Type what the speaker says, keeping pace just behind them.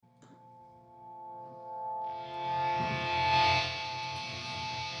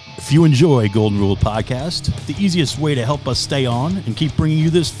If you enjoy Golden Rule Podcast, the easiest way to help us stay on and keep bringing you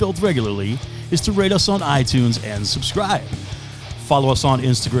this filth regularly is to rate us on iTunes and subscribe. Follow us on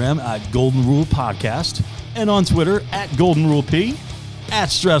Instagram at Golden Rule Podcast and on Twitter at Golden Rule P, at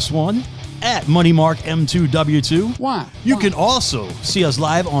Stress1, at MoneyMarkM2W2. Why? You can also see us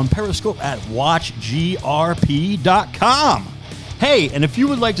live on Periscope at WatchGRP.com. Hey, and if you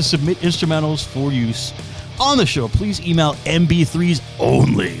would like to submit instrumentals for use on the show, please email MB3s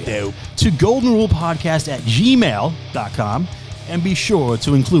only to goldenrulepodcast@gmail.com and be sure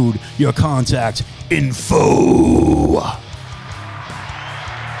to include your contact info.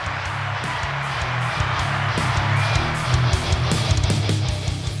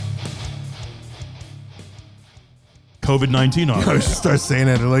 COVID-19 on I should start saying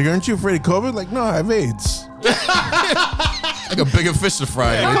that. They're like, aren't you afraid of COVID? Like, no, I have AIDS. I got bigger fish to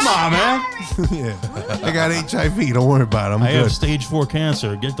fry. Hey, come on, man. Yeah. I got HIV. Don't worry about it. I'm I have good. stage 4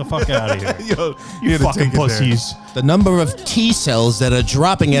 cancer. Get the fuck out of here. Yo, You had to fucking take it there. pussies. The number of T cells that are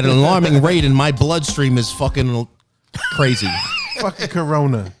dropping at an alarming rate in my bloodstream is fucking crazy. Fucking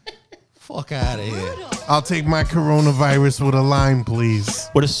Corona. Fuck out of here. I'll take my coronavirus with a lime, please.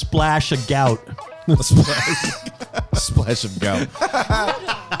 With a splash of gout. Splash of gout.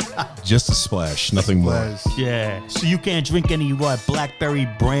 Just a splash, nothing more. Yeah. So you can't drink any blackberry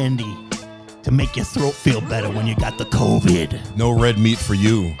brandy to make your throat feel better when you got the COVID. No red meat for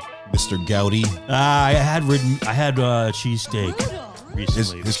you, Mr. Gouty. I had cheesesteak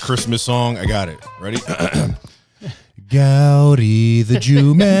recently. His Christmas song, I got it. Ready? Gouty, the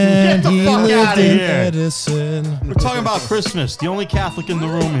Jew man, Get the he fuck lived outta in here. Edison. We're talking about Christmas. The only Catholic in the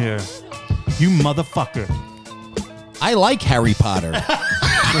room here. You motherfucker. I like Harry Potter.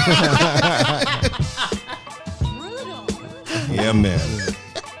 Yeah, man.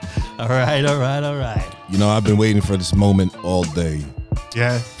 All right. You know, I've been waiting for this moment all day.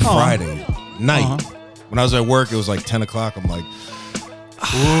 Yeah. Friday night. When I was at work, it was like 10 o'clock. I'm like,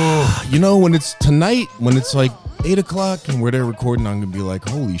 you know, when it's tonight, when it's like 8 o'clock and we're there recording, I'm going to be like,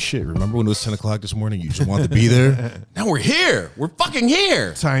 holy shit, remember when it was 10 o'clock this morning? You just wanted to be there? Now we're here. We're fucking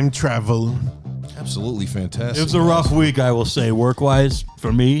here. Time travel. Absolutely fantastic. It was a rough week, I will say, work-wise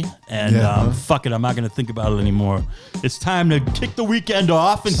for me. And Yeah. fuck it, I'm not going to think about it anymore. It's time to kick the weekend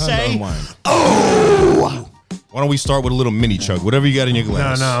off and Time to say, unwind. Oh! Why don't we start with a little mini chug? Whatever you got in your No,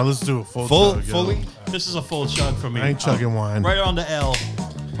 glass. let's do a full chug, yo. Fully? this is a full chug for me. I ain't chugging wine. Right on the L.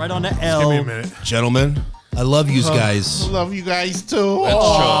 Right on the L. Give me a minute. Gentlemen, I love you guys. Love you guys too. Let's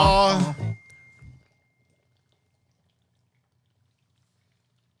Aw.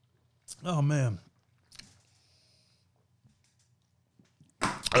 Oh, man.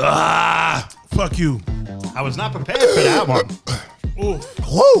 Fuck you. I was not prepared for that one.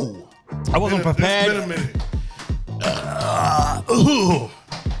 Whoa! I wasn't It's been prepared. a minute.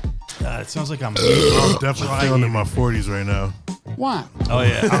 It sounds like I'm I'm definitely feeling in my 40s right now. Why? Oh,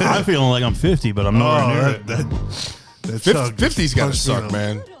 yeah. I'm feeling like I'm 50, but I'm nowhere near it. that chug 50's got to punched me suck, in the-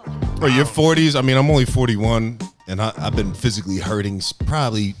 man. Bro, your 40s, I mean, I'm only 41, and I've been physically hurting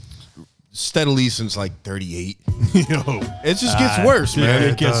probably steadily since like 38. Yo. It just gets worse, man.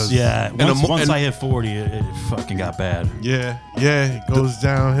 It gets, does. yeah. And Once I hit 40, it fucking got bad. Yeah, it goes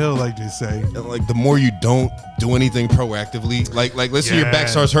downhill, like they say. And like the more you don't do anything proactively, like let's say your back Yeah.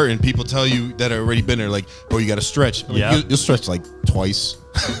 starts hurting, people tell you that have already been there, like, bro, you got to stretch. Like, Yeah. you'll stretch like twice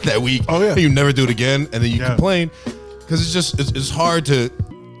that week. Oh, yeah. And you never do it again, and then you Yeah. complain because it's hard to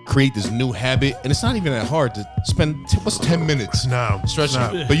create this new habit, and it's not even that hard to spend what's 10 minutes stretching,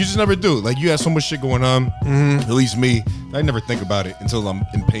 but you just never do it. Like, you have so much shit going on. At least me, I never think about it until I'm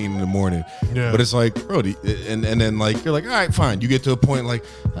in pain in the morning. Yeah. But it's like, bro, and then like you're like, all right, fine. You get to a point like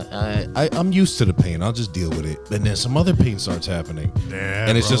I'm used to the pain. I'll just deal with it. And then some other pain starts happening, Yeah,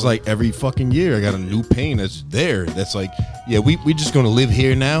 and it's just bro. like every fucking year I got a new pain that's there. That's like, yeah, we just gonna live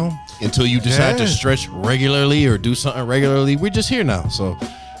here now until you decide to Yeah. stretch regularly or do something regularly. We're just here now, so.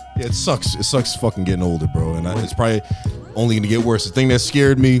 Yeah, it sucks. It sucks fucking getting older, bro. And it's probably only going to get worse. The thing that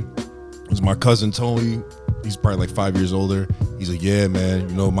scared me was my cousin told me, he's probably like 5 years older. He's like, yeah, man,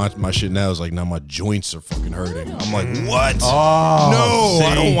 you know, my shit now is like, now my joints are fucking hurting. I'm like, what? Oh, no,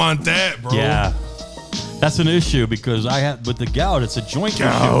 I don't want that, bro. Yeah. That's an issue because I have with the gout, it's a joint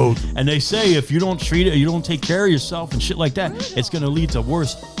Gout. issue. And they say if you don't treat it, you don't take care of yourself and shit like that, it's going to lead to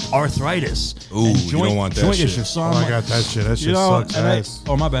worse arthritis. Ooh, and you don't want that joint shit. issues. So Oh, I'm I like, got that shit. That shit you know, sucks and I- ass.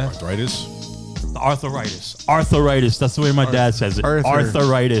 oh, my bad. Arthritis? Arthritis. That's the way my dad says it. Arthur.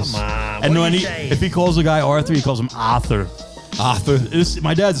 Arthritis. And when if he calls a guy Arthur, he calls him Arthur. Arthur.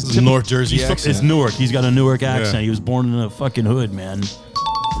 My dad's It's a North Jersey he's from- accent. It's Newark. He's got a Newark accent. Yeah. He was born in a fucking hood, man.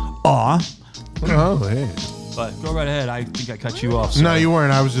 Aw. Oh, hey. But go right ahead. I think I cut you off. No, you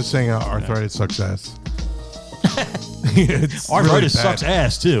weren't. I was just saying arthritis sucks ass. It's Arthritis really bad. sucks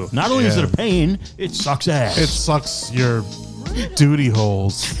ass too. Not only is it a pain, it sucks ass. It sucks your duty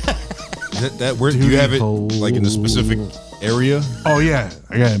holes. That where do you have it like in a specific area? Oh yeah,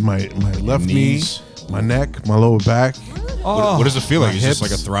 I got my left knee, my neck, my lower back. What does it feel like? It's hips.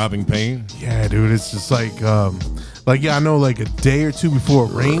 just like a throbbing pain. Yeah, dude, it's just like yeah, I know like a day or two before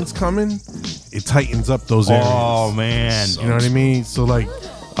it rain's coming, it tightens up those areas. Oh man, You know what I mean? So like,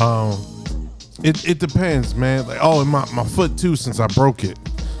 it depends, man. Like, and my foot too, since I broke it,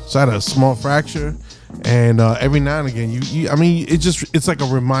 so I had a small fracture, and every now and again, it's like a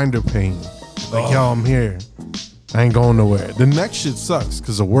reminder pain. Like, yo, I'm here. I ain't going nowhere. The next shit sucks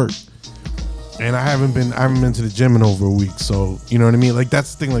because of work, and I haven't been to the gym in over a week. So you know what I mean? Like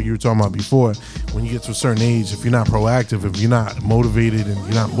that's the thing, like you were talking about before. When you get to a certain age, if you're not proactive, if you're not motivated, and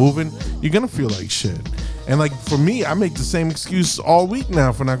you're not moving, you're gonna feel like shit. And like for me, I make the same excuse all week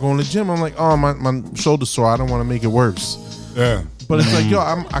now for not going to the gym. I'm like, oh, my shoulder's sore. I don't want to make it worse. Yeah. But it's like, yo,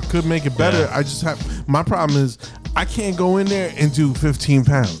 I could make it better. I just have, my problem is I can't go in there and do 15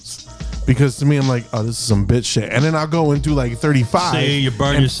 pounds. Because to me, I'm like, oh, this is some bitch shit. And then I'll go and do like 35. See, you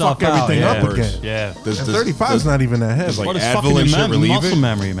burn and yourself fuck everything out. up again. Yeah. And 35 is not even that heavy. like What is Advil fucking and your shit relieve muscle it?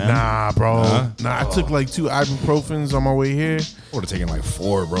 memory, man? Nah, bro. I took like 2 ibuprofens on my way here. I would have taken like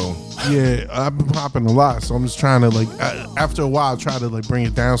 4, bro. Yeah, I've been popping a lot. So I'm just trying to like, after a while, try to like bring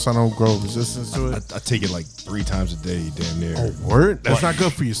it down so I don't grow resistance to it. I take it like 3 times a day, damn near. Oh, word? That's not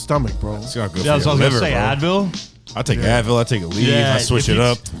good for your stomach, bro. It's not good Yeah, for so I your was gonna liver, say bro. Advil. I take Advil, I take Aleve, I switch if it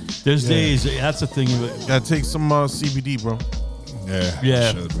up. There's days. That's the thing. Gotta take some CBD, bro.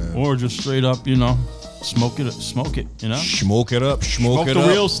 Yeah, Should, man. or just straight up, smoke it. Smoke it up, smoke it the up.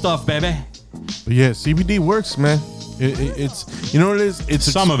 real stuff, baby. But yeah, CBD works, man. It's you know what it is. It's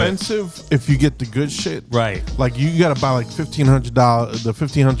Some of it. expensive if you get the good shit. Right. Like you gotta buy like $1,500, the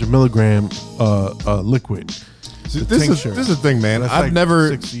 1,500 milligram liquid. See, The this is tincture. the thing, man. That's I've like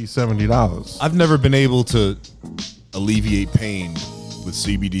never $60-$70. I've never been able to alleviate pain with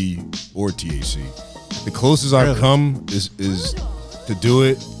CBD or THC. The closest I've Really? come is to do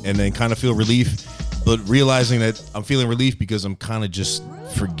it and then kind of feel relief, but realizing that I'm feeling relief because I'm kind of just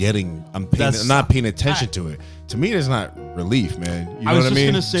forgetting. I'm not paying attention to it. To me, it's not relief, man. You know was what I just mean?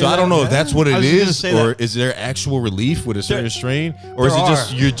 gonna say So I don't that, know yeah. if that's what I it was just gonna is, say or that. is there actual relief with a certain strain, or is it there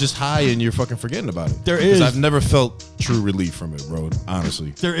just are. you're just high and you're fucking forgetting about it? There 'Cause is. I've never felt true relief from it, bro.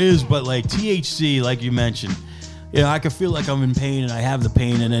 Honestly. There is, but like THC, like you mentioned, I can feel like I'm in pain and I have the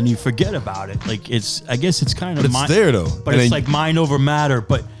pain, and then you forget about it. Like I guess it's kind of But it's there, though. But And it's then- like mind over matter.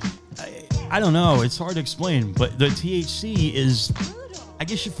 But I don't know. It's hard to explain. But the THC is, I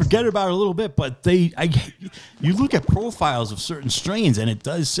guess you forget about it a little bit. But you look at profiles of certain strains, and it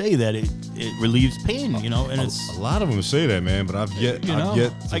does say that it relieves pain. And it's. A lot of them say that, man, but I've yet to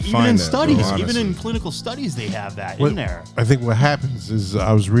like even find in that, studies, bro, even honestly. in clinical studies, they have that What- in there. I think what happens is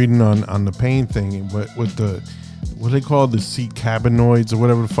I was reading on the pain thing, and with the what they call the cannabinoids or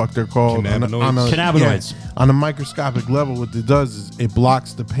whatever the fuck they're called. Cannabinoids? Cannabinoids. On a microscopic level, what it does is it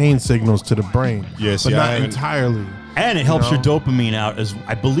blocks the pain signals to the brain. Yeah, see, but I not haven't- entirely. And it helps know? your dopamine out, as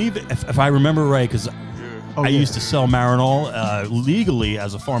I believe, if I remember right, because I used to sell Marinol legally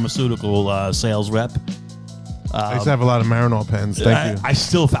as a pharmaceutical sales rep. I used to have a lot of Marinol pens. Thank you.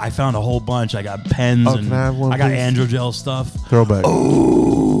 I found a whole bunch. I got pens and can I have one, I got please? Androgel stuff. Throwback.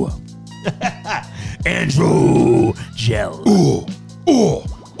 Andro gel.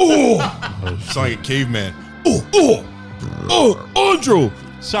 It's like a caveman. Andrew.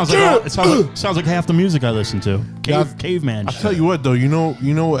 Sounds like half the music I listen to. Caveman. I'll shit. tell you what though, you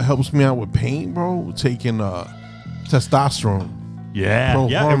know what helps me out with pain, bro? Taking testosterone. Yeah, Pro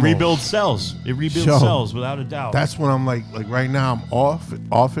it hormone. rebuilds cells. It rebuilds Yo, cells without a doubt. That's when I'm like right now I'm off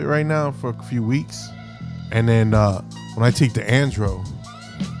it right now for a few weeks, and then when I take the Andro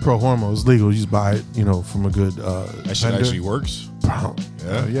Pro Hormone, it's legal. You just buy it, from a good. That shit vendor. actually works. Bro,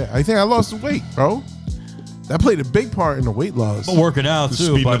 Yeah? yeah. I think I lost the weight, bro. That played a big part in the weight loss. but working out too,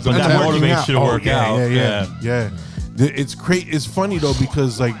 speeding but up the that time. Working motivates out. you to Oh, work out. Yeah. It's crazy. It's funny though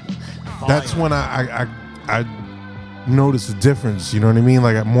because like that's when I notice the difference. You know what I mean?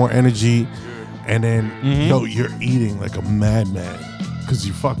 Like I have more energy, and then you're eating like a madman because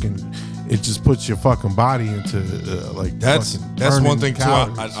it just puts your fucking body into like That's fucking one burning thing too.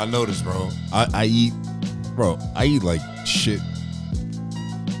 calories. I noticed, bro. I eat like shit.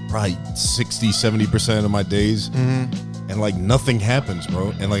 Probably 60-70% of my days, and like nothing happens,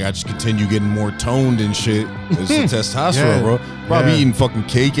 bro. And like I just continue getting more toned and shit. It's the testosterone, Yeah. bro. Probably Yeah. eating fucking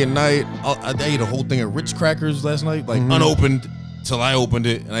cake at night. I ate a whole thing of Ritz crackers last night, like unopened, till I opened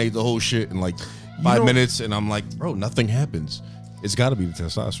it, and I ate the whole shit. And like 5 minutes, and I'm like, bro, nothing happens. It's got to be the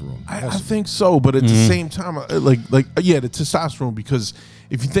testosterone. I think so, but at the same time, the testosterone, because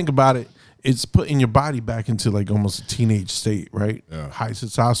if you think about it, it's putting your body back into like almost a teenage state, right? Yeah. High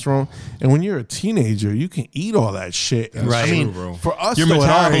testosterone, and when you're a teenager, you can eat all that shit. And Right. I mean, True, bro. for us, Your though, at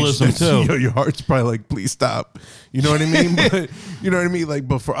our metabolism, age, too. your heart's probably like, please stop. You know what I mean? But you know what I mean? Like,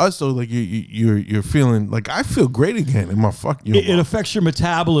 but for us though, like you're feeling like I feel great again in my It affects your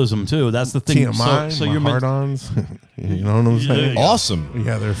metabolism too. That's the thing. TMI, so my your hard-ons. You know what I'm saying? Yeah. Awesome.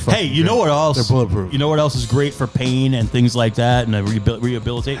 Yeah, they're fucking Hey, you know what else? They're bulletproof. You know what else is great for pain and things like that, and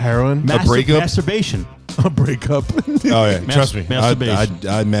rehabilitate? Heroin? A breakup? Masturbation. A breakup. Oh yeah, trust me. I Masturbation.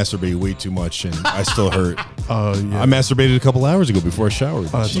 masturbate way too much, and I still hurt. Oh yeah. I masturbated a couple hours ago before I showered.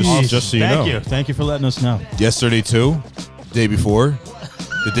 Just so you know. Thank you for letting us know. Yesterday too, day before,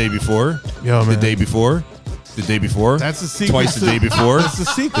 the day before, Yo, the man. day before, the day before. That's the secret. Twice the day before. That's the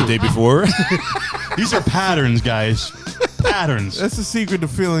secret. The day before. These are patterns, guys. Patterns. That's the secret to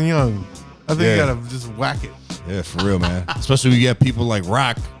feeling young. I think you Yeah. gotta just whack it. Yeah, for real, man. Especially when you get people like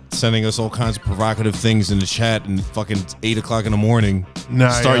Rock sending us all kinds of provocative things in the chat and fucking 8 o'clock in the morning,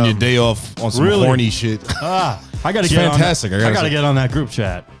 starting your day off on some Really? horny shit. I gotta It's get fantastic, I On gotta gotta say. get on that group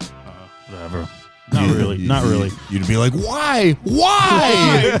chat. Whatever. Not really. Not really. You'd be like, why?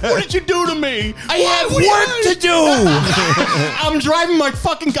 Why? What did you do to me? I have work to do. I'm driving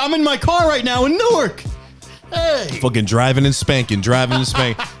I'm in my car right now in Newark. Hey. Fucking driving and spanking.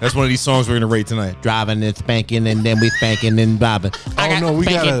 That's one of these songs we're gonna rate tonight. Driving and spanking, and then we spanking and bobbing. Oh no, we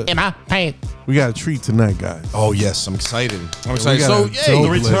Spanking got in my pants. a treat tonight, guys. Oh yes, I'm excited. I'm excited. got So a yay! dope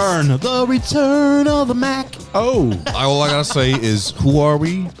list. The return of the Mac. Oh, All I gotta say is, who are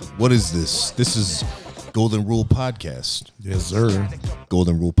we? What is this? This is Golden Rule Podcast. yes, sir.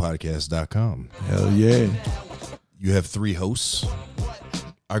 GoldenRulePodcast.com. Hell yeah. You have 3 hosts.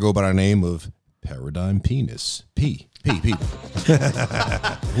 I go by the name of Paradigm Penis. P. Who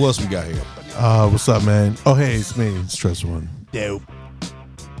else we got here? What's up, man? Oh, hey, it's me. It's Stress One. Dope.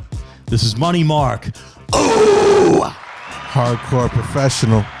 This is Money Mark. Hardcore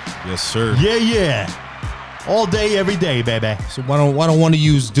professional. Yes, sir. Yeah. All day, every day, baby. So why don't one of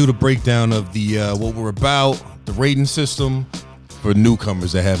you do the breakdown of the what we're about, the rating system for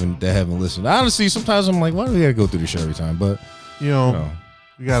newcomers that haven't listened. Honestly, sometimes I'm like, why do we gotta go through this shit every time? But You know, No.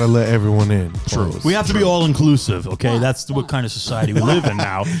 we gotta let everyone in. True. We have to be all inclusive, okay? That's what kind of society we live in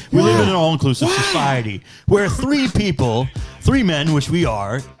now. We live in an all inclusive society where 3 people, 3 men, which we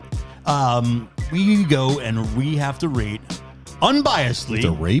are, we go and we have to rate unbiasedly.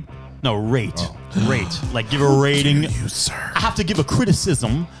 the rape? No, rate. Rate. Like give a rating. You, sir. I have to give a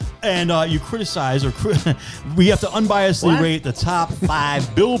criticism, and you criticize or we have to unbiasedly rate the top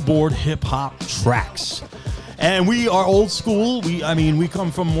 5 Billboard hip hop tracks. And we are old school. We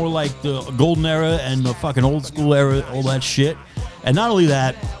come from more like the golden era and the fucking old school era, all that shit. And not only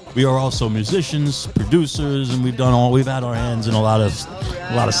that, we are also musicians, producers, and we've had our hands in a lot of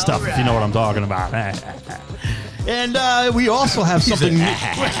stuff, if you know what I'm talking about. And we also have something new.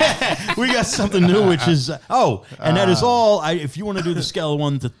 We got something new, which is, and that is all. If you want to do the scale of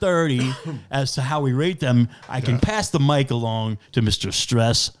 1 to 30 as to how we rate them, I can pass the mic along to Mr.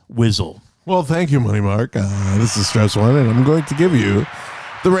 Stress Wizzle. Well, thank you, Money Mark. This is Stress One, and I'm going to give you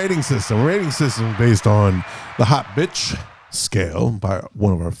the rating system. A rating system based on the Hot Bitch scale by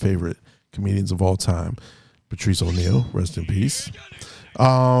one of our favorite comedians of all time, Patrice O'Neal. Rest in peace.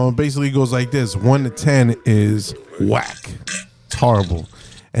 Basically, it goes like this: 1 to 10 is whack, it's horrible,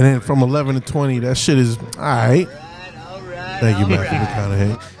 and then from 11 to 20, that shit is all right. Thank you, Matthew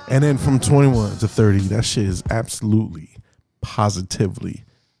McConaughey. And then from 21 to 30, that shit is absolutely, positively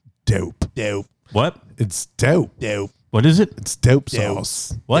dope. What? It's dope. What is it? It's dope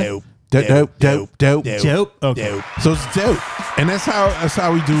sauce. What? Dope. Dope. Okay. So it's dope, and that's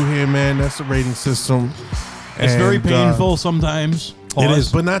how we do here, man. That's the rating system. It's very And, painful sometimes. It Pause.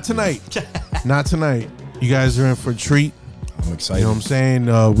 is, but not tonight. Not tonight. You guys are in for a treat. I'm excited. You know what I'm saying?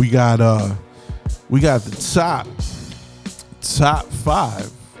 We got the top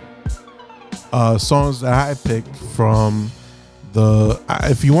 5 songs that I picked from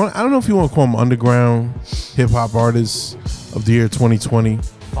if you want, I don't know if you want to call them underground hip hop artists of the year 2020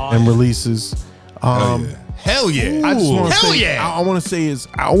 and releases. Hell yeah. I just want to Hell say, yeah. I want to say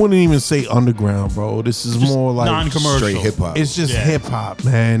I wouldn't even say underground, bro. This is more like non-commercial. Straight hip hop. It's just Yeah. hip hop,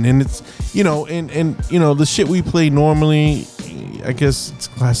 man, and it's and the shit we play normally. I guess it's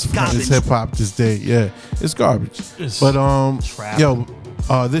classified as hip hop this day. Yeah, it's garbage. It's But trap.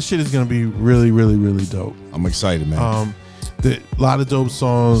 this shit is gonna be really, really, really dope. I'm excited, man. A lot of dope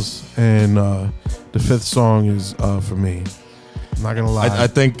songs, and the 5th song is for me. I'm not gonna lie. I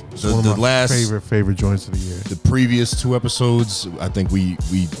think It's one of the my last favorite joints of the year. the previous 2 episodes, I think we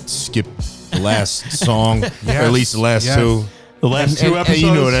skipped the last song, or at least the last yes. 2. The last two And episodes.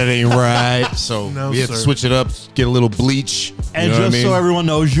 you know that ain't right. So No, we had to sir. switch it up, get a little bleach. And you know just what I mean? so everyone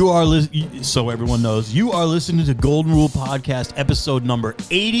knows, you are listening to Golden Rule Podcast, episode number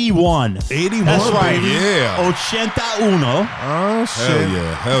 81. 81. That's right. Yeah. 81. Oh shit.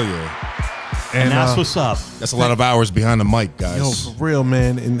 Hell yeah. And that's what's up. That's a lot of hours behind the mic, guys. Yo, for real,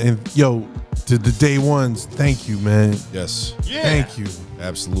 man. And yo, to the day ones, thank you, man. Yes, Thank you.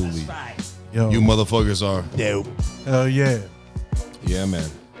 absolutely. Yo. You motherfuckers are Dope. Hell yeah. Yeah, man.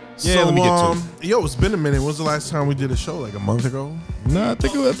 So, Yeah, let me get to it. yo, it's been a minute. When was the last time we did a show? Like a month ago? No, I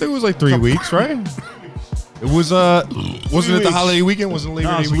think it was like 3 weeks, right? It was wasn't it the holiday weekend? Wasn't it No,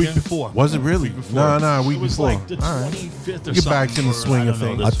 Labor it Day was a week weekend? before. Was it really? No, a week It was before. like the All right. 25th or Get back something, in the or swing I of don't know,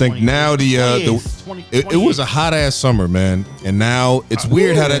 things. the I think 20th, now the 28th, it was a hot ass summer, man, and now it's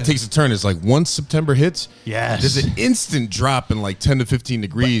weird how that takes a turn. It's like once September hits, Yes. there's an instant drop in like 10 to 15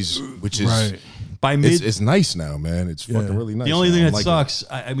 degrees, which is Right. By mid, it's nice now, man. It's fucking really nice. the only now. thing I'm that liking it. sucks,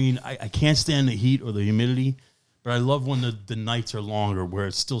 I mean, I can't stand the heat or the humidity, but I love when the nights are longer, where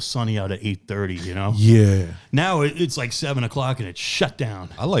it's still sunny out at 8:30. You know. Yeah. Now it's like 7 o'clock and it's shut down.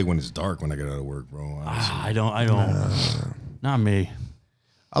 I like when it's dark when I get out of work, bro. Honestly. I don't. Not me.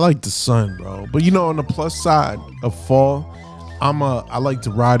 I like the sun, bro. But you know, on the plus side of fall, I like to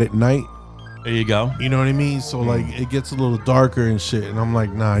ride at night. There you go. You know what I mean? So like it gets a little darker and shit, and I'm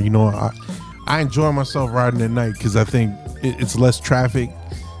like, nah, you know what? I enjoy myself riding at night because I think it's less traffic.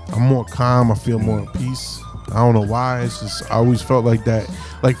 I'm more calm. I feel more at peace. I don't know why. It's just I always felt like that.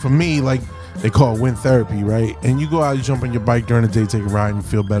 Like for me, like they call it wind therapy, right? And you go out, you jump on your bike during the day, take a ride, and you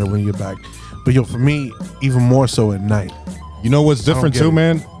feel better when you get back. But yo, for me, even more so at night. You know what's different get too, it.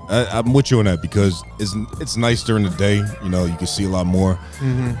 man? I'm with you on that because it's nice during the day. You know, you can see a lot more.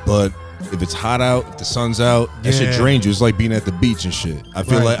 But if it's hot out, if the sun's out, that shit Yeah. drains you. It's like being at the beach and shit. I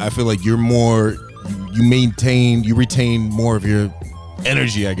feel Right. like you're more. You retain more of your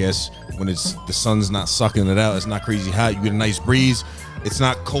energy, I guess, when it's the sun's not sucking it out. It's not crazy hot. You get a nice breeze. It's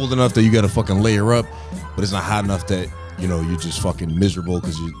not cold enough that you got to fucking layer up, but it's not hot enough that you're just fucking miserable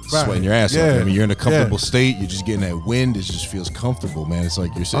because you're Right. sweating your ass off. Yeah. I mean, you're in a comfortable Yeah. state. You're just getting that wind. It just feels comfortable, man. It's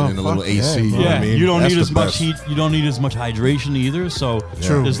like you're sitting Oh, in a little fuck AC. yeah, You know bro. what I mean? You don't That's need the as much best. heat. You don't need as much hydration either. So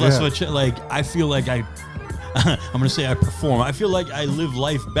True, there's less yeah. of a like. I feel like I I'm gonna say I perform. I feel like I live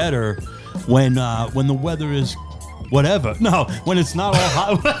life better when the weather is whatever. No, when it's not all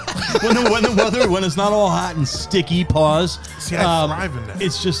hot. when it's not all hot and sticky. Pause. See, I thrive in that.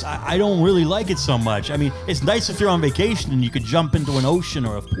 It's just I don't really like it so much. I mean, it's nice if you're on vacation and you could jump into an ocean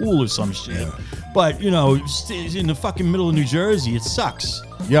or a pool or some shit. But in the fucking middle of New Jersey, it sucks.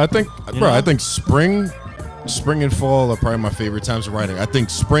 Yeah, I think, bro. know? I think spring and fall are probably my favorite times of riding. I think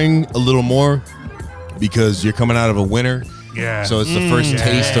spring a little more because you're coming out of a winter. Yeah. So it's the first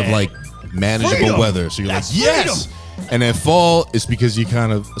taste of like manageable Freedom. weather. So you're That's like, yes. And then fall is because you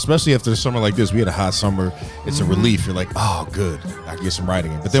kind of, especially after a summer like this, we had a hot summer. It's a relief. You're like, oh, good. I can get some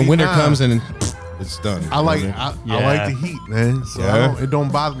riding in. But then See, winter nah. comes and it's done. I like You know what I like the heat, man. So Yeah. it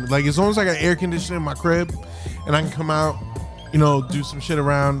don't bother me. Like as long as I got air conditioning in my crib, and I can come out, do some shit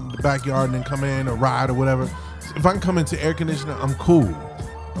around the backyard, and then come in or ride or whatever. If I can come into air conditioning, I'm cool.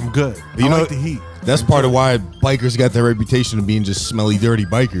 I'm good. You I know, like the heat. That's part of why bikers got their reputation of being just smelly, dirty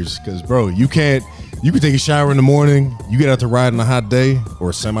bikers. Because, bro, you can take a shower in the morning, you get out to ride on a hot day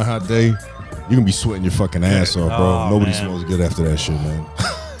or a semi-hot day, you can be sweating your fucking ass off, bro. Oh, Nobody man. smells good after that shit, man.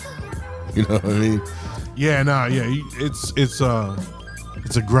 You know what I mean? Yeah,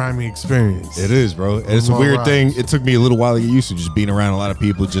 it's a grimy experience. It is, bro. And it's a Long weird rides. thing. It took me a little while to get used to just being around a lot of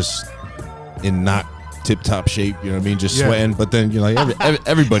people just in not tip-top shape, you know what I mean? Just Yeah. sweating. But then,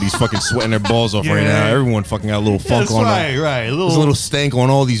 everybody's fucking sweating their balls off right Yeah. now. Everyone fucking got a little funk That's on right, them. right. There's a little stank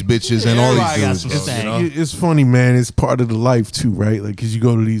on all these bitches and all everybody got these some dudes. stank. Bro, you know? It's funny, man. It's part of the life too, right? Like, cause you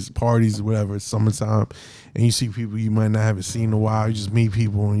go to these parties or whatever, it's summertime, and you see people you might not haven't seen in a while. You just meet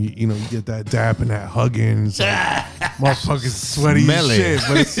people, and you get that dap and that hugging. It's like, motherfuckers sweaty as Smelly. shit,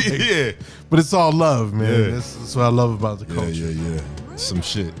 but it's Yeah. but it's all love, man. Yeah. That's what I love about the culture. Yeah. Some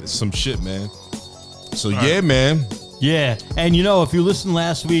shit. It's some shit, man. So man. Yeah, and if you listened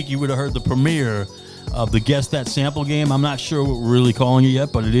last week, you would have heard the premiere of the Guess That Sample game. I'm not sure what we're really calling it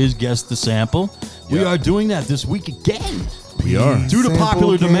yet, but it is Guess the Sample. We Yeah. are doing that this week again. We are. Due to Sample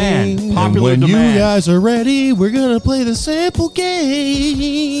popular game. demand. And Popular when demand. you guys are ready, we're gonna play the sample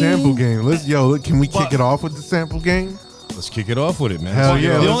game. Sample game. Can we kick it off with the sample game? Let's kick it off with it, man. Hell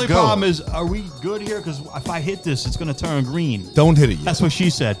yeah. The let's only go. problem is, are we good here? Because if I hit this, it's going to turn green. Don't hit it yet. That's what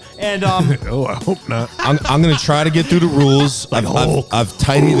she said. And Oh, I hope not. I'm going to try to get through the rules. I've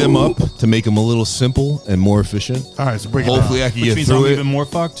tidied them up to make them a little simple and more efficient. All right, so break it down. Hopefully I can which get means through I'm it even more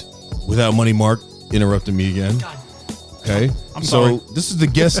fucked. without Money Mark interrupting me again. Okay. I'm so sorry. this is the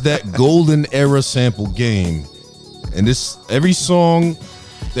Guess That Golden Era sample game. And every song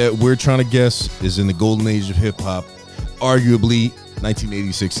that we're trying to guess is in the golden age of hip hop, arguably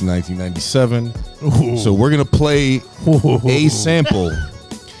 1986 to 1997. Ooh. So we're going to play a sample,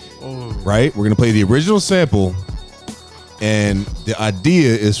 right? We're going to play the original sample. And the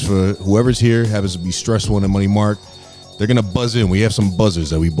idea is for whoever's here, happens to be Stress One and Money Mark, they're going to buzz in. We have some buzzers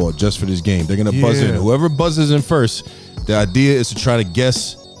that we bought just for this game. They're going to buzz in. Yeah. Whoever buzzes in first, the idea is to try to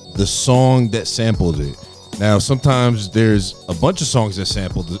guess the song that sampled it. Now, sometimes there's a bunch of songs that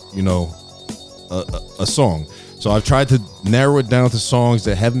sampled, a song. So I've tried to narrow it down to songs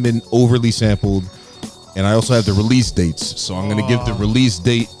that haven't been overly sampled. And I also have the release dates. So I'm going to give the release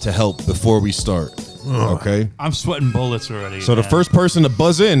date to help before we start. Okay? I'm sweating bullets already. So the man. first person to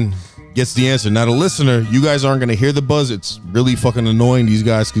buzz in gets the answer. Now the listener, you guys aren't going to hear the buzz. It's really fucking annoying. These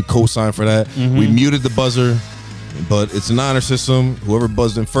guys could co-sign for that. We muted the buzzer, but it's an honor system. Whoever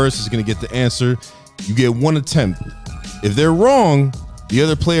buzzed in first is going to get the answer. You get one attempt. If they're wrong, the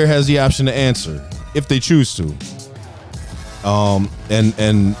other player has the option to answer if they choose to.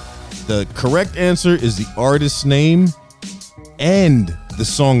 And the correct answer is the artist's name and the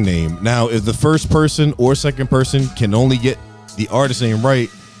song name. Now, if the first person or second person can only get the artist name right,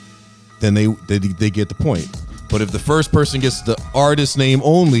 then they get the point. But if the first person gets the artist name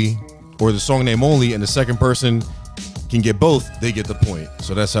only or the song name only, and the second person can get both, they get the point.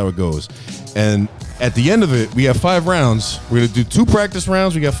 So that's how it goes. And at the end of it, we have 5 rounds. We're gonna do 2 practice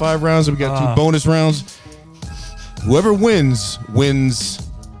rounds. We got 5 rounds, and we got 2 bonus rounds. Whoever wins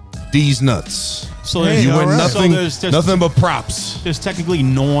these nuts. So Hey, You all win right. nothing, So there's nothing but props. There's technically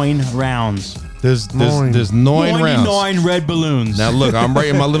 9 rounds. There's 9 99 rounds. red balloons. Now look, I'm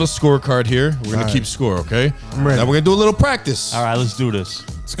writing my little scorecard here. We're gonna keep score, okay? I'm ready. Now we're gonna do a little practice. All right, let's do this.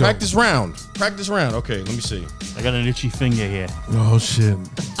 Let's go. Practice round. Practice round. Okay, let me see. I got an itchy finger here. Oh, shit.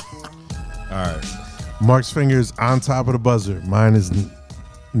 All right. Mark's finger is on top of the buzzer. Mine is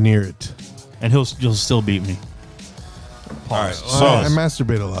near it. And you'll still beat me. All right. I So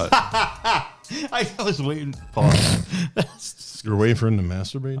masturbate a lot. I was waiting. Pause. you're waiting for him to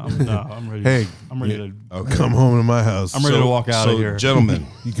masturbate? I'm ready. Hey, I'm ready to. Okay. come home to my house. I'm ready to walk out of here. Gentlemen,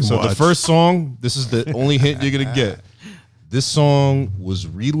 You can so the watch. first song, this is the only hint you're gonna get. This song was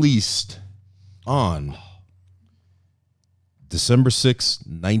released on December 6th,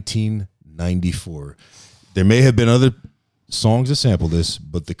 1994. There may have been other songs that sampled this,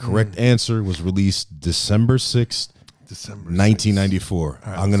 but the correct answer was released December 6th, December 1994.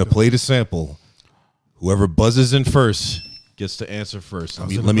 I'm going to play the sample. Whoever buzzes in first gets to answer first.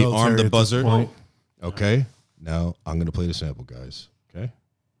 Let me arm the buzzer. Okay. Now I'm going to play the sample, guys. Okay.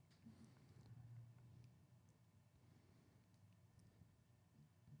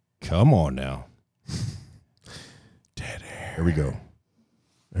 Come on now. Dead air. Here we go. All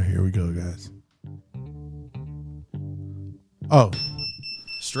right, here we go, guys. Oh,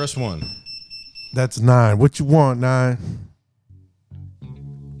 Stress one. that's 9. What you want, 9?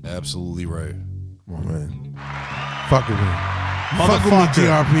 Absolutely right. Come on, man. Fuck with me. Fuck with me,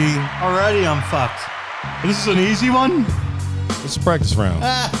 Motherfucker. GRP. Already, I'm fucked. This is an easy one. It's a practice round.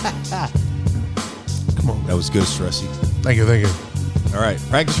 Come on, That man. was good, Stressy. Thank you, thank you. All right.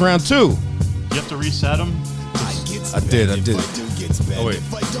 Practice round 2. You have to reset them. I did. Oh, wait.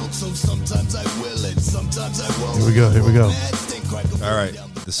 Here we go, here we go. All right. The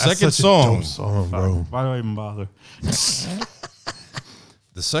That's second such a song. dope song, bro. Why do I even bother?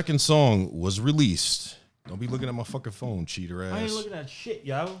 The second song was released. Don't be looking at my fucking phone, cheater ass. I ain't looking at shit,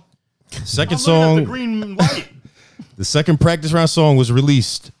 yo. Second I'm looking at the song. green light. The second practice round song was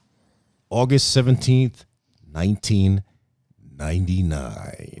released August 17th,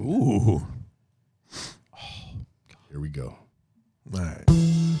 1999. Ooh. Here we go. All right.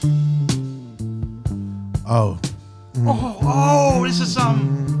 Oh. Oh, this is Oh,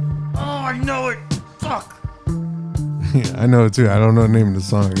 I know it. Fuck. Yeah, I know it too. I don't know the name of the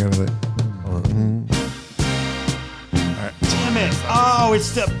song. I gotta like. Damn it. Oh,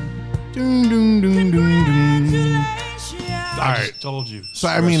 it's the. Ding, ding, ding, ding, ding. All right. Told you. So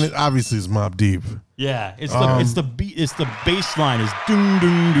I mean, it obviously is Mobb Deep. Yeah, it's the beat. It's the bass line. Is ding,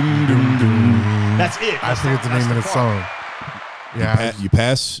 ding, ding, ding, ding. That's it. I That's forget the that's name of the part. song. Yeah. You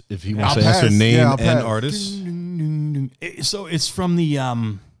pass if he wants I'll to answer pass. name Yeah, I'll and pass. artist. Ding, ding, ding. So it's from the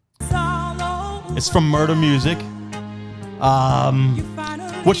It's from Murder Music.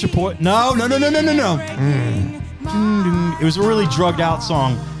 What's your point? No. It was a really drugged out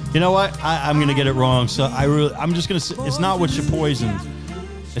song. You know what? I'm gonna get it wrong. So I'm just gonna say it's not What's Your Poison.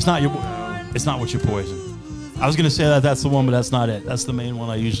 It's not What's Your Poison. I was gonna say that's the one, but that's not it. That's the main one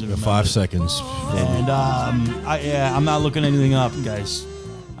I usually remember. 5 seconds. And I'm not looking anything up, guys.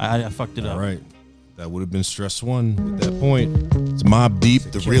 I fucked it up. All right. That would have been Stress One at that point. It's Mobb Deep,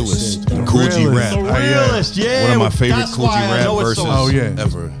 The Realist, the Cool G Realist. rap. The Realist, yeah. One of my favorite That's Cool G why I rap know it's verses so- Oh, yeah.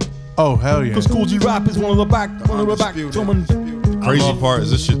 ever. Oh, hell yeah. Because Cool G Rap is one of the back. Crazy part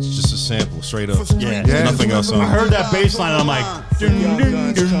is this shit's just a sample, straight up. Yeah. Yeah. Nothing else on I it. heard that bass line and I'm like, dun, dun,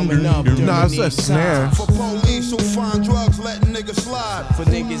 dun, dun, dun. No, it's a snare. For police who find drugs, letting niggas slide. For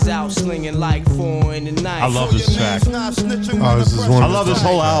niggas out slinging like 4 in the night. I love this track. Oh, this is one I of love the this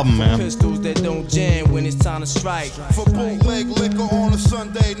whole album, man. Pistols that don't jam when it's time to strike. For bootleg liquor on a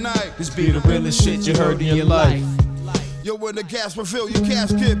Sunday night. This be the realest shit you heard in your life. Yo, when the gas refill, your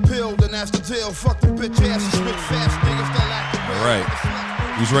cash get pilled, and that's the deal. Fuck the bitch ass and spit fast niggas that lack the All right.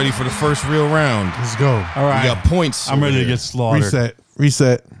 Who's ready for the first real round? Let's go. All right. We got points. I'm over ready to here. get slaughtered.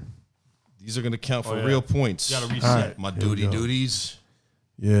 Reset. These are going to count for yeah. real points. You gotta reset. All right. My Here we go. duties.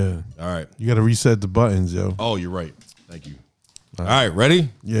 Yeah. All right. You got to reset the buttons, yo. Oh, you're right. Thank you. All right. Ready?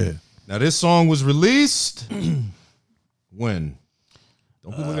 Yeah. Now, this song was released when?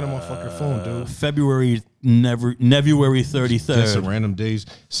 Don't be looking at my fucking phone, dude. February 33rd. That's some random days.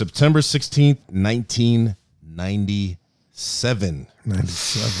 September 16th, 1997.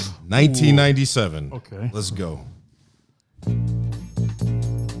 97. 1997. Okay. Let's go.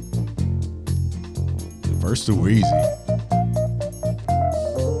 The first two were easy.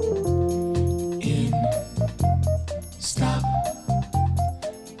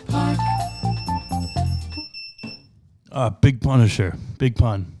 Big Punisher. Big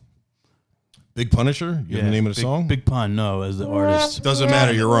Pun. Big Punisher? You have the name of the song? Big Pun, no, as the artist. Doesn't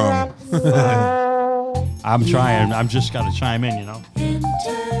matter. You're wrong. I'm trying. I'm just got to chime in, you know?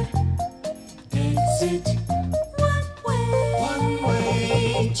 Enter, exit, one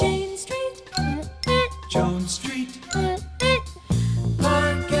way, Jane Street, Jones Street, Park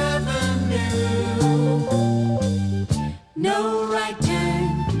Avenue, no right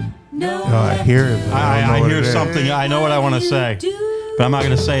turn, no Oh, I hear it, but I don't know I what hear it is. something. I know what I want to say, but I'm not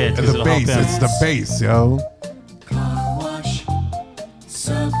going to say it. 'cause The it'll help bass. him. It's the bass, yo. car wash,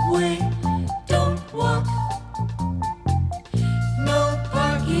 subway, don't walk, no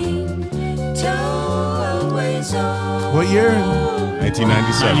parking, tow-away zone. What year?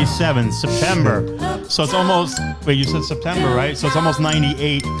 1997. 97, September. So it's almost, wait, you said September, right? So it's almost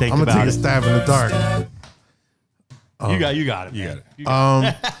 98. Think I'm gonna about take a it. stab in the dark. You got it. You man. got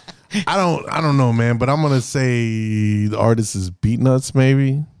it. I don't know, man, but I'm gonna say the artist is Beatnuts,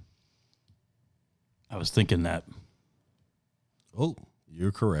 maybe. I was thinking that. Oh,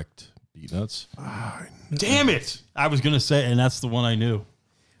 you're correct. Beatnuts. Damn it! I was gonna say, and that's the one I knew.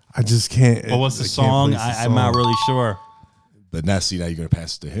 I just can't. But what's the I can't song? place the I'm not song. really sure. But now, see, now you're going to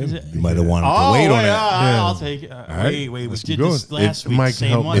pass it to him. it- You might have wanted to Oh, wait on wait, that. Yeah. I'll take it. right, Wait, we let's did keep this going. last It week. might Same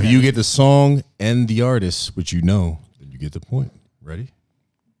help. one. If you get the song and the artist, which you know, then you get the point. Ready?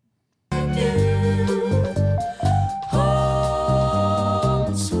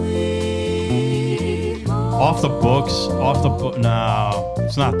 Home sweet home. Off the books, no,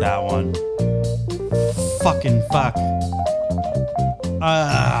 it's not that one. Fucking fuck.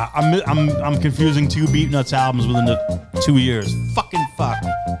 I'm confusing two Beatnuts albums within the 2 years. Fucking fuck.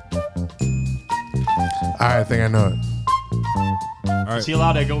 All right, I think I know it. All right. Is he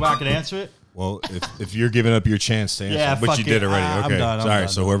allowed to go back and answer it? Well, if you're giving up your chance to answer, Yeah, but fuck you it. did already. I'm Okay. done, I'm All right. done,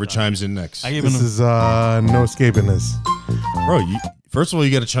 So I'm whoever done. chimes in next. I gave This him. is no escaping this. Bro, first of all,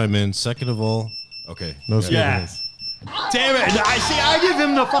 you got to chime in. Second of all, okay. No escaping Yeah. this. Damn it! I give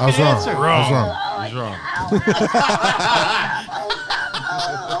him the I fucking was wrong. answer. I was wrong. He's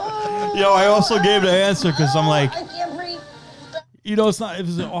wrong. Yo, I also gave the answer because I'm like, it's not. It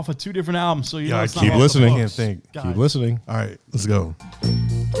was off of two different albums, so Yeah, I it's not keep off the listening. books. Can't think. God. Keep listening. All right, let's go.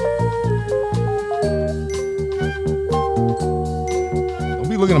 Don't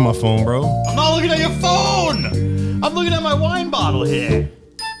be looking at my phone, bro. I'm not looking at your phone. I'm looking at my wine bottle here.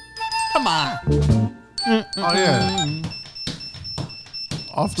 Come on. Oh yeah.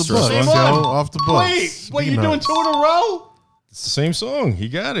 Off the Stress books, one. yo. Off the books. Wait, you doing Peanuts. two in a row? It's the same song. He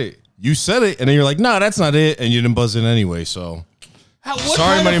got it. You said it, and then you're like, "Nah, that's not it," and you didn't buzz in anyway. So, What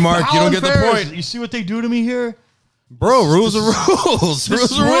Sorry, kind Money of Mark, you don't get the unfair is point. it? You see what they do to me here? bro, rules are rules.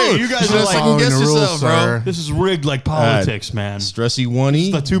 Rules is are weird. rules. You guys should are have like- second guessed Following the rules, yourself, bro. sir. This is rigged like politics, man. It's Stressy one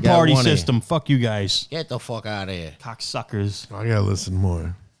the two-party system. Fuck you guys, Get the fuck out of here. cocksuckers. I gotta listen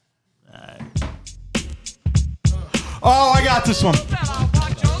more. Oh, I got this one.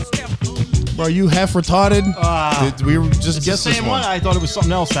 Bro, you half retarded? We were just It's the guessing same one. I thought it was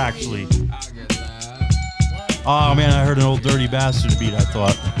something else, actually. Oh, man, I heard an old Dirty Bastard beat, I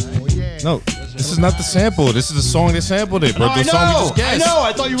thought. No, this is not the sample. This is the song that sampled it, bro. No, The song we just I guessed. know.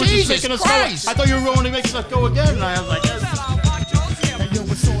 I thought you were Jesus just making us Christ. go. I thought you were going to make us go again, and I was like,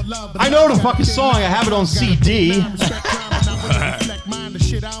 I know the fucking song. I have it on CD.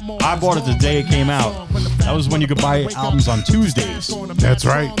 I bought it the day it came out. That was when you could buy albums on Tuesdays. That's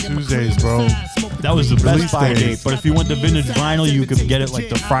right. Tuesdays, bro. That was the Release Best Buy days. date. But if you went to vintage vinyl, you could get it like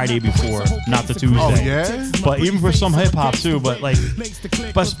the Friday before, not the Tuesday. Oh, yeah? But even for some hip hop too. But like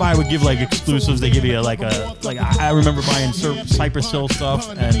Best Buy would give like exclusives. They give you I remember buying Cypress Hill stuff,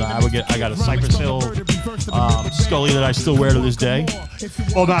 and I got a Cypress Hill Scully that I still wear to this day.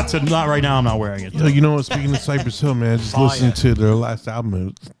 Well, not right now. I'm not wearing it. Yo, you know what? Speaking of Cypress Hill, man, just Oh, listen yeah. to their last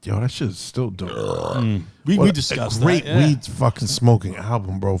album. Yo, that shit is still dope. We What discussed a great that. Yeah. weed fucking smoking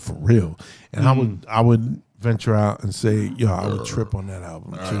album, bro, for real. And I would venture out and say, yo, I would trip on that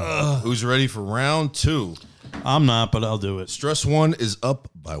album too. Who's ready for round 2? I'm not, but I'll do it. Stress 1 is up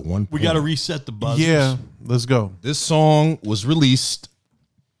by 1 point. We got to reset the buzzers. Yeah, let's go. This song was released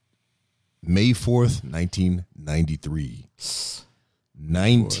May 4th, 1993.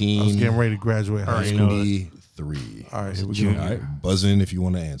 I was getting ready to graduate high school. 93. All right, here we go. All right, buzz in if you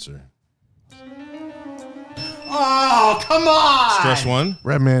want to answer. Oh, come on! Stress 1.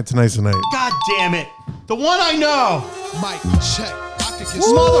 Redman, tonight's the night. God damn it! The one I know. Mic check. I could get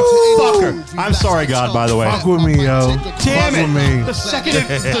Motherfucker! I'm sorry, God. By the way. Fuck with me, yo. Damn Fuck it! with me. The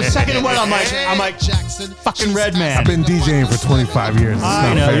second one, I'm like, fucking Redman. I've been DJing for 25 years. It's I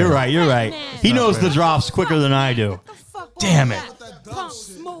not know. fair. You're right. You're right. He knows the drops quicker than I do. Damn it!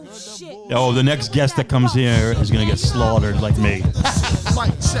 Oh, the next guest that comes here is gonna get slaughtered like me.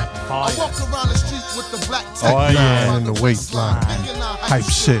 Mic check. I walk around the street with the black tech. Oh yeah. In the waistline. Hype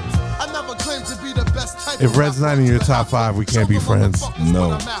shit. I never claimed to be the best type. If Red's not in your top 5, we can't be friends.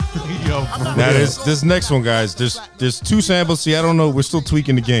 No. Now this next one, guys. There's 2 samples. See, I don't know. We're still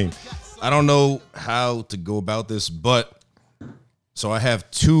tweaking the game. I don't know how to go about this, but so I have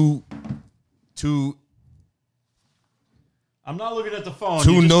two I'm not looking at the phone.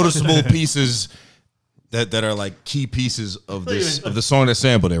 two noticeable pieces that are like key pieces of the song that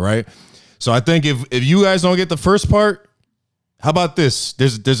sampled it, right? So I think if you guys don't get the first part, how about this?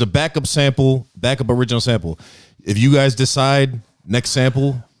 There's a backup original sample. If you guys decide next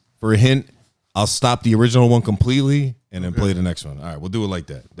sample for a hint, I'll stop the original one completely and then play the next one. All right, we'll do it like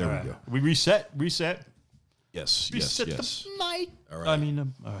that. There we go. We reset. Yes. Reset Yes. the night. All right. I mean,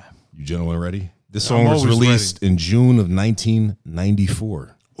 all right. You gentlemen ready? This song was always released in June of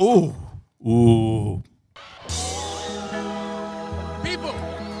 1994. Ooh. People,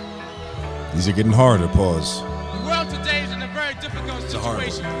 These are getting harder. Pause. the world today is in a very difficult a hard one.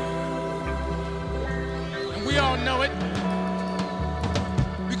 situation. And we all know it.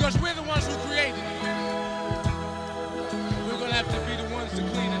 Because we're the ones who created it. We're going to have to be the ones to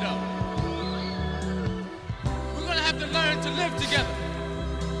clean it up. We're going to have to learn to live together.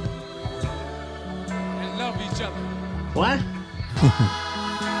 And love each other. What?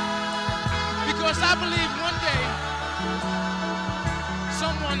 Because I believe one day,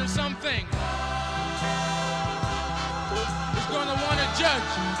 someone or something is going to want to judge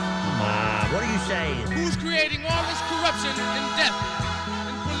What are you saying? who's creating all this corruption and death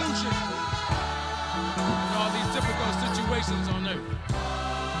and pollution and all these difficult situations on earth.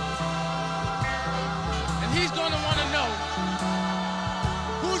 And he's going to want to know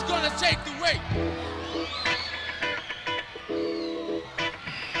who's going to take the weight.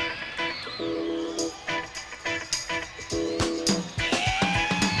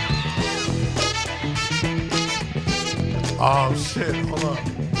 Oh, shit. Hold on.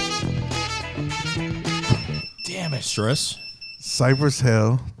 Damn it. Stress. Cypress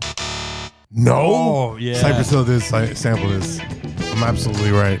Hill. No. Oh, yeah. Cypress Hill did sample this. I'm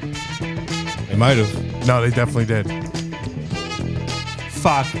absolutely right. They might have. No, they definitely did.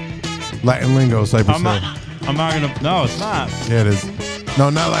 Fuck. Latin Lingo, Cypress I'm Hill. not gonna. No, it's not. Yeah, it is. No,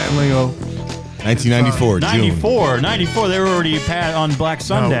 not Latin Lingo. 1994, June. 94. They were already on Black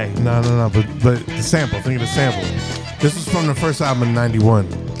Sunday. No. But the sample. Think of the sample. This was from the first album in 91.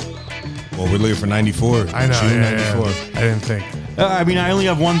 Well, we're looking for 94. I know. June yeah, 94. yeah. I didn't think. I mean, I only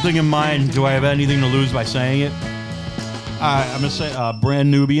have one thing in mind. Do I have anything to lose by saying it? I'm gonna say Brand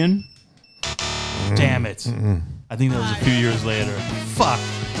Nubian. Damn it! I think that was a few years later. Fuck!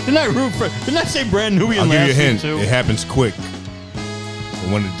 Didn't I say Brand Nubian I'll give last you a hint. week too? It happens quick. But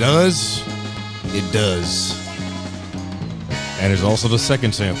when it does, it does. And there's also the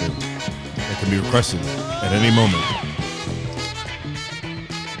second sample that can be requested at any moment.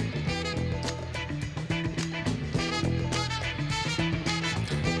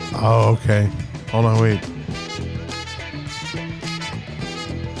 Oh, okay. Hold on, wait.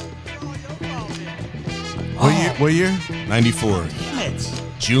 What year? 94.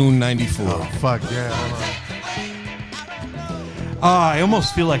 June 94. Oh, fuck, yeah. Hold on. I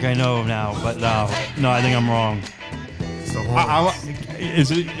almost feel like I know now, but no, I think I'm wrong. It's the horns.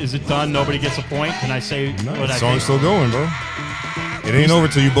 Is it done? Nobody gets a point? Can I say No, what the I song's think? still going, bro. It ain't over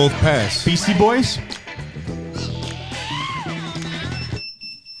till you both pass. Beastie Boys?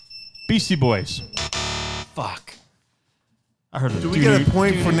 Beastie Boys. Fuck. I heard it. Do we get a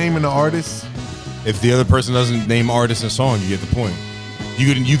point for naming the artist? If the other person doesn't name artist and song, you get the point.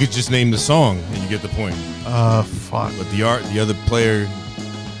 You could just name the song and you get the point. Fuck. But the other player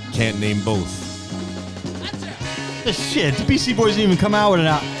can't name both. Shit, the Beastie Boys didn't even come out with it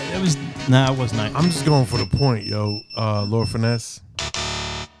out. It was it wasn't. I'm just going for the point, yo. Lord Finesse.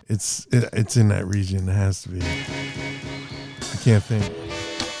 It's in that region. It has to be. I can't think.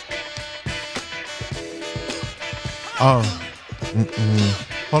 Oh.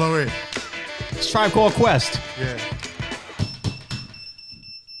 Hold on, wait. It's Tribe Called Quest. Yeah.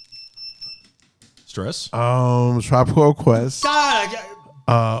 Stress? Tribe Called Quest. God,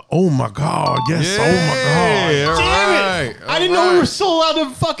 Oh my God. Yes. Yeah, Oh my God. damn it! I didn't know we were still allowed to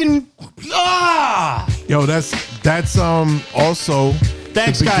fucking. Yo, that's also.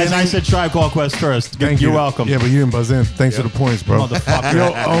 Thanks, the guys. I beginning- said Tribe Called Quest first. Thank You're you. welcome. Yeah, but you didn't buzz in. Thanks for the points, bro. Motherfucker.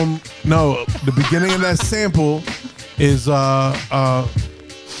 Yo, no, the beginning of that sample is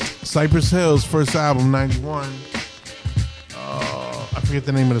Cypress Hill's first album, 91. I forget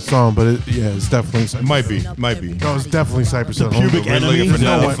the name of the song, but it's definitely Cypress It might Hill. be. No, it's definitely Cypress Hill. Pubic Hold on. Enemy? Looking for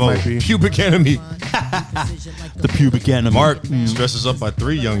No, that it might be. Pubic Enemy. The pubic enemy. Mark stresses up by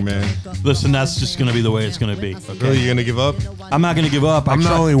 3, young man. Listen, that's just gonna be the way it's gonna be. Really, you gonna give up? I'm not gonna give up. I'm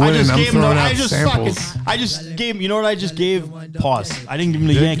not only winning, I'm throwing out samples. I just gave him. You know what I just gave? Pause. I didn't give him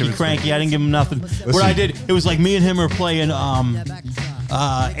the Yeah, Yankee give it to Cranky. me. I didn't give him nothing. What I did, it was like me and him were playing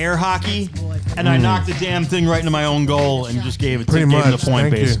air hockey, and I knocked the damn thing right into my own goal and just gave it. Pretty gave him much. the point,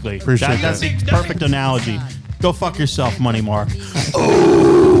 Thank you. basically. Appreciate That's that. the perfect analogy. Go fuck yourself, Money Mark.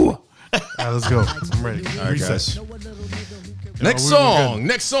 All right, let's go. I'm ready. All right, Reset. guys. Next we're song.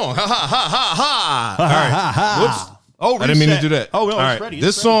 Next song. Ha ha ha ha ha. All right. Whoops. Oh, I didn't mean to reset. do that. Oh, no, All it's right. ready.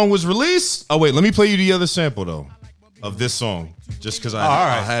 This song was released. Oh, wait. Let me play you the other sample, though, of this song. Just because I all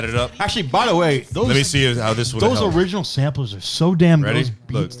right. had it up. Actually, by the way, those Let me see how this would those help. original samplers are so damn Ready? Those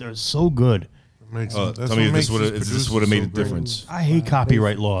beats, Look. they're so good. Makes- Tell that's me what if makes this would have producers made so a great. difference. I hate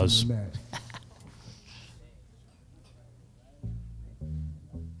copyright laws.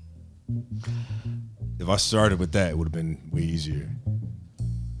 If I started with that, it would have been way easier.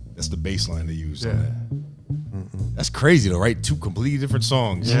 That's the bass line they used on Yeah. that. That's crazy though, right? 2 completely different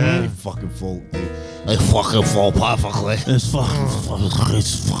songs. Yeah. They fucking fall. They fucking fall perfectly. It's fucking.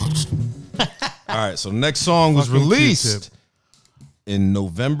 It's fucked. All right, so next song was Fucking released Q-tip. in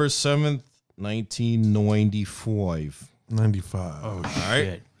November 7th, 1995. 95. All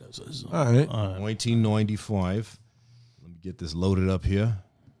right. All right. 1995. Let me get this loaded up here.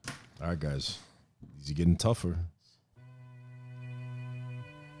 All right, guys. These are getting tougher.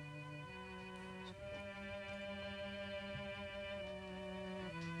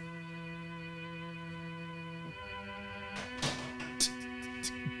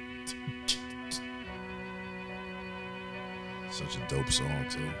 Such a dope song,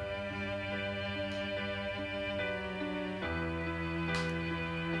 too.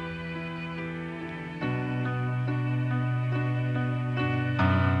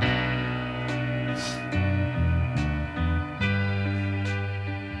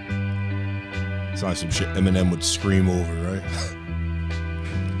 It's like some shit Eminem would scream over, right?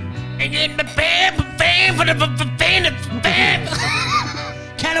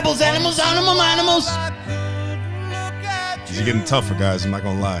 Cannibals, animals, animals. These are getting tougher, guys. I'm not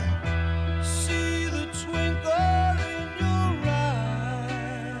gonna lie.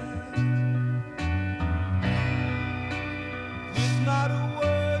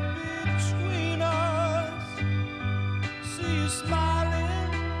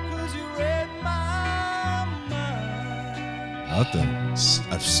 Nothing.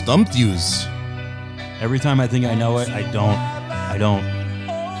 I've stumped yous. Every time I think I know it, I don't.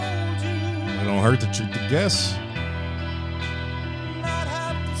 It don't hurt to guess.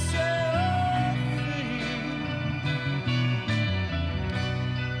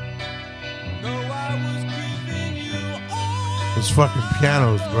 It's fucking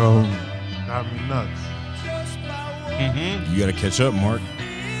pianos, bro. Got me nuts. You gotta catch up, Mark.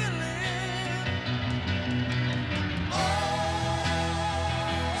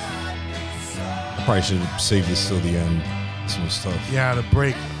 I probably should have saved this till the end. This was tough. Yeah, the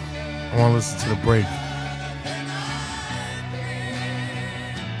break. I want to listen to the break.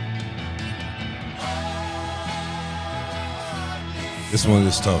 This one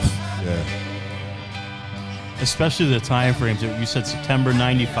is tough. Yeah. Especially the time frames. You said September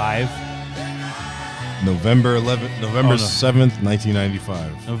 95. November 7th,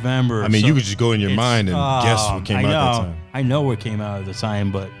 1995. November. I mean, so you could just go in your it's- mind and guess what came I out know. at that time. I know what came out at the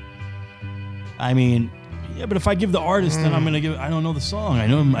time, but I mean, yeah. But if I give the artist, then I'm gonna give. I don't know the song.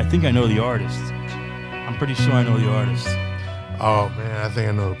 I think I know the artist. I'm pretty sure I know the artist. Oh man, I think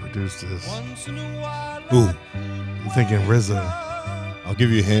I know who produced this. Ooh. I'm thinking RZA. I'll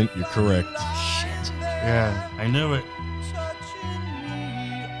give you a hint. You're correct. Yeah. I knew it.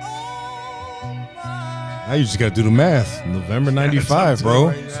 Now you just got to do the math. November 95, bro.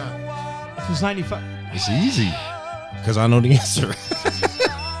 It was 95. It's easy. Because I know the answer.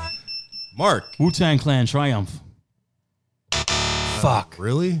 Mark. Wu-Tang Clan Triumph. Fuck.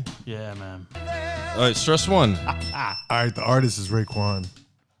 Really? Yeah, man. All right, stress one. All right, the artist is Raekwon.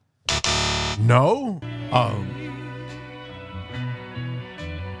 No?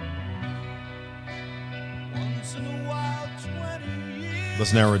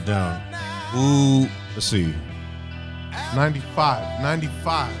 Let's narrow it down. Ooh, let's see. 95.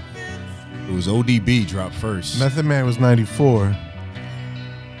 95. It was ODB dropped first. Method Man was 94. And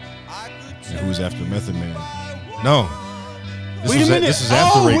who was after Method Man? No. Wait a minute. This is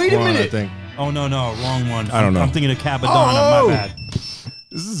after Raekwon, wait a minute. I think. Oh, no, wrong one. I don't know. I'm thinking of Capadonna. Oh! My bad.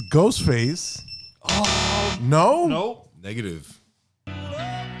 This is Ghostface. Oh. No? Nope. Negative.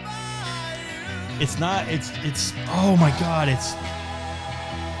 It's not. It's. Oh my God. It's.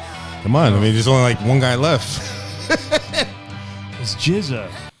 Come on. I mean, there's only like one guy left. It's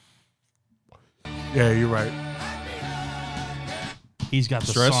Jizza. Yeah, you're right. He's got the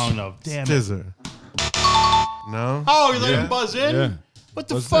Stress? song though. Damn it. Jizzer. No? Oh, you let Yeah. him buzz in? Yeah. What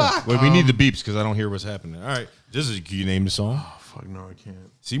the What's fuck? that? Wait, we need the beeps because I don't hear what's happening. All right. Can you name the song? Oh, fuck, no, I can't.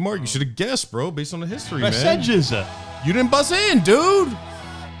 See, Mark, you should have guessed, bro, based on the history, I man. said Jizza. You didn't buzz in, dude.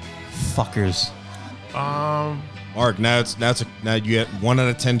 Fuckers. Mark, now you get 1 out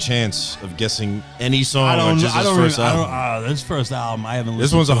of 10 chance of guessing any song I on don't. just I his don't. first I album. don't. This first album, I haven't. listened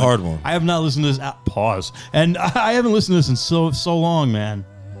This one's to a it. hard one. I have not listened to this. Pause. And I haven't listened to this in so long, man.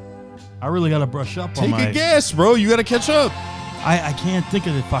 I really got to brush up on Take my. a guess, bro. You got to catch up. I can't think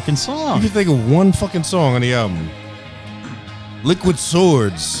of the fucking You song. can think of one fucking song on the album. Liquid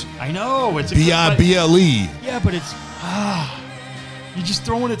Swords. I know it's a B-I-B-L-E. Yeah, but it's you're just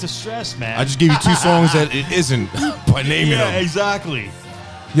throwing it to stress, man. I just gave you 2 songs that it isn't by naming yeah, them. exactly.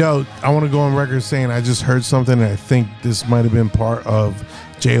 Yo, I want to go on record saying I just heard something and I think this might have been part of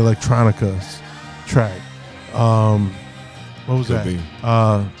Jay Electronica's track. What was Could that? be.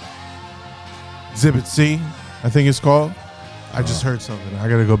 Exhibit C, I think it's called. I just heard something. I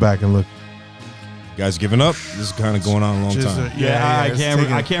got to go back and look. You guys giving up? This is kind of going on a long Just, time. Yeah, it's I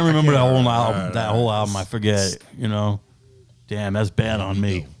taking- can't remember that whole album. Alright, That whole album, I forget. You know, damn, that's bad on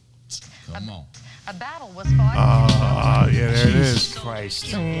me. Come on. A battle was fought. Yeah, there it Jesus is.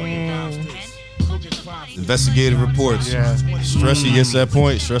 Christ. Investigative reports. Yeah. Stressy gets that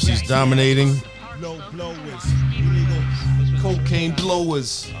point. Stressy's dominating. Cocaine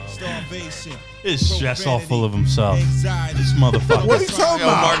blowers. This stress all full of himself. This motherfucker. What are you talking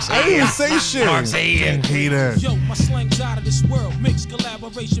about? Mark's I didn't even say shit. Mark's hating. Hater. Yo, my slang's out of this world. Mixed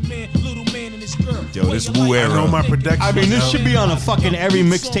collaboration, man. Little man and his girl. Yo, this Wu I know era. my production. I mean, this yo. should be on a fucking every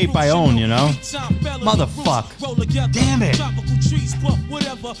mixtape I own, you know? Motherfuck. Damn it.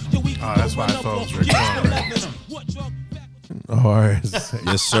 Oh, that's why I thought it was Rick Oh, all right.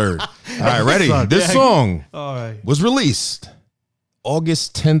 Yes, sir. All right, ready? Suck. This Yeah. song All right. was released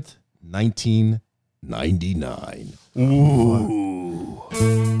August 10th, 1999.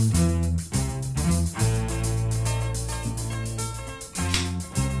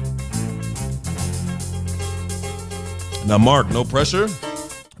 Now, Mark, no pressure,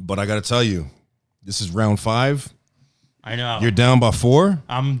 but I got to tell you, this is round 5. I know. You're down by 4.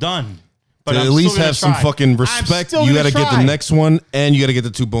 I'm done. But To I'm at least still gonna have some try. fucking I'm respect, still you gonna got to get the try. next one, and you got to get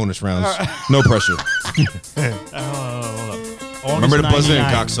the 2 bonus rounds. No pressure. Remember to buzz in,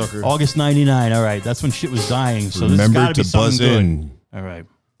 99. cocksucker. August 99. All right. That's when shit was dying. So Remember this to buzz in. All right.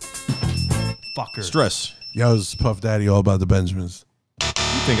 Fucker. Stress. Yo, it's Puff Daddy all about the Benjamins. You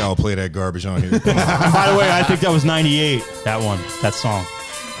think I'll play that garbage on here? Come on. By the way, I think that was 98. That one. That song.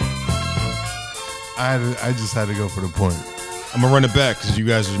 I just had to go for the point. I'm gonna run it back because you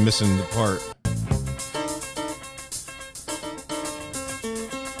guys are missing the part.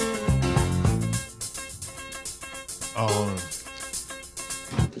 Oh,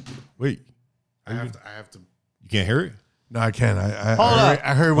 Wait, I have to. you can't hear it? No, I can't. Hold up.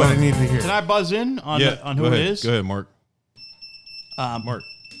 I heard what I need to hear. Can I buzz in on on who go it ahead. is? Go ahead, Mark. Mark.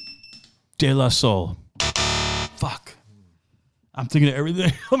 De La Soul. Fuck. I'm thinking of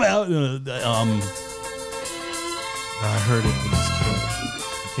everything about. I heard it.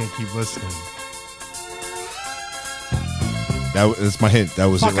 I can't keep listening. That's my hint. That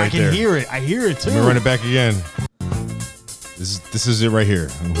was Fuck, it right I can there. hear it. I hear it too. Let me run it back again. This is it right here.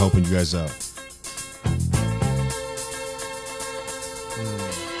 I'm helping you guys out.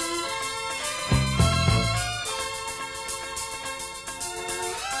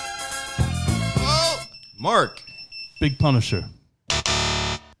 Mark. Big Punisher.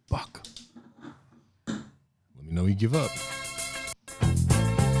 Fuck. Let me know you give up.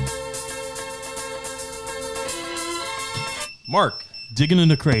 Mark. Digging in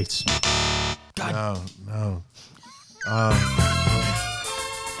the crates. No.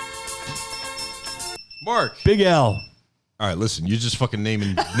 Mark. Big L. All right, listen. You're just fucking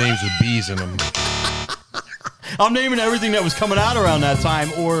naming names with B's in them. I'm naming everything that was coming out around that time,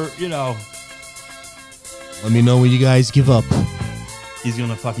 or, you know. Let me know when you guys give up. He's going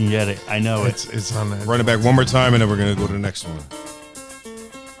to fucking get it. I know it. It's on that. Run it back one more time, and then we're going to go to the next one.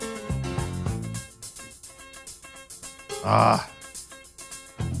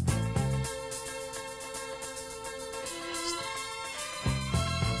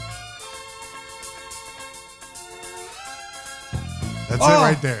 That's it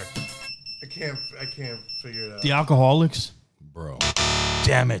right there. I can't figure it out. The Alcoholics. Bro.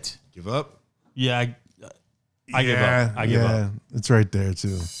 Damn it. Give up? Yeah, I give up. I give up. It's right there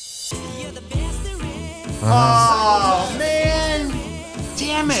too. Oh, man.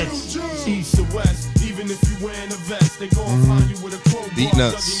 Damn it. East to west, even if you wearing a vest, they gon' find you with a crowbar Beat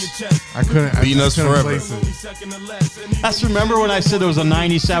nuts. stuck in your chest. I couldn't. Beat nuts forever. Place it. Second or less, and That's remember when I said there was a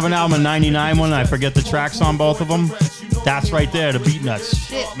 97 album and 99 one, and I forget the tracks on both of them? That's right there, the Beat Nuts.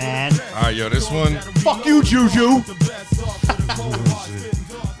 Shit, man. All right, yo, this one. Fuck you, Juju.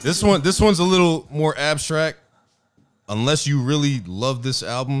 This one's a little more abstract. Unless you really love this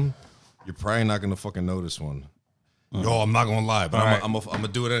album, you're probably not gonna fucking know this one. Yo, I'm not gonna lie, but I'm gonna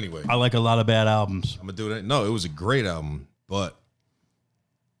do it anyway. I like a lot of bad albums. I'm gonna do it. No, it was a great album, but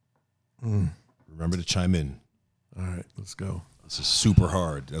remember to chime in. All right, let's go. This is super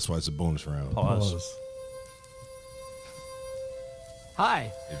hard. That's why it's a bonus round. Pause.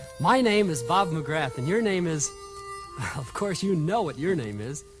 Hi, my name is Bob McGrath, and your name is... Of course, you know what your name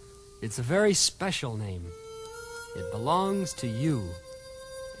is. It's a very special name. It belongs to you.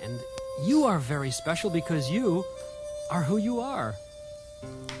 And you are very special because you are who you are.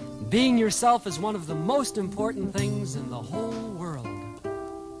 Being yourself is one of the most important things in the whole world.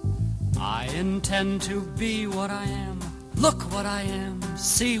 I intend to be what I am. Look what I am,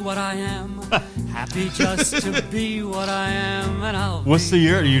 see what I am. Happy just to be what I am, and I'll What's the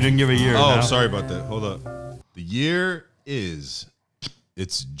year? You didn't give a year. Oh, no? sorry about that. Hold up. The year it's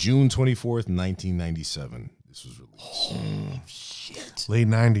June 24th, 1997. This was released. Late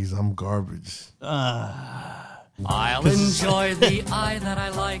 90s. I'm garbage. I'll enjoy the eye that I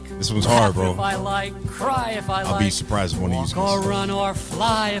like. This one's hard, bro. Laugh if I like, cry if I like. I'll be surprised if one of you Walk or guys. run or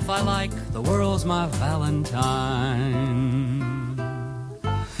fly if I like. The world's my Valentine.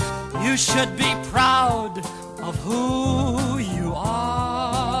 You should be proud of who you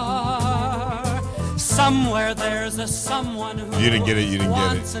are. Somewhere there's a someone who You didn't get it, you didn't get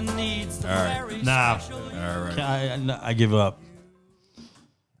it. wants and needs the All right. very Nah. special you. All right. I give up.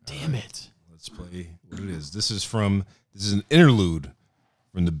 Damn it. Let's play what it is. This is an interlude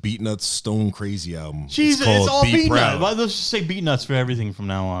from the Beat Nuts Stone Crazy album. Jesus, called it's all Be Beat Proud. Nuts. Well, let's just say Beat Nuts for everything from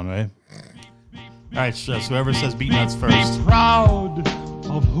now on, right? All right, so whoever says Beat Nuts first. Proud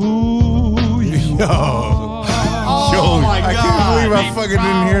of who you are. Oh, my I God. can't believe I fucking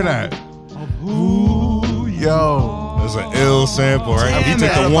didn't hear that. Who you Yo. That's an ill sample, right? Damn He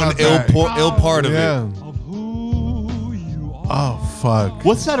took it. the one About that. ill part of Yeah. it. of who you are. Oh, fuck.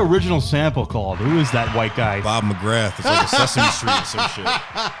 What's that original sample called? Who is that white guy? Bob McGrath. It's like a Sesame Street or some shit.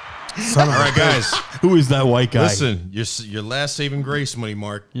 Son of All a right, guys. Who is that white guy? Listen, your last saving grace, money,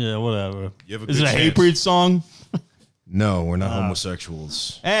 Mark. Yeah, whatever. You have a Is it good a chance. Hatebreed song? No, we're not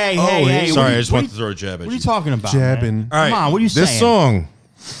homosexuals. Hey, Oh, hey, hey. Sorry, what I just wanted to throw a jab at What are you. you talking about? Jabbing. Man? All right, Come on, what are you this saying? song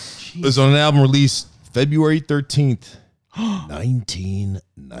is on an album released February 13th,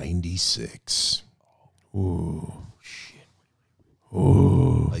 1996. Ooh.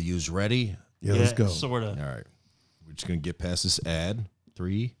 Are you ready? Yeah, let's go. Sort of. All right. We're just going to get past this ad.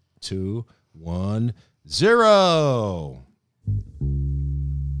 3, 2, 1, 0.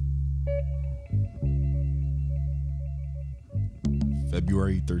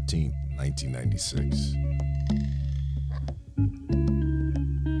 February 13th, 1996.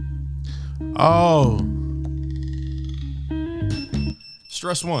 Oh,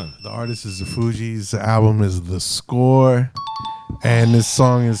 Stress One. the artist is the Fugees. The album is The Score, and this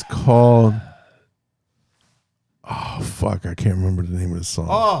song is called. Oh fuck! I can't remember the name of the song.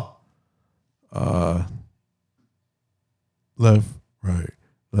 Left, right,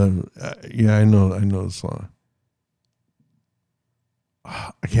 left. Yeah, I know the song.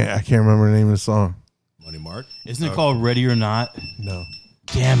 I can't remember the name of the song. Money Mark. Isn't it called Ready or Not? No.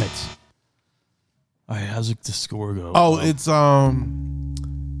 Damn it. All right, how's the score go? Oh, it's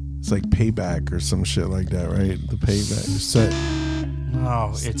like Payback or some shit like that, right? The Payback set.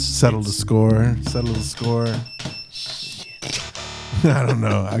 Oh, it's Settle the score. Settle the score. I don't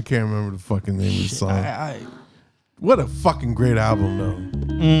know. I can't remember the fucking name of the song. What a fucking great album, though.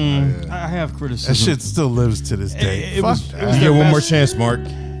 I have criticism. That shit still lives to this day. It Fuck was- that. it was You their get one more best- chance, Mark.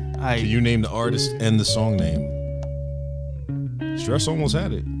 Can you name the artist and the song name? Stress almost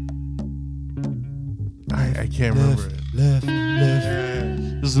had it. I can't remember it.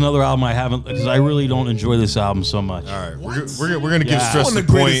 This is another album I haven't, because I really don't enjoy this album so much. All right, we're gonna give Yeah. Stress One the of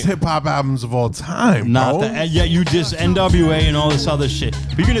the greatest point. hip hop albums of all time. Not bro. that, and yet you just NWA and all this other shit.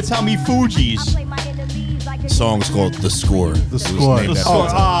 But you're gonna tell me Fugees? The song's called The Score. The Score. named The after Score. it.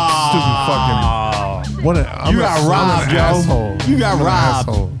 Stupid fucking. What a, I'm You a- got I'm robbed, an yo. asshole. You got I'm an robbed.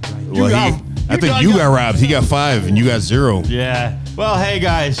 asshole. I think you got robbed. He got 5 and you got 0. Yeah. Well, hey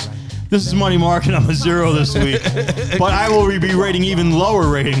guys, this is Money Mark and I'm a 0 this week. But I will be rating even lower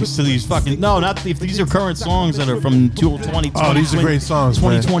ratings to these fucking. No, not if these are current songs that are from 2020. Oh, these are great songs,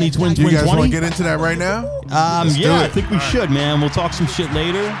 man. 2020, You guys want to 2020. get into that right now? Yeah, I think we should, man. We'll talk some shit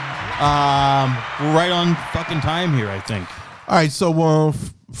later. We're right on fucking time here, I think. All right, so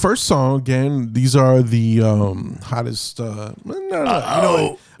first song again. These are the hottest.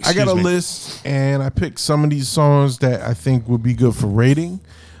 I got a list, and I picked some of these songs that I think would be good for rating,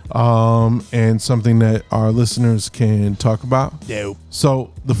 and something that our listeners can talk about. Dope. So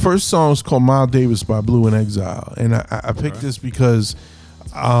the first song is called "Miles Davis" by Blue in Exile, and I picked this because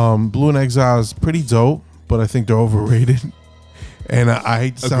Blue in Exile is pretty dope, but I think they're overrated. And I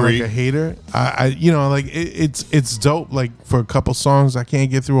hate to sound like a hater. It's dope. Like for a couple songs, I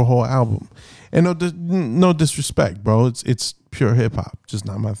can't get through a whole album. And no disrespect, bro. It's pure hip hop, just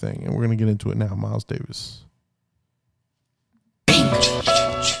not my thing. And we're gonna get into it now. Miles Davis.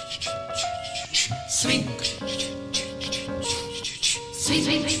 Swing.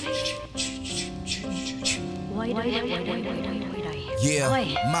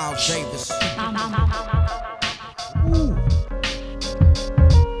 Yeah, Miles Davis.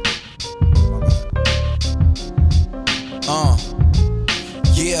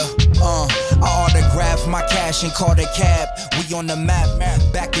 I autographed my cash and called a cab. We on the map,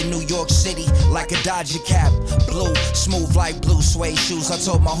 back in New York City, like a Dodger cap. Blue, smooth like blue suede shoes. I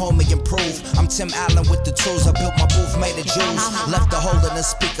told my homie improve. I'm Tim Allen with the tools. I built my booth made of jewels. Left a hole in the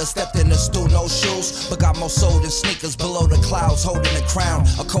speaker, stepped in the stool, no shoes. But got more soul than sneakers below the clouds, holding a crown.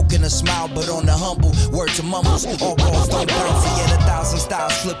 A coke and a smile, but on the humble. Word to mumbles, all balls don't bounce. Yeah, 1,000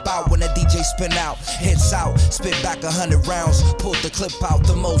 styles flip out when a DJ spin out. Hits out, spit back 100 rounds. Pulled the clip out,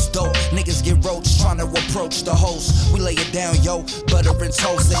 the most dope. Niggas get roached trying to approach the host. We lay it down, yo, butter and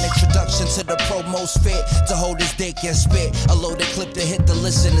toast. An introduction to the pro most fit to hold his dick and spit. A loaded clip to hit the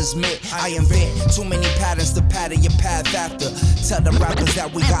listener's mitt. I invent too many patterns to pattern your path after. Tell them rappers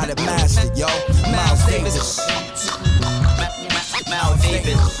that we got it mastered, yo. Miles Davis. Miles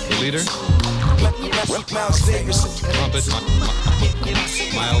Davis. The leader? Miles Davis. Trumpet.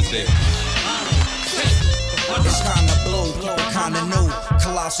 Miles Davis. It's kinda blue, kinda new.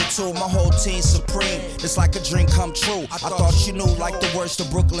 Colossal 2, my whole team supreme. It's like a dream come true. I thought you knew, like the worst of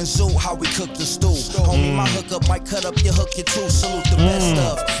Brooklyn Zoo, how we cook the stew. Homie, my hookup might cut up your hook, you too. Salute the best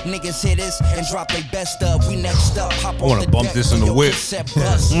of. Niggas hit this and drop they best of. We next up, hop I wanna on the bump deck this in for the your whip. cassette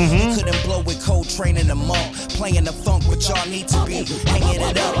bust. We couldn't blow with Coltrane in the monk. Playing the funk, but y'all need to be hanging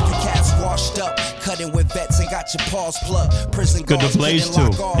it up. You cats washed up, cutting with vets and got your paws plucked. Prison Good to guards blaze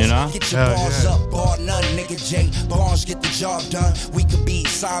couldn't too, lock you know? arms. Get your bars up, bar none, nigga J. Barnes get the job done. We could be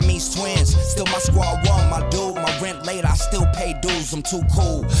Siamese twins. Still my squad won, my dude. My rent late, I still pay dues. I'm too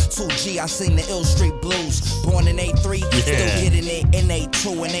cool. 2G, I sing the Ill Street Blues. Born in A3, still getting it in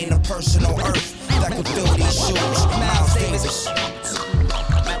A2. And ain't a person on earth that can fill these shoes. Miles Davis.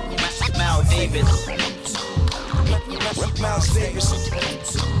 Miles Davis. Miles Davis.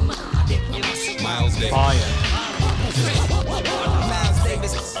 Miles Davis. Oh, yeah. Miles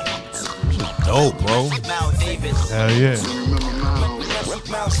Davis. Dope, bro. Miles Davis. Hell yeah.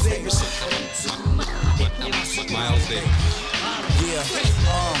 Miles Davis. Miles Davis. Yeah,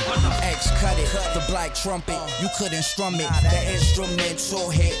 X Max cut it, the black trumpet, you couldn't strum it. That instrumental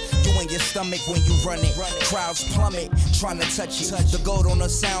hit you in your stomach when you run it. Crowds plummet, trying to touch it. The gold on the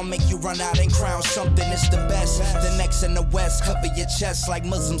sound make you run out and crown something. It's the best. The next in the west, cover your chest like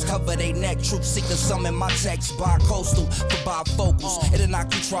Muslims cover their neck. Truth seekers summon my text, bi-coastal for bifocals. It'll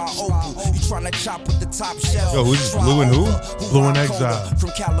knock you tri-opal. You trying to chop with the top shelf. Yo, who's this, Blue and who? Blue and Exile. From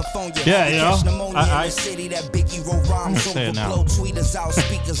California. Yeah, you know, I city that Biggie wrote rhymes say it now. overflow. Tweeters out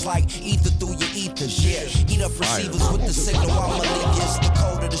speakers like ether through your ethers. Yeah, eat up receivers with the signal. I'ma leave you. It's the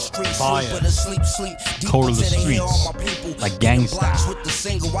code of the streets. Fire. Sleep with a sleep. Code of the streets. Like gangsta. With the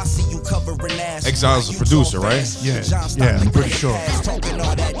single, I see you covering ass. Exile's a producer, right? Yeah, yeah, I'm pretty sure. Talking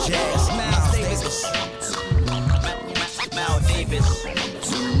all that jazz. Miles Davis. Miles Davis.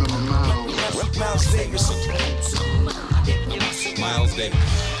 Miles Davis. Miles Davis.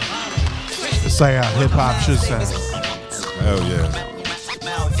 It's like how hip hop should sound. Hell yeah.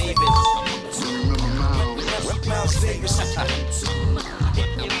 Miles Davis. Miles Davis.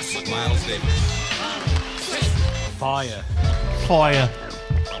 Miles Davis. Fire. Fire.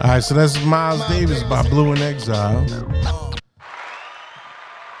 All right, so that's Miles Davis by Blue and Exile.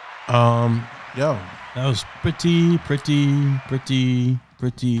 Yo, That was pretty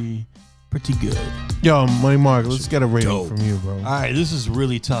good. yo, Money Mark, let's get a rating Dope. from you, bro. All right, this is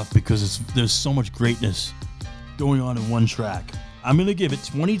really tough because there's so much greatness going on in one track. I'm gonna give it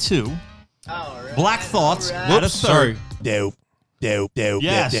 22. Black Thoughts out of Whoops, 30. sorry. Dope.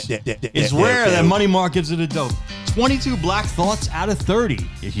 Yes, it's rare that Money Mark gives it a dope. 22 Black Thoughts out of 30.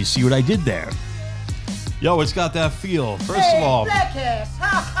 If you see what I did there. Yo, it's got that feel. First of all, yeah,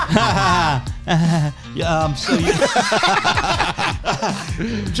 so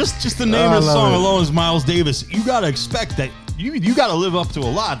just the name I of the love song it. alone is Miles Davis. You gotta expect that. You gotta live up to a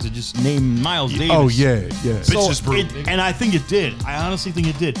lot to just name Miles Davis. Oh yeah, yeah. So Bitches brew, it- and I think it did. I honestly think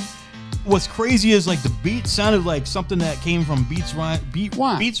it did. What's crazy is like the beat sounded like something that came from Beats,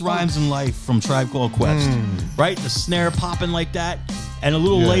 Rhymes, and Life from Tribe Called Quest, right? The snare popping like that and a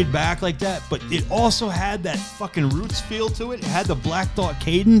little Yeah. laid back like that, but it also had that fucking roots feel to it. It had the Black Thought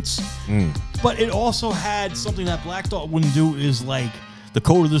cadence, but it also had something that Black Thought wouldn't do is like the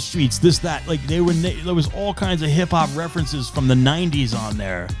code of the streets, this, that. Like there was all kinds of hip hop references from the 90s on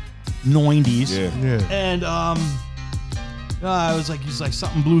there, 90s. Yeah. Yeah. And I was like, he's like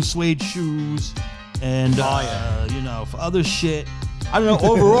something blue suede shoes, and you know, for other shit. I don't know.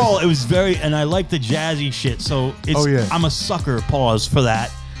 Overall, it was very, and I like the jazzy shit. So it's, Oh, yeah. I'm a sucker. Pause for that.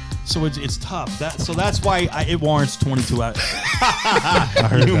 So it's tough. So that's why it warrants 22 out.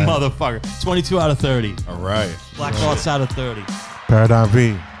 heard You that. motherfucker. 22 out of 30. All right. Black Thoughts out of 30. Paradigm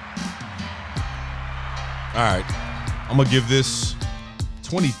V. All right. I'm going to give this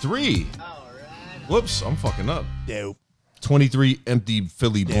 23. Whoops, I'm fucking up. Dope. 23 empty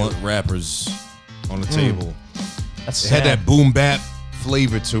Philly blunt rappers on the table. That's It had that boom bap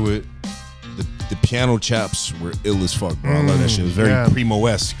flavor to it. The piano chops were ill as fuck, bro. I love that shit. It was very yeah.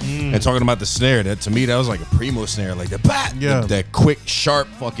 Primo-esque. And talking about the snare, that to me, that was like a Primo snare. Like the bap. Yeah. That quick, sharp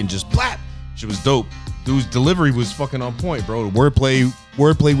fucking just blap. Shit was dope. Dude's delivery was fucking on point, bro. The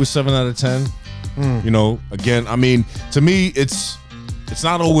wordplay was 7 out of 10. You know, again, I mean, to me, it's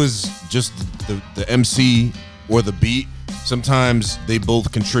not always just the MC or the beat. Sometimes they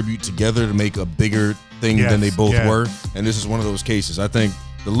both contribute together to make a bigger thing Yes, than they both yeah. were. And this is one of those cases. I think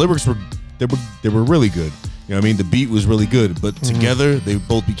the lyrics were really good. You know what I mean? The beat was really good, but together they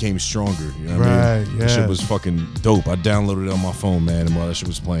both became stronger. You know what I mean? Right, That yeah. shit was fucking dope. I downloaded it on my phone, man, and while that shit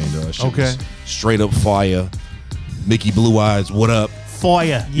was playing, that shit Okay. was straight up fire. Mickey Blue Eyes, what up?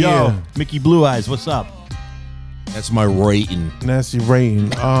 Fire. Yo, Yeah. Mickey Blue Eyes, what's up? That's my rating. Nasty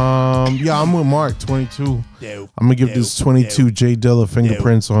rating. Yeah, I'm with Mark. 22. Dope. I'm gonna give this 22 J Dilla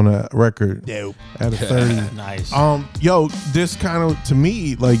fingerprints on a record Dope. out of 30. Nice. Yo, this kind of to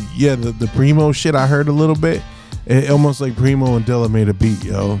me, like, yeah, the Primo shit I heard a little bit. It almost like Primo and Dilla made a beat,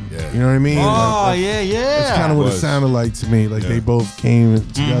 yo. Yeah. You know what I mean? Oh, Like, yeah. That's kind of what it Was. sounded like to me. Like Yeah. they both came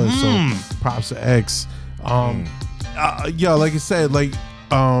together. So props to X. Yo, like I said, like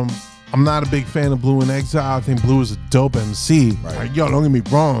I'm not a big fan of Blue and Exile. I think Blue is a dope MC. Right. Like, yo, don't get me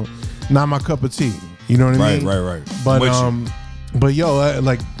wrong, not my cup of tea. You know what I mean? Right. But With you. but yo,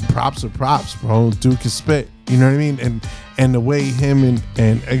 like props are props, bro. Dude can spit. You know what I mean? And the way him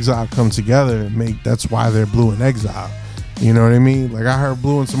and Exile come together that's why they're Blue and Exile. You know what I mean? Like I heard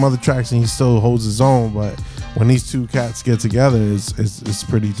Blue in some other tracks and he still holds his own, but when these two cats get together, it's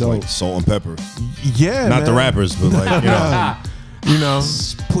pretty dope. Like salt and pepper. Yeah, Not the man. rappers, but like, you know. You know,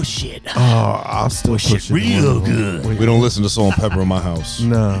 push it. Oh, I'll still push it real good. We don't listen to Salt and Pepper in my house.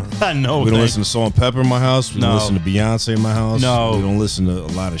 No. No, We don't listen to Salt and Pepper in my house. We No. don't listen to Beyonce in my house. No. We don't listen to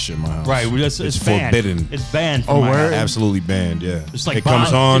a lot of shit in my house. Right, it's banned. forbidden. It's banned from Oh, my word? house. Absolutely banned, yeah. It's like it comes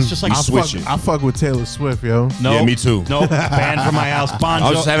Bon- on, it's just like we I switch fuck, it. I fuck with Taylor Swift, yo. No, Yeah, me too. No, banned from my house. Bon I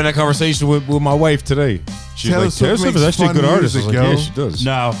was just Jo- having that conversation with my wife today. She's Taylor like, Taylor Swift Swift is makes actually a good fun artist. I was music, like, yo. yeah, she does.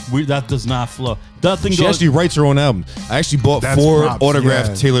 No, that does not flow. Nothing She goes. actually writes her own album. I actually bought That's 4 props, autographed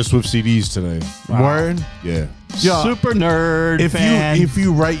yeah. Taylor Swift CDs today. Word. Yeah. Yo, super nerd if fan.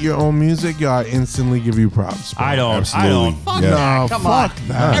 you write your own music, yo, I instantly give you props. Bro. I don't. Absolutely. I don't. Fuck Yeah. that. No, Come fuck on.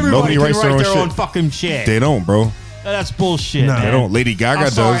 that. Everybody Nobody can writes write their own their own shit. fucking shit. They don't, bro. That's bullshit. No. man. They don't. Lady Gaga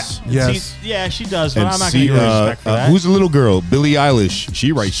I'm sorry. does. Yes. See, yeah, she does, but And I'm not see, going to give her respect for that. who's the little girl? Billie Eilish.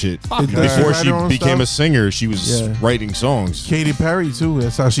 She writes shit. Fuck her. Does she Before write she her own became stuff? a singer, she was Yeah. writing songs. Katy Perry too.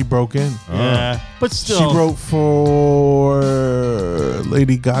 That's how she broke in. Yeah, but still, She wrote for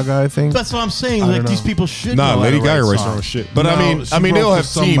Lady Gaga, I think. That's what I'm saying. I Like don't these know. people should. Nah, know how Lady to Gaga write writes her own songs. shit. But No, I mean, she they wrote all for have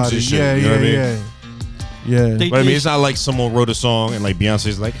teams somebody. and shit. Yeah, you know yeah, what I mean? yeah. Yeah. They- But I mean, it's not like someone wrote a song and like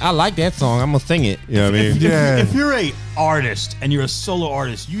Beyonce's like, I like that song, I'm gonna sing it. You know what I mean? Yeah. If you're a artist and you're a solo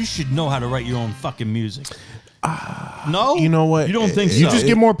artist, you should know how to write your own fucking music. No, You know what? You don't think You so? just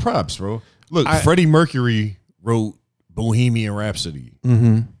get more props, bro. Look, Freddie Mercury wrote Bohemian Rhapsody.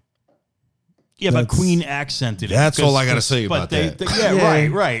 Yeah, but Queen accented it. That's all I gotta because- say but about that. yeah, Yeah.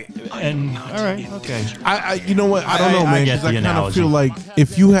 right. And all right, okay. You know what? I don't know, I man. get Because I, the kind of analogy. feel like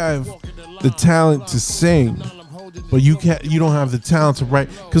if you have the talent to sing, but you don't have the talent to write.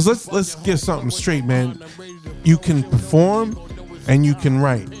 Because let's get something straight, man. You can perform and you can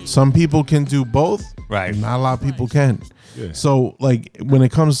write. Some people can do both. Right. Not a lot of people can. So like when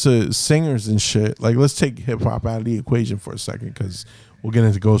it comes to singers and shit, like let's take hip hop out of the equation for a second because we'll get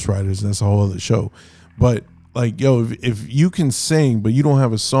into ghostwriters and that's a whole other show. But like, yo, if you can sing but you don't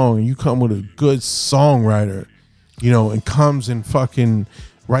have a song and you come with a good songwriter, you know, and comes and fucking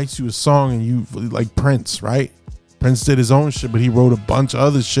writes you a song and you like Prince, right? Prince did his own shit, but he wrote a bunch of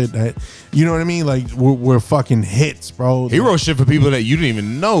other shit that, you know what I mean? Like, we're fucking hits, bro. He wrote shit for people that you didn't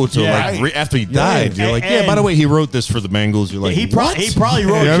even know till Yeah. like after he died. You're like, yeah, by the way, he wrote this for the Bengals. You're like, he what? probably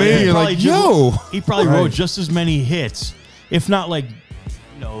wrote. You know what I mean? he You're probably like, yo. He probably Right. wrote just as many hits, if not like,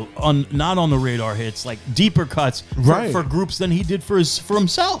 not on the radar hits, like deeper cuts Right. for groups than he did for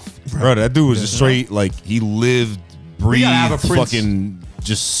himself. Bro, that dude was just straight, like, he lived, breathed, gotta have a Prince. fucking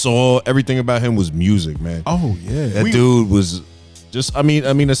just saw everything about him was music, man. Oh yeah. That dude was just, I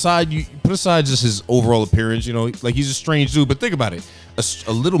mean, aside, you put aside just his overall appearance, you know, like he's a strange dude, but think about it.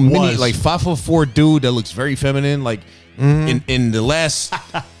 A little mini, Was. like 5'4" dude that looks very feminine, like in the last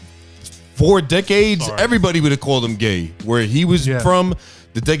 4 decades, everybody would have called him gay. Where he was from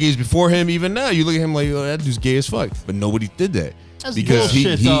the decades before him, even now, you look at him like, oh, that dude's gay as fuck. But nobody did that. That's Because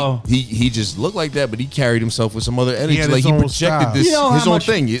bullshit, though. he just looked like that, but he carried himself with some other energy. had Like his he own projected style. this You know his how own much-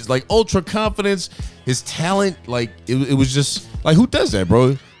 thing. It's like ultra confidence, his talent. Like it was just like, who does that,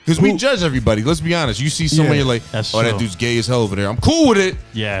 bro? Because we judge everybody. Let's be honest. You see someone, Yeah, you're like, that's oh, that true. dude's gay as hell over there. I'm cool with it.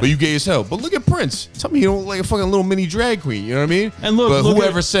 Yeah. but you gay as hell. But look at Prince. Tell me you don't like a fucking little mini drag queen. You know what I mean? And look- but look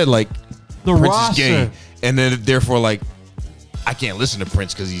whoever at said like the Prince roster. is gay, and then therefore like, I can't listen to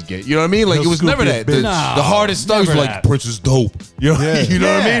Prince because he's gay. You know what I mean? Like He'll it was scoop never your that. bitch. The, No, the hardest thugs were never like, that. Prince is dope. You know, you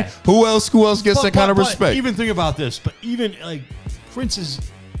know what I Yeah. mean? Who else gets that kind of respect? Even think about this. But even like Prince is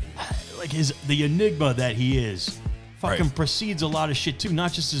like the enigma that he is. Fucking Right. precedes a lot of shit too,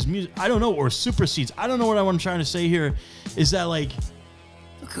 not just his music. I don't know, or supersedes. I don't know what I'm trying to say here. Is that like,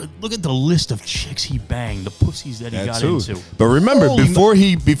 look at the list of chicks he banged, the pussies that he That got too. into. But remember, Holy before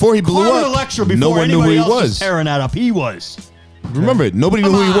he blew Carmen up, Electra, before no one knew who anybody he else was. tearing that up. He was. Remember, nobody knew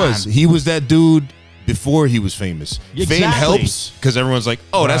Come who he was. on. He was that dude before he was famous. Fame Exactly. helps because everyone's like,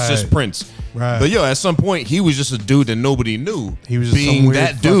 oh, that's just Right. Prince. Right. But yo, at some point, he was just a dude that nobody knew. He was just some being weird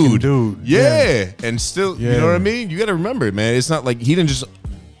that fucking dude. dude. Yeah. And still, you Yeah. know what I mean? You got to remember it, man. It's not like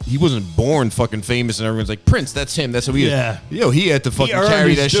he wasn't born fucking famous and everyone's like, Prince, that's him. That's who he Yeah. is. Yo, he had to fucking earned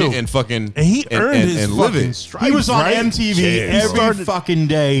carry his that due. shit and fucking And he earned his and live fucking it. stripes. He was on right? MTV Yeah, every bro. fucking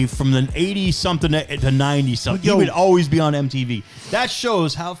day from the 80 something to 90 something. Yo. He would always be on MTV. That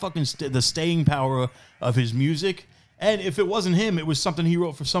shows how fucking the staying power of his music. And if it wasn't him, it was something he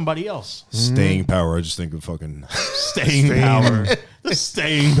wrote for somebody else. Staying power. I just think of fucking. Staying power. The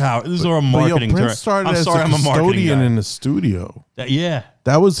staying power. This is our But yo, marketing term. Prince started I'm as sorry, a I'm a marketing custodian guy. in the studio. Yeah.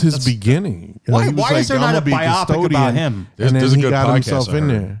 That was his beginning. You know, Why- he was why is there "I'm not gonna a be biopic custodian," about him? And then There's a he good got podcast himself I in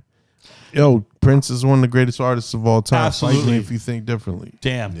heard. there. Yo, Prince is one of the greatest artists of all time. Absolutely. Fight me if you think differently.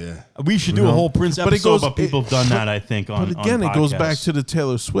 Damn. Yeah. We should do a whole Prince But it episode, goes- but people have done that, I think, on But again, on it goes back podcasts. to the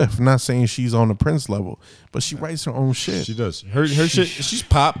Taylor Swift. I'm not saying she's on the Prince level, but she writes her own shit. She does. Her shit. She's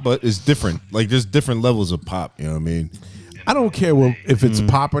pop, but it's different. Like there's different levels of pop. You know what I mean? I don't care if it's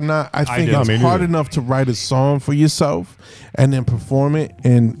pop or not. I think do. it's I mean, hard neither. enough to write a song for yourself and then perform it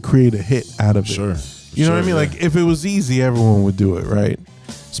and create a hit out of it. Sure. You know what I mean? Sure, Like if it was easy, everyone would do it, right?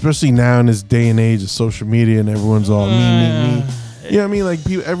 Especially now in this day and age of social media and everyone's all me. You know what I mean? Like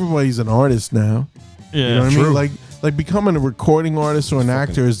everybody's an artist now. Yeah, You know what I true. mean? Like becoming a recording artist or an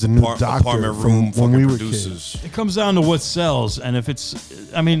actor is the new doctor apartment room from when fucking we were producers. kids. It comes down to what sells, and if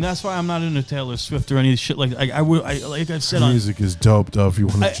it's, I mean, that's why I'm not into Taylor Swift or any shit like like I've said on. Music is dope though if you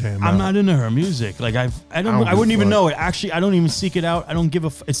want to jam out. I'm not into her music. Like I don't give wouldn't a even fuck. know it. Actually, I don't even seek it out. I don't give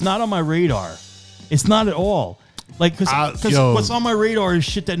a. It's not on my radar. It's not at all. Like because yo. what's on my radar is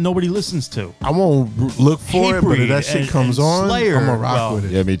shit that nobody listens to. I won't look for it, but if that shit comes on, Slayer, I'm gonna rock well, with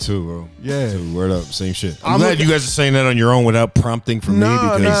it. Yeah, me too, bro. Yeah. So, word up, same shit. I'm I'm glad looking- you guys are saying that on your own without prompting from me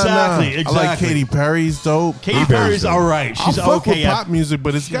because Exactly, I like exactly. Katy Perry's dope. Katy Perry's all right. She's I'll fuck okay with at pop music,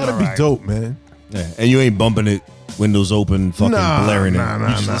 but it's gotta be alright. dope, man. yeah, and you ain't bumping it, windows open, fucking Nah, blaring nah, it. nah,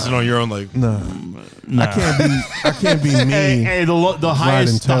 You just nah. listen on your own, like Nah. Nah. I can't be me. Hey, the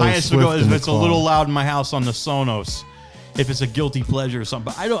highest Taylor we go Swift is in if the it's a car. little loud in my house on the Sonos. If it's a guilty pleasure or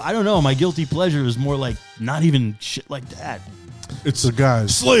something, but I don't know. My guilty pleasure is more like not even shit like that. it's So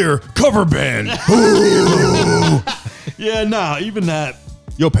guys, Slayer cover band. Yeah, nah, even that.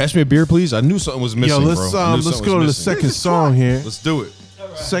 Yo, pass me a beer, please. I knew something was missing, yo, let's bro. I knew let's something go to was the missing. second song here. Let's do it.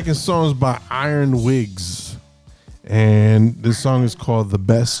 Second song is by Iron Wigs, and this song is called "The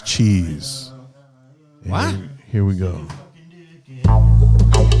Best Cheese." And What? Here we go.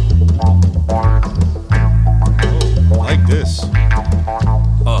 Like this.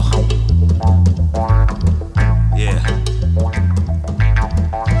 Yeah.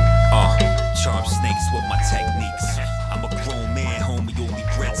 Charm snakes with my techniques. I'm a grown man, homie, only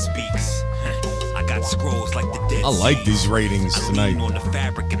bread speaks. I got scrolls like the dead. I like these ratings tonight. On the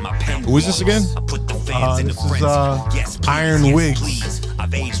fabric in my pen. Who is this again? I put the fans in the This is frenzy. Yes, please, Iron yes, Wigs. please.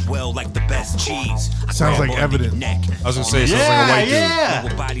 I've aged well like the best cheese. I Sounds grab like onto your Evidence. neck. I was gonna say it sounds like a white dude.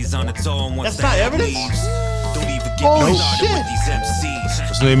 Little bodies on its own once That's the not head Evidence? leaves. Don't even get Holy me started shit. with these MCs.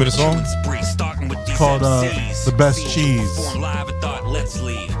 What's the name of the song? Spree, starting with these Called, MCs. The Best See, Cheese. perform live and thought, let's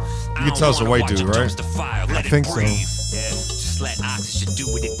leave. You can tell it's a white dude, right? I think so. Yeah, just let oxygen do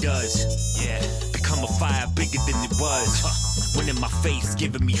what it does. Yeah, become a fire bigger than it was. When in my face,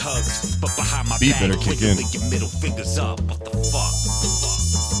 giving me hugs, but behind my Beat back, better kick in. wiggling your middle fingers up. What the fuck?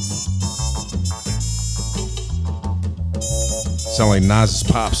 Sound like Nas's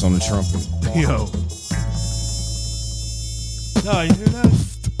pops on the trumpet. Yo, No, you hear that?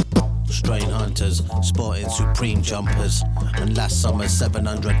 Strain hunters, sporting supreme jumpers. And last summer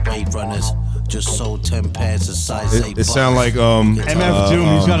 700 wave runners. Just sold 10 pairs of size 8. It sound like MF Doom.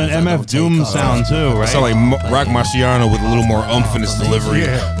 He's got an MF Doom sound too, it right? sound like Rock Marciano with a little more umph in his delivery.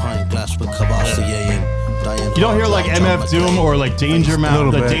 Pint glass with Cavassier. You don't hear like MF Doom or like Danger Mouse,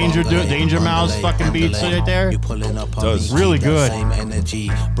 Little the bit. Danger Mouse fucking beats right there. Does. Really good. Same energy.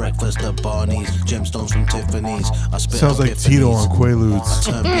 Breakfast at Barney's. Gemstones from Tiffany's. I spit sounds like Tito on Quaaludes.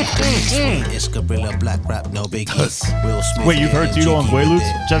 Turn beef to sweet. It's gorilla black rap, no biggie. Will Smith Wait, you've heard getting Tito on jiggy Quaaludes? with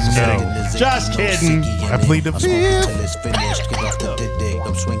it. Just kidding. Sticking the Just Ziggy, no kidding. Ziggy in I plead the it. I'm smoking fifth. till it's finished. Get off the dick.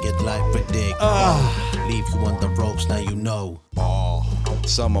 I'm swinging like Riddick. Leave you on the ropes, now you know.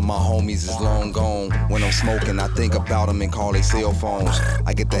 Some of my homies is long gone. When I'm smoking, I think about them and call their cell phones.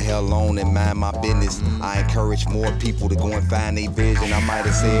 I get the hell on and mind my business. I encourage more people to go and find their vision. I might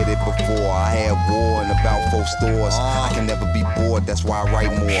have said it before. I had war in about 4 stores. I can never be bored, that's why I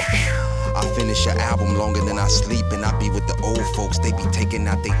write more. I finish an album longer than I sleep, and I be with the old folks. They be taking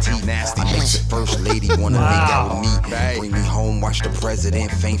out their teeth. I make the first lady wanna make out with me. Bring me home, watch the president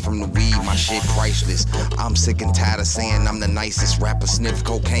faint from the weed. My shit priceless. I'm sick and tired of saying I'm the nicest rapper. Sniff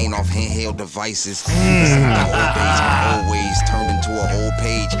cocaine off handheld devices. Listen to the old days, my old ways turned into a whole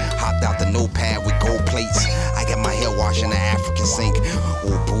page. Hopped out the notepad with gold plates. I got my hair washed in the African sink.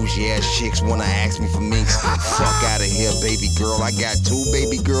 Old bougie ass chicks wanna ask me for minks. Fuck out of here, baby girl. I got 2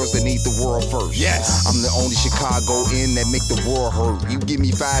 baby girls that need the world first. Yes, I'm the only Chicago in that make the world hurt. You give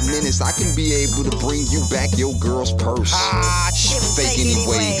me 5 minutes, I can be able to bring you back your girl's purse. Shit fake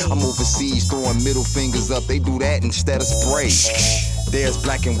anyway. I'm overseas throwing middle fingers up. They do that instead of spray. There's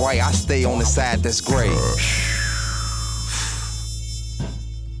black and white. I stay on the side that's gray.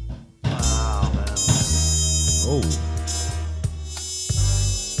 Oh,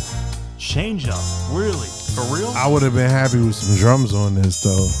 Change up, really. For real? I would have been happy with some drums on this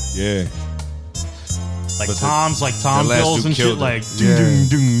though. Yeah. Like But toms, like tom the last fills dude and shit, killed it. like Yeah. ding,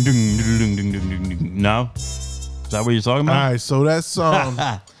 ding, ding, ding, ding, ding, ding, ding, ding. No, is that what you're talking All about? right, so that's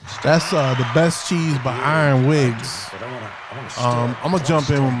the best cheese by Iron Wigs. I'm gonna jump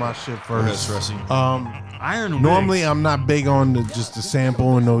in with my shit first. Iron Normally, I'm not big on just the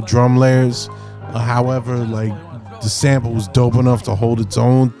sample and no drum layers. However, like the sample was dope enough to hold its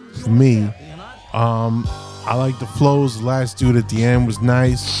own for me. I like the flows. The last dude at the end was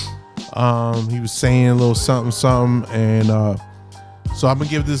nice. He was saying a little something, and so I'm gonna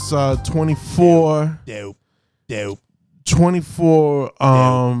give this 24. Dope. 24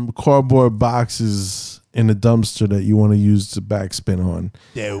 cardboard boxes in a dumpster that you want to use to backspin on.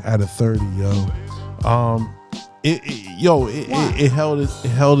 Dope. At a 30, yo. It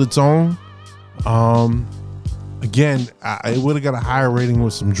held its own. Again, it would have got a higher rating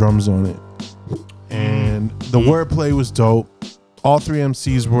with some drums on it. And the wordplay was dope. All three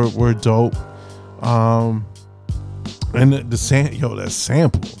MCs were dope. And that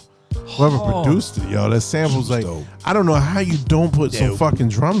sample. Whoever produced it, that sample's like, dope. I don't know how you don't put some fucking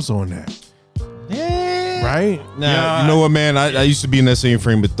drums on that. Yeah. Right? Nah, you know what, man? I used to be in that same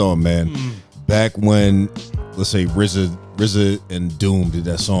frame of thought, man. Back when, let's say, RZA and Doom did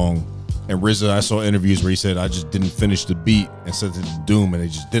that song. And RZA, I saw interviews where he said, I just didn't finish the beat and sent it to Doom, and they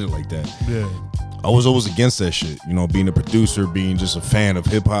just did it like that. Yeah. I was always against that shit, being a producer, being just a fan of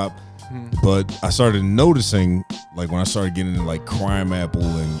hip hop. But I started noticing, like when I started getting into like Crime Apple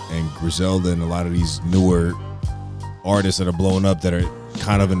and Griselda and a lot of these newer artists that are blowing up that are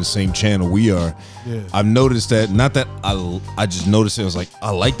kind of in the same channel we are. Yeah. I've noticed that, not that I just noticed it, I was like,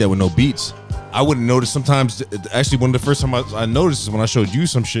 I like that with no beats. I wouldn't notice sometimes. Actually, one of the first time I noticed is when I showed you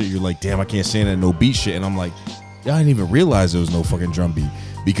some shit. You're like, damn, I can't stand that no beat shit. And I'm like, yeah, I didn't even realize there was no fucking drum beat.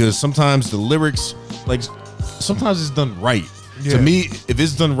 Because sometimes the lyrics, like, sometimes it's done right. Yeah. To me, if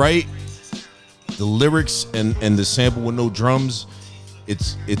it's done right, the lyrics and the sample with no drums,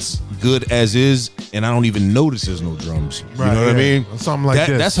 it's good as is, and I don't even notice there's no drums. Right, you know what I yeah. mean? Something like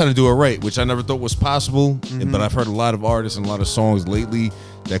this. That's how to do it right, which I never thought was possible. But I've heard a lot of artists and a lot of songs lately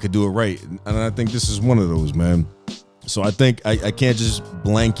that could do it right, and I think this is one of those, man. So I think I can't just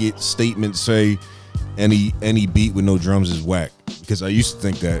blanket statement say any beat with no drums is whack, because I used to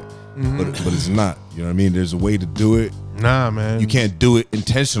think that, but it's not. You know what I mean? There's a way to do it. Nah, man. You can't do it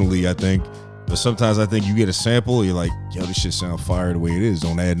intentionally, I think. But sometimes I think you get a sample, you're like, yo, this shit sound fire the way it is.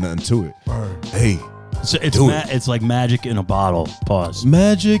 Don't add nothing to it. Word. Hey, It's like magic in a bottle. Pause.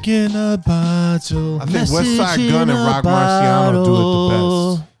 Magic in a bottle. I think Westside Gun and Rock Marciano do it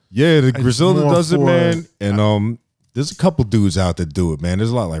the best. Yeah, the It's Griselda more does it, for- man. And there's a couple dudes out that do it, man.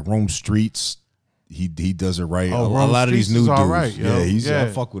 There's a lot like Rome Streets. He does it right. Oh, a Rome lot of these Streets new is dudes. all right, yo. I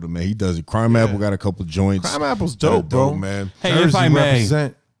Yeah. fuck with him, man. He does it. Crime Apple got a couple joints. Crime Apple's that are dope, bro. man. Hey,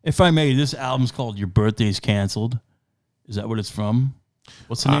 Jersey if I may, this album's called "Your Birthday's Canceled." Is that what it's from?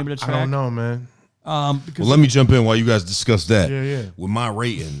 What's the name of the track? I don't know, man. Because Well, let me jump in while you guys discuss that. Yeah. With my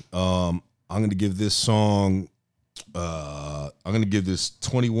rating, I'm gonna give this song. I'm gonna give this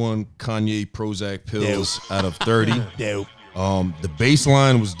 21 Kanye Prozac pills out of 30. Dope. The bass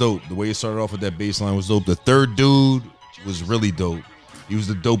line was dope. The way it started off with that bass line was dope. The third dude was really dope. He was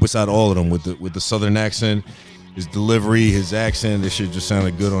the dopest out of all of them with the southern accent, his delivery, his accent. This shit just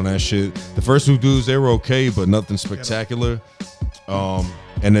sounded good on that shit. The first two dudes, they were okay, but nothing spectacular.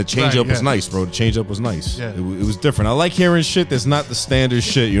 And the change up was nice, bro. The change up was nice. Yeah. It was different. I like hearing shit that's not the standard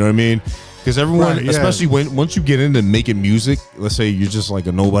shit. You know what I mean? Because everyone, Right, yeah. especially once you get into making music, let's say you're just like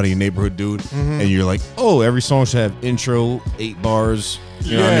a nobody neighborhood dude, and you're like, oh, every song should have intro, 8 bars,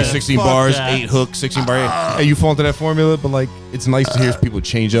 you know what I mean, 16 fuck bars, that. 8 hooks, 16 bars. And you fall into that formula, but like, it's nice to hear people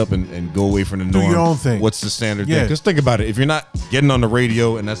change up and go away from the norm. your own thing. What's the standard Yeah. thing? Because think about it. If you're not getting on the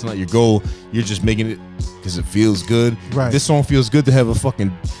radio and that's not your goal, you're just making it because it feels good. Right. This song feels good to have a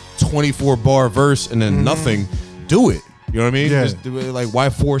fucking 24 bar verse and then nothing. Do it. You know what I mean? Yeah. Just do it. Like, why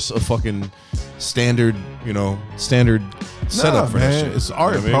force a fucking standard setup for that shit? It's You know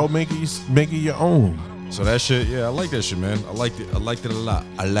art, what I bro. mean? Make it your own. So that shit, yeah, I like that shit, man. I liked it a lot.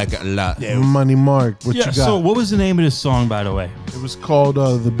 I like it a lot. Money Mark, what yeah. you got? So, what was the name of this song, by the way? It was called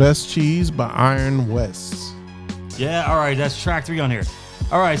The Best Cheese by Iron West. Yeah. All right. That's track 3 on here.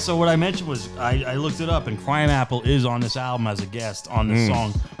 All right. So what I mentioned was I looked it up, and Crime Apple is on this album as a guest on this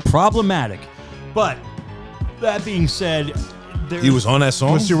song. Problematic, but that being said, He was on that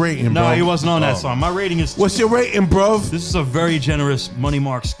song? What's your rating, bro? No, he wasn't on that song. My rating is. What's your rating, bro? This is a very generous Money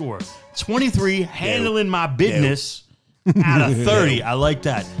Mark score. 23, handling my business out of 30. I like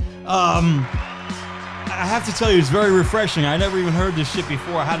that. I have to tell you, it's very refreshing. I never even heard this shit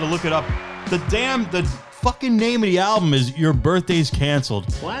before. I had to look it up. The fucking name of the album is Your Birthday's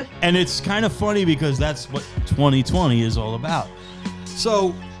Canceled. What? And it's kind of funny because that's what 2020 is all about.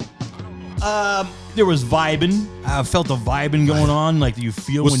 So, there was vibing. I felt the vibing going on, like you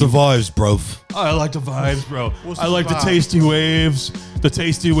feel. What's when the you, vibes, bro? Oh, I like the vibes, bro. I like the vibe? tasty waves. The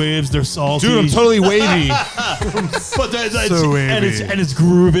tasty waves, they're salty. Dude, I'm totally wavy. But So and wavy. it's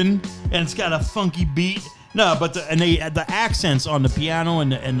grooving, and it's got a funky beat. No, but the accents on the piano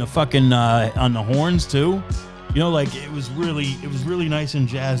and the fucking on the horns too. You know, like it was really nice and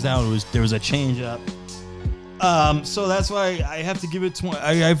jazzed out. There was a change up. So that's why I have to give it 20.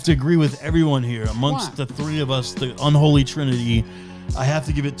 I have to agree with everyone here amongst the three of us, the unholy trinity. I have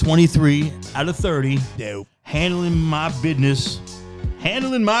to give it 23 out of 30. Dope. Handling my business.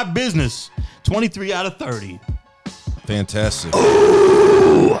 23 out of 30. Fantastic.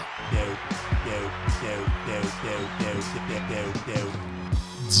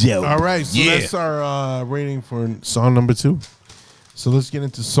 All right, so that's our rating for song number 2. So let's get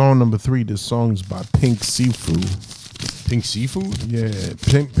into song number 3. This song's by Pink Seafood. Pink Seafood? Yeah,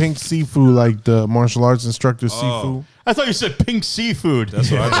 Pink Seafood, like the martial arts instructor Seafood. I thought you said pink seafood. That's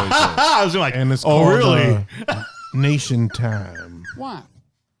what I thought you said. I was like, And it's oh, called really? Nation Time. What?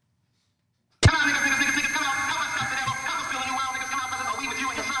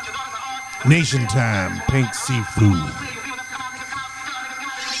 Nation Time, Pink Seafood.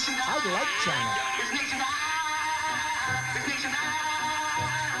 I like China.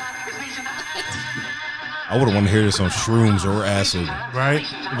 I would have wanted to hear this on shrooms or acid. Right?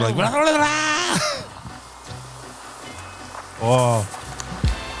 You'd be like, blah, blah, blah. Oh.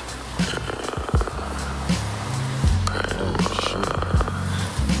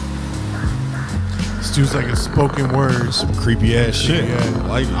 This dude's like a spoken word. Some creepy ass shit. Yeah. I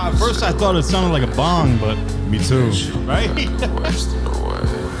like it. At first, I thought it sounded like a bong, but Me too. right?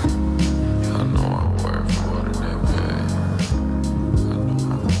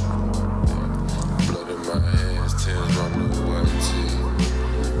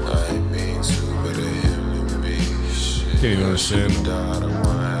 Can't even understand.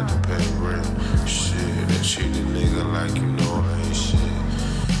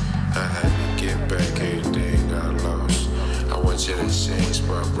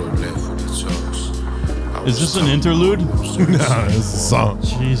 Is this an interlude? No, it's a song.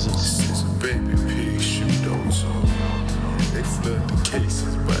 Jesus. Baby pig shoot don't talk. They flood the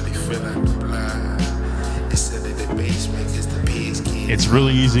cases, but they fill out the blind. They send it in the basement because the pigs can't. It's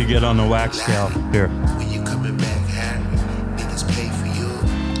really easy to get on the wax scale. Here. When you coming back, Harry, niggas pay for you.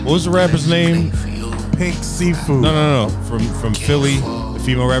 What was the rapper's name? Pink Seafood. No. From Philly. The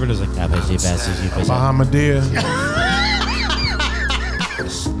female rapper is like, Bahamadia.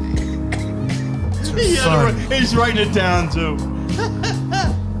 Son. He's writing it down too.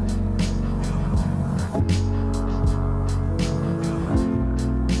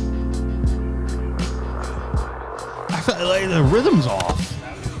 I feel like the rhythm's off.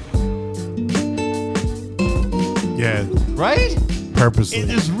 Yeah, Right? purposely.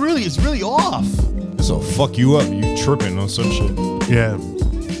 It's really off. this'll fuck you up. You tripping on some shit. Yeah.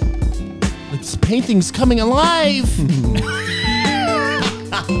 This painting's coming alive.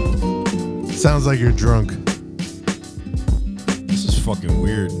 Sounds like you're drunk. This is fucking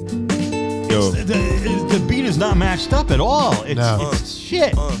weird. Yo, The beat is not matched up at all. It's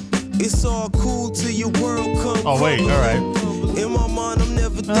shit. It's all cool till your world come. Oh wait, all right. In my mind, I'm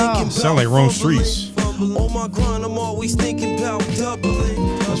never thinking sound like Rome Streets. On my grind, I'm always thinking about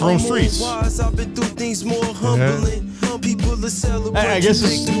doubling. That's Rome Streets. I've been through things more humbling. People are celebrating. I guess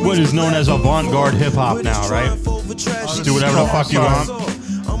this is what is known as avant-garde hip-hop now, right? Just do whatever the fuck you want.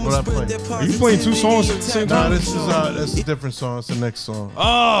 What I play? Are you playing two songs at the same No, time? this is that's a different song. It's the next song.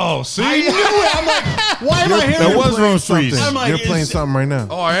 Oh, see? I knew it. I'm like, why am I hearing That was Playing Rome Streets. something. I'm like, You're playing it's- something right now.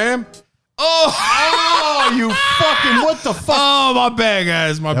 Oh, I am? Oh, you fucking, what the fuck? Oh, my bad,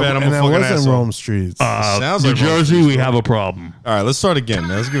 guys. My bad. I'm a and that fucking wasn't asshole. Rome Streets. Sounds New like Rome Jersey, Streets, we bro. have a problem. All right, let's start again,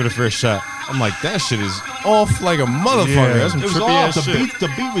 man. Let's give it a fair shot. I'm like, that shit is off like a motherfucker. Yeah. That's some It was trippy off. ass The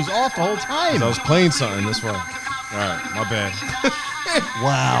shit. beat was off the whole time. I was playing something. That's why. All right, my bad.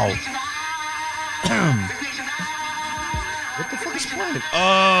 Wow. What the fuck is playing?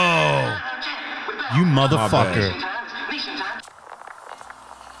 Oh, You motherfucker.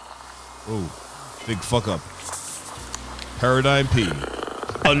 ooh, big fuck up. Paradigm P.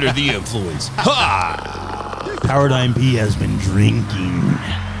 Under the influence. Ha! Paradigm P has been drinking.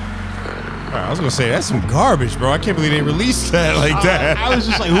 All right, I was gonna say that's some garbage, bro. I can't believe they released that like that. I was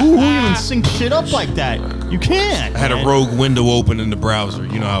just like, who even syncs shit up like that? You can't. I had a rogue window open in the browser.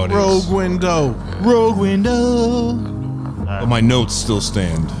 You know how it is. Rogue Window. Rogue window. But my notes still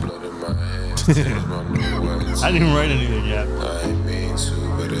stand. I didn't write anything yet. I ain't mean to,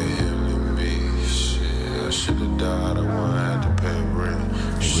 but it hit me. Shit, I should've died. I wanna have to pay rent.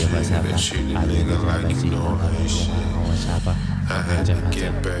 Shit, that shit nigga like you know that shit. I had to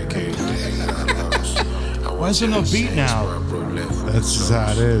get back everything I lost. Why is there no beat now? That's just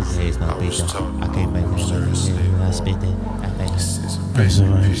how it is. There's no beat though. I can't make that when I spit it.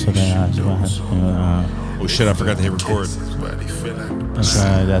 Oh shit! I forgot to hit record.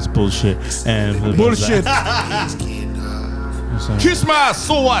 That's bullshit. And Bullshit. Kiss my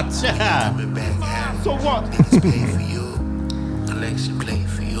so what? So what?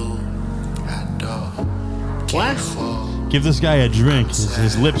 What? Give this guy a drink.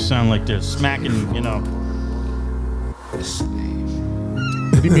 His lips sound like they're smacking, you know.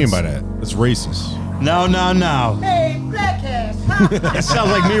 What do you mean by that? That's racist. No. Hey, black ass. It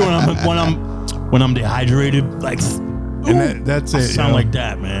sounds like me when I'm dehydrated. Like, And that's I it. sound yo. like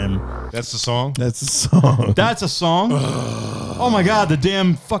that, man. That's the song. That's a song. That's a song. Oh my god, the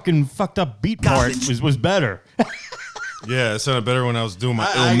damn fucking fucked up beat part was better. Yeah, it sounded better when I was doing my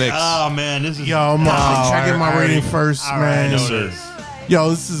ill mix. Oh man, this is Yo, I'm checking my rating first, man. Yo,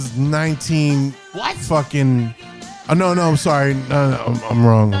 this is 19. What? Fucking. Oh, no, I'm sorry. No, I'm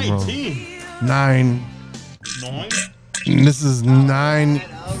wrong. 19. 9. This is 9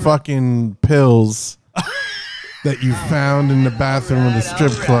 fucking pills that you found in the bathroom of the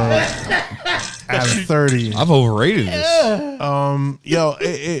strip club out of 30. I've overrated this. Yo,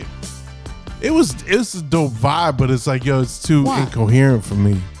 it was a dope vibe, but it's like, yo, it's too incoherent for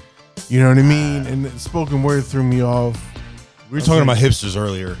me. You know what I mean? And the spoken word threw me off. We were talking about hipsters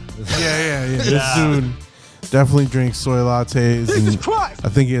earlier. Yeah. This dude definitely drinks soy lattes. And I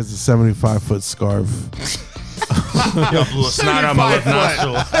think he has a 75-foot scarf. Yo, blew a snot on my left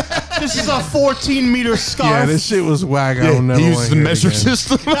nostril. This is a 14-meter scarf. Yeah, this shit was whack. I don't know. He uses the measure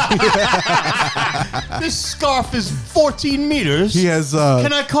system. This scarf is 14 meters. He has.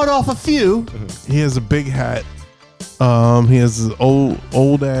 Can I cut off a few? He has a big hat. He has an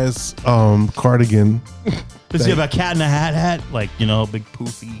old ass cardigan. Does he have a cat in a hat? Like, you know, big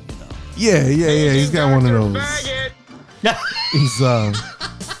poofy. You know. Yeah. He's got one of those. He's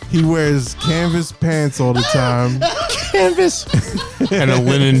he wears canvas pants all the time. Canvas. And a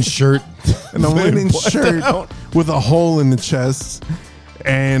linen shirt. And a linen shirt with a hole in the chest.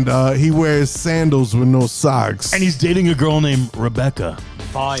 And he wears sandals with no socks. And he's dating a girl named Rebecca.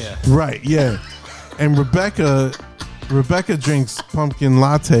 Fire. Right, yeah. And Rebecca drinks pumpkin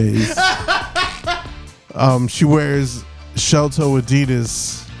lattes. She wears shell-toe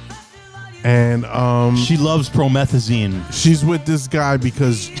Adidas. And she loves promethazine. She's with this guy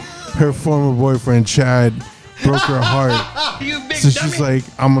because her former boyfriend Chad broke her heart. So she's like,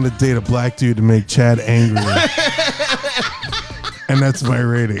 I'm gonna date a black dude to make Chad angry. And that's my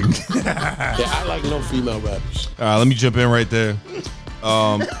rating. Yeah, I like no female rappers. All right, let me jump in right there.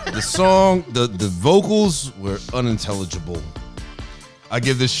 The song, the vocals were unintelligible. I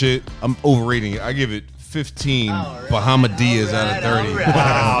give this shit, I'm overrating it. I give it 15 Bahama Diaz out of 30.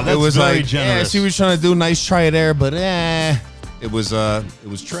 Wow, that's it was very like, generous. Yeah, she was trying to do nice try there, but it was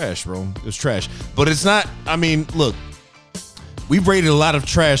trash, bro. It was trash. But it's not, I mean, look, we've rated a lot of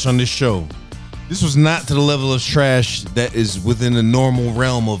trash on this show. This was not to the level of trash that is within the normal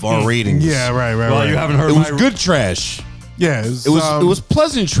realm of our ratings. Yeah, right. Well, you haven't heard It was my good trash. Yeah, It was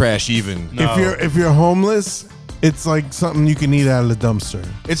pleasant trash even. No. If you're homeless, it's like something you can eat out of the dumpster.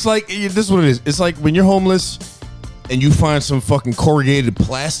 It's like, this is what it is. It's like when you're homeless and you find some fucking corrugated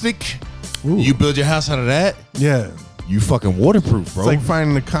plastic, you build your house out of that. Yeah. You fucking waterproof, bro. It's like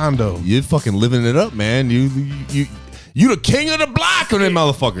finding a condo. You're fucking living it up, man. You the king of the block on them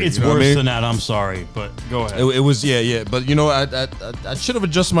motherfuckers. It's you know what worse I mean? than that. I'm sorry, but go ahead. It was, yeah. But you know, I should have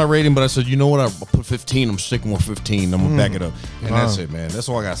adjusted my rating, but I said, you know what? I'll put 15. I'm sticking with 15. I'm gonna back it up, and that's it, man. That's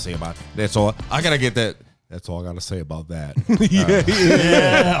all I gotta say about it. That's all. I gotta get that. That's all I gotta say about that.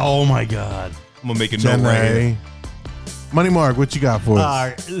 Yeah. Oh my God. I'm gonna make a note right here. Money Mark, what you got for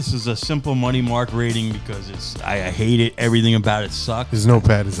us? This is a simple Money Mark rating because I hate it. Everything about it sucks. His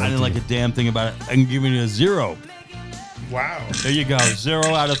notepad is I didn't empty. like a damn thing about it. I can give it a 0. Wow. There you go.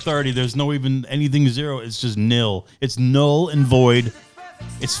 0 out of 30. There's no even anything 0. It's just nil. It's null and void.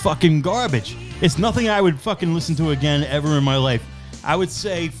 It's fucking garbage. It's nothing I would fucking listen to again ever in my life. I would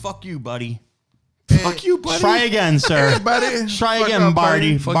say, fuck you, buddy. Fuck you, buddy. Try again, sir. Buddy. Try Fuck again, up,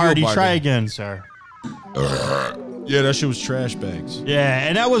 Barty. Fuck you, Barty, Barty. try again, sir. Yeah, that shit was trash bags. Yeah,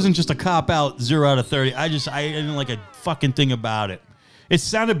 and that wasn't just a cop-out 0 out of 30. I didn't like a fucking thing about it. It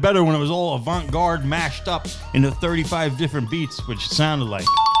sounded better when it was all avant-garde mashed up into 35 different beats, which it sounded like.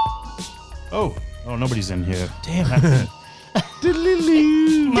 Oh, nobody's in here. Damn.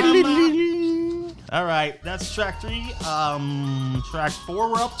 All right, that's track 3. Track 4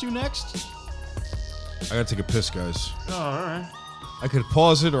 we're up to next. I gotta take a piss, guys. Oh, all right. I could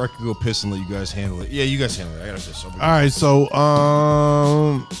pause it or I could go piss and let you guys handle it. Yeah, you guys handle it. I gotta piss. All right, so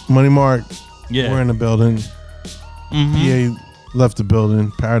Money Mark, Yeah. we're in the building. PA left the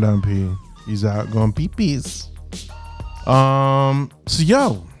building. Paradigm P, he's out going peepees. So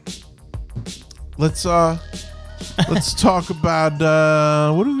yo, let's talk about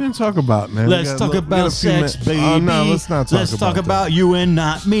what are we gonna talk about, man? Let's talk about sex, baby. Oh no, let's not talk Let's about talk that. about you and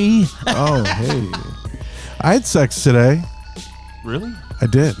not me. Oh hey, I had sex today. Really? I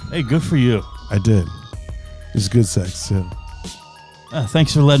did. Hey, good for you. I did. It was good sex too.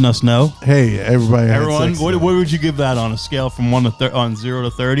 Thanks for letting us know. Hey, everybody. Had Everyone, sex what today. would you give that on a scale from 1 to on 0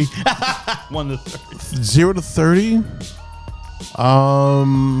 to 30? 1 to 30. 0 to 30.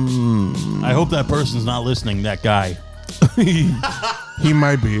 I hope that person's not listening. That guy. He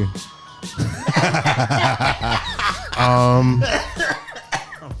might be.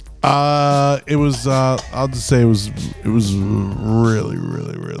 It was. I'll just say it was really,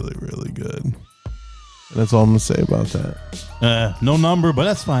 really, really, really good. And that's all I'm gonna say about that. No number, but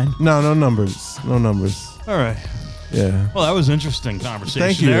that's fine. No numbers. No numbers. All right. Yeah. Well, that was interesting conversation.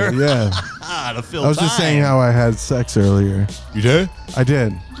 Thank you. There. Yeah. To fill I was just time. saying how I had sex earlier. You did? I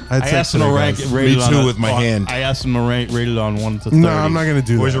did. I had I sex asked him to today, rank guys. it rated Me on too, a- with my on- hand. I asked him to rate it on 1 to 30. No, I'm not gonna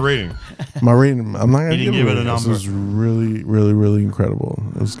do that. Where's your rating? My rating. I'm not gonna He didn't give it a This number. was really, really, really incredible.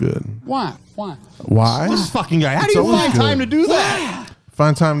 It was good. Why? Why? This fucking guy. How It's do you always find good. time to do that?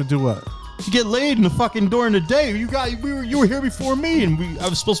 Find time to do what? To get laid in the fucking during the day. You were here before me, and I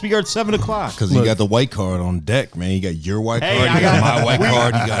was supposed to be here at 7 o'clock. Because you got the white card on deck, man. You got your white Hey, card, I you got got- my white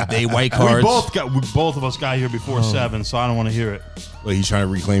card, you got their white cards. We both of us got here before 7, so I don't want to hear it. Well, he's trying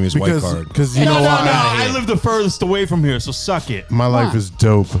to reclaim his white card. Because you No, know no, what? no. I live the furthest away from here, so suck it. My life is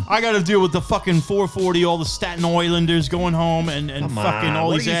dope. I got to deal with the fucking 440, all the Staten Islanders going home, and fucking on, all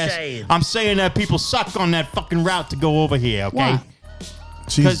what these are you ass. saying? I'm saying that people suck on that fucking route to go over here, okay? Why?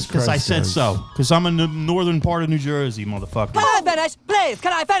 Jesus Because I Christ, said guys. so. Because I'm in the northern part of New Jersey, motherfucker. Can I finish? Please,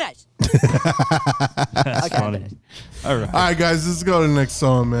 can I finish? That's funny. All right. All right, guys, let's go to the next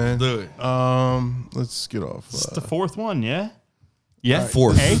song, man. Do it. Let's get off. It's the fourth one, yeah? Yeah?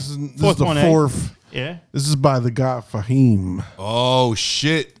 Fourth. Hey? This is Fourth the one, eh? fourth. Yeah? This is by the God Fahim. Oh,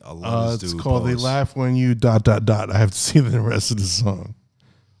 shit. I love this It's dude. called They Pause. Laugh When You ... I have to see the rest of the song.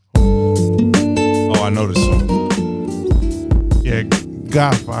 Oh, I know this song. Yeah,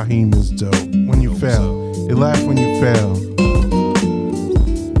 God Fahim is dope. When you fail. They laugh when you fail.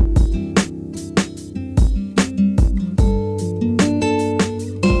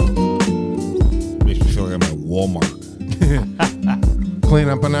 Makes me feel like I'm at Walmart. Clean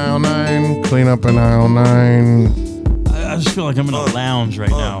up an aisle 9. Clean up an aisle 9. I just feel like I'm in a lounge right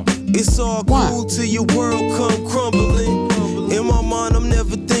now. It's all cool till your world come crumbling. In my mind, I'm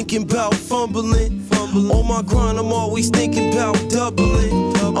never thinking about fumbling. On my grind, I'm always thinking about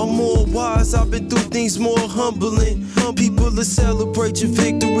doubling. I'm more wise, I've been through things more humbling. People will celebrate your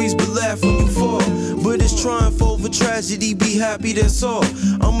victories, but laugh when you fall. But it's triumph over tragedy, be happy, that's all.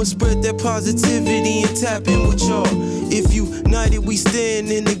 I'ma spread that positivity and tap in with y'all. If united, we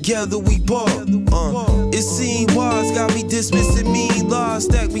standing together, we ball. It seemed wise, got me dismissing mean lies.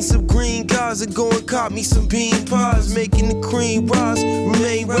 Stack me some green guys and go and cop me some bean pies. Making the cream rise,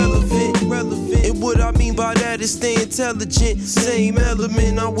 remain relevant. And what I mean by that is stay intelligent. Same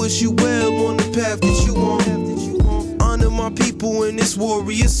element, I wish you well on the path that you on. Honor my people in this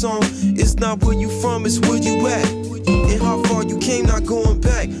warrior song. It's not where you from, it's where you at. And how far you came, not going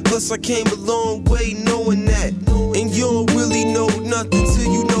back. Plus I came a long way knowing that. And you don't really know nothing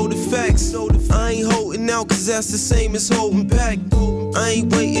till you know the facts. I ain't holding out cause that's the same as holding back. I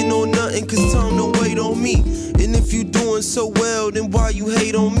ain't waiting on nothing cause time don't wait on me. And if you doing so well, then why you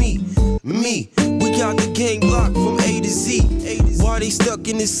hate on me? Me, we got the game locked from A to Z. Why they stuck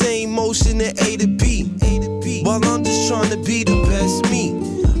in the same motion at A to B? While I'm just trying to be the best me.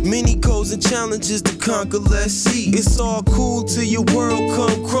 Many goals and challenges to conquer, let's see. It's all cool till your world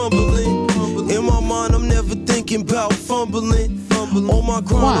come crumbling. In my mind, I'm never thinking about fumbling. On my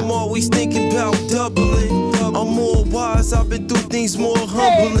grind, I'm always thinking about doubling. I'm more wise, I've been through things more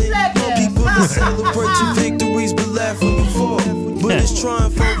humbling. People will celebrate your victories, but laugh when you fall. But it's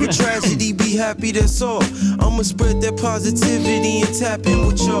triumph over tragedy, be happy, that's all. I'ma spread that positivity and tap in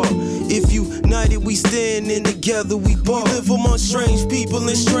with y'all. If united, we standing together, we ball. We live among strange people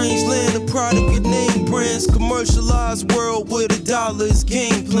in strange land. A product of name brands, commercialized world where the dollar is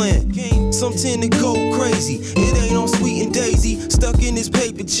game plan. Some tend to go crazy, it ain't on Sweet and Daisy. Stuck in this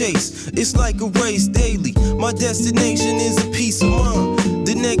paper chase, it's like a race daily. My destination is a peace of mind.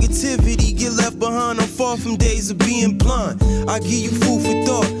 The negativity get left behind. I'm far from days of being blind. I give you food for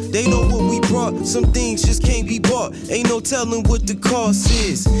thought. They know what we brought. Some things just can't be bought. Ain't no telling what the cost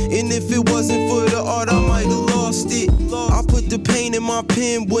is. And if it wasn't for the art, I might have lost it. I put the pain in my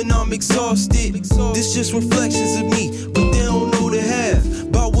pen when I'm exhausted. This just reflections of me, but they don't know the half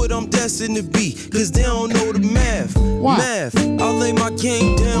about what I'm destined to be, cause they don't know the math. Math, I lay my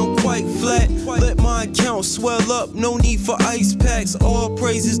game down quite flat. Let my account swell up, no need for ice packs. All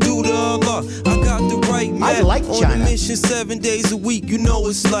praises due to Allah. I got the right math. I like on China. a mission 7 days a week. You know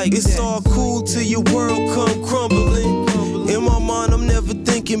it's like it's all cool till your world come crumbling. In my mind, I'm never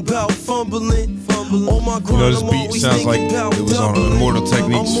thinking about fumbling. On my You know, grind, this I'm beat always sounds like thinking about it was on doubling. Immortal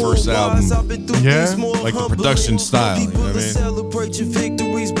Technique's I'm more first wise, album. I've been through Yeah? things more Like the humbling. production style, you know People what I that mean? celebrate your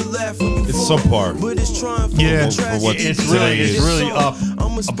victories, but laugh when you It's fall. subpar. But it's trying for Yeah. the For tragedy what It's today really, is. it's really up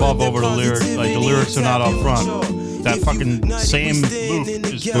I'ma spread above that over the lyrics. Like the positivity lyrics are not up and front. tap with That y'all. fucking If you same not even loop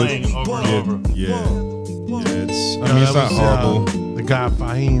standing is together, playing we over ball. and over. It's. I No, mean, it's that not was, horrible. the guy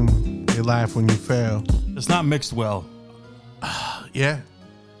Fahim, they laugh when you fail. It's not mixed well. Yeah.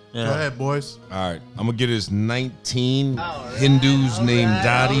 Yeah. Go ahead, boys. All right, I'm gonna get his 19 Hindus named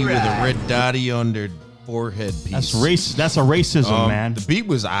Dottie with a red dotty on their forehead piece. That's race. That's a racism, man. The beat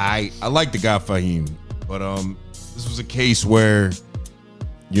was I like the guy Fahim, but this was a case where,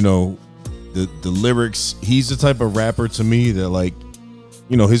 you know, the lyrics. He's the type of rapper to me that, like,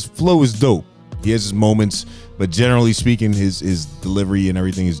 you know, his flow is dope. He has his moments, but generally speaking, his delivery and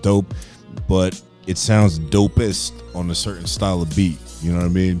everything is dope. But it sounds dopest on a certain style of beat. You know what I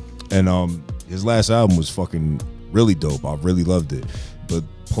mean? And his last album was fucking really dope. I really loved it. But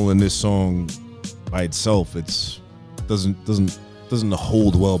pulling this song by itself, it's doesn't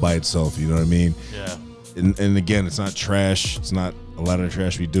hold well by itself. You know what I mean? Yeah. And again, it's not trash. It's not a lot of the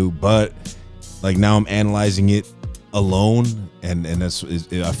trash we do. But like now, I'm analyzing it alone, and that's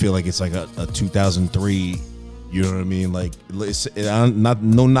I feel like it's like a 2003. You know what I mean? Like,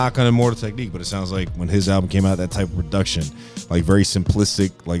 no knock on Immortal Technique, but it sounds like when his album came out, that type of production, like very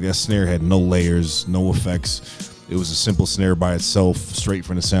simplistic. Like that snare had no layers, no effects. It was a simple snare by itself, straight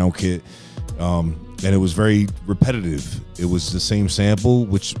from the sound kit, and it was very repetitive. It was the same sample,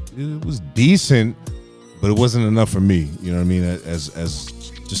 which it was decent, but it wasn't enough for me. You know what I mean? As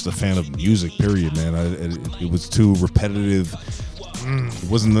just a fan of music, period, man. It was too repetitive. It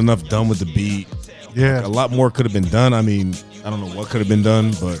wasn't enough done with the beat. Yeah. Like, a lot more could have been done. I mean, I don't know what could have been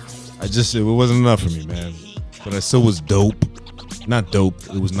done, but it wasn't enough for me, man. But I still was dope. Not dope.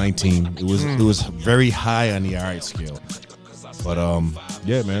 It was 19. It was very high on the alright scale. But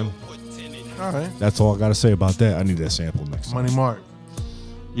yeah, man. All right. That's all I gotta say about that. I need that sample next time. Money Mark.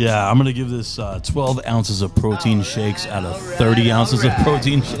 Yeah, I'm gonna give this 12 ounces of protein shakes out of 30 ounces of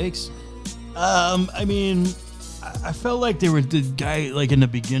protein shakes. I mean, I felt like they were the guy, like in the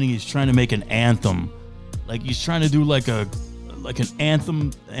beginning, he's trying to make an anthem, like he's trying to do like an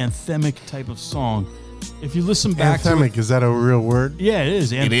anthemic type of song. If you listen back Anthemic, is that a real word? Yeah, it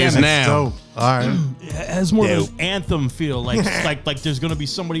is. It is now. Dope. All right. It has more of an anthem feel, like like there's gonna be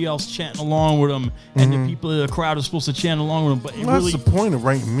somebody else chanting along with them, and the people in the crowd are supposed to chant along with them. But it Well, really, that's the point of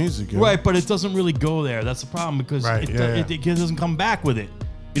writing music, yo. right? But it doesn't really go there. That's the problem because it doesn't come back with it.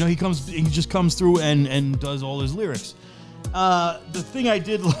 You know, he just comes through and does all his lyrics. The thing I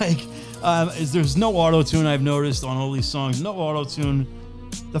did like is there's no auto tune. I've noticed on all these songs, no auto tune.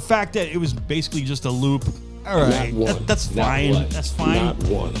 The fact that it was basically just a loop. All right, that's fine. That's fine.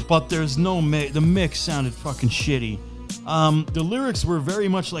 But there's no mix. The mix sounded fucking shitty. The lyrics were very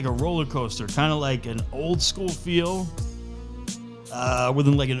much like a roller coaster, kind of like an old school feel,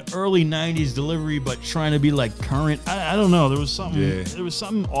 within like an early '90s delivery, but trying to be like current. I don't know. There was something. Yeah. There was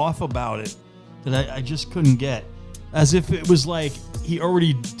something off about it that I just couldn't get. As if it was like he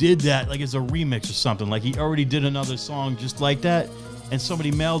already did that, like it's a remix or something. Like he already did another song just like that, and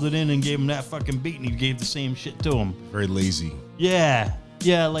somebody mailed it in and gave him that fucking beat, and he gave the same shit to him. Very lazy. Yeah.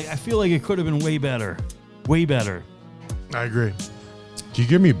 Like I feel like it could have been way better. Way better. I agree. Can you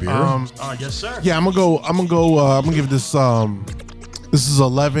give me a beer? Yes, sir. Yeah, I'm gonna give this this is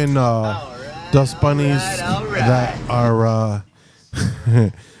 11 dust bunnies that are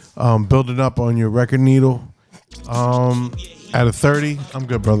building up on your record needle. Out of 30, I'm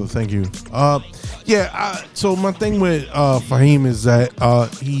good, brother. Thank you. So my thing with Fahim is that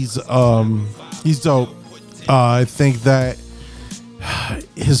he's dope. I think that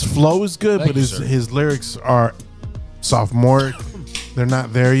his flow is good, but his lyrics are sophomoric. They're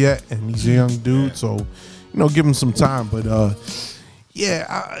not there yet, and he's a young dude, so give him some time. But look,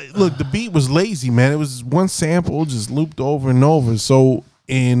 the beat was lazy, man. It was one sample just looped over and over. So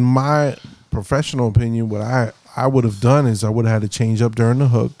in my professional opinion, what I I would have done is I would have had to change up during the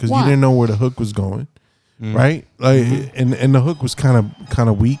hook because you Why? didn't know where the hook was going, right? Like, and the hook was kind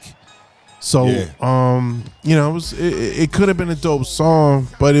of weak. So, you know, it could have been a dope song,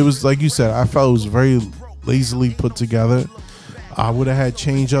 but it was like you said. I felt it was very lazily put together. I would have had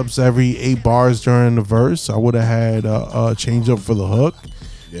change ups every 8 bars during the verse. I would have had a change up for the hook,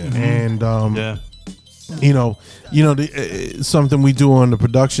 and you know, something we do on the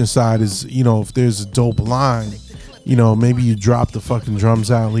production side is, you know, if there's a dope line, you know, maybe you drop the fucking drums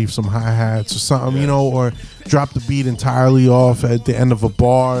out, leave some hi-hats or something, you know, or drop the beat entirely off at the end of a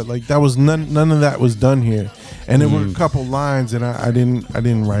bar. Like that was none of that was done here. And there were a couple lines, and I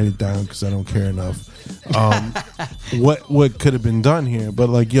didn't write it down because I don't care enough. What could have been done here? But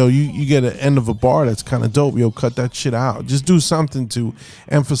like, yo, you get an end of a bar that's kind of dope. Yo, cut that shit out. Just do something to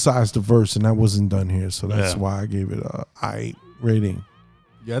emphasize the verse, and that wasn't done here. So that's why I gave it a I rating.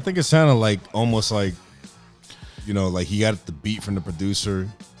 Yeah, I think it sounded like almost like, you know, like he got the beat from the producer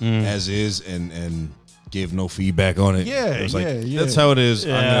as is and gave no feedback on it. Yeah, it was like, yeah. that's how it is.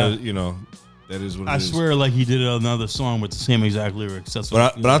 Yeah. I'm gonna, you know, that is what it is. I swear, like he did another song with the same exact lyrics. That's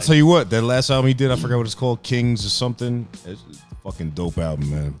But what. I'll tell you what, that last album he did, I forgot what it's called, Kings or something. It's a fucking dope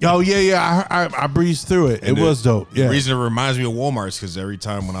album, man. Oh yeah. I breezed through it. And It was dope. Yeah. The reason it reminds me of Walmart is because every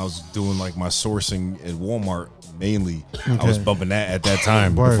time when I was doing like my sourcing at Walmart, mainly, I was bumping that at that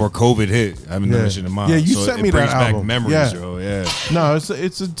time Word. before COVID hit. Having that shit in mind. Yeah, you So sent it me that brings back album. memories, Yeah. yo. Yeah. No, it's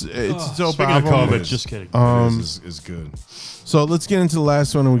a dope Speaking album. of COVID, just kidding. It's good. So let's get into the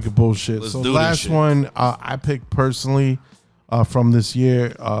last one and we can bullshit. Let's So do this last shit. one I picked personally from this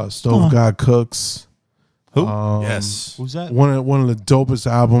year, Stove God Cooks. Who? Yes. Who's that? One of the dopest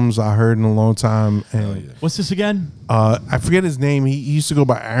albums I heard in a long time. And What's this again? I forget his name. He used to go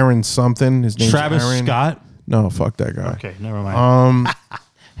by Aaron something. His name's Travis Aaron. Scott? No, fuck that guy. Okay, never mind.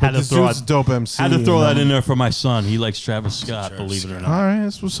 But this dude's a dope MC. Had to throw and, that in there for my son. He likes Travis Scott, believe it or All not. right,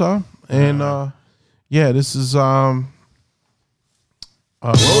 that's what's up. And yeah, this is Rolls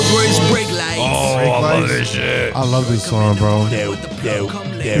Royce brake lights. I love this shit. I love this song, bro.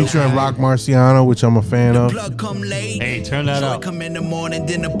 Featuring Rock Marciano, which I'm a fan of. Plug come late. Hey, turn that Joy up. come in the morning,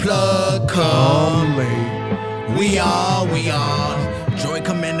 then the plug come late. We on. Joy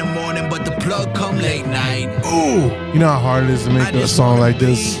come in the morning, but the plug come late night. Ooh, you know how hard it is to make a song like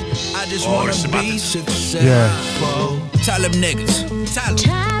this. I just wanna be successful. Yeah. Tell them niggas. Tell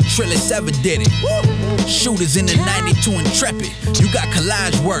them. Trillis ever did it. Shooters in the 92 Intrepid. You got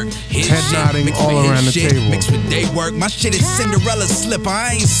collage work. His Head shit nodding mixed all with his around the shit, table. Mixed with day work. My shit is Cinderella slipper.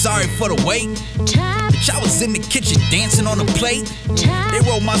 I ain't sorry for the wait. Bitch, I was in the kitchen dancing on a plate. They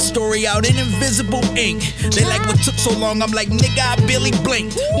wrote my story out in invisible ink. They like what took so long. I'm like, nigga, I barely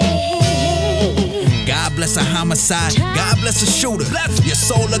blinked. God bless a homicide. God bless a shooter. Your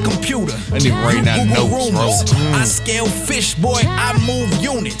soul a computer. I need to write down Google notes, bro. rumors. I scale fish, boy. I move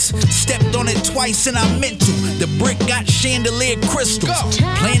units. Stepped on it twice and I meant to. The brick got chandelier crystals.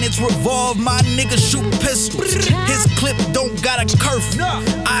 Planets revolve. My nigga shoot pistols. His clip don't got a curfew.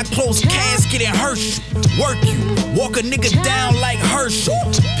 I close casket and Herschel. Work you. Walk a nigga down like Herschel.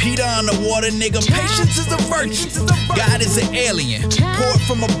 Peter underwater, nigga. Patience is a virtue. God is an alien. Poured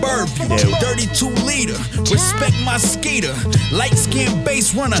from a bird view. Dirty 2-liter. Respect my skeeter. Light skinned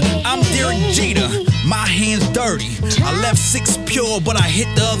base runner. I'm Derek Jeter. My hands dirty. I left 6 pure, but I hit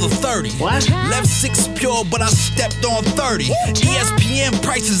the other 30. Left 6 pure, but I stepped on 30. ESPN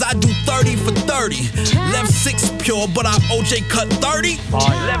prices, I do 30 for 30. Left 6 pure, but I OJ cut 30.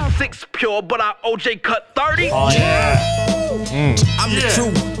 Left 6 pure, but I OJ cut 30. I'm the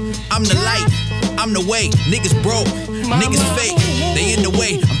truth. I'm the light. I'm the way. Niggas broke. Niggas fake. They in the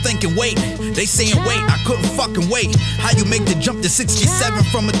way. I'm thinking, wait. They saying, wait. I couldn't fucking wait. How you make the jump to 67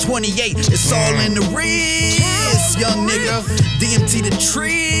 from a 28? It's all in the wrist, young nigga. DMT the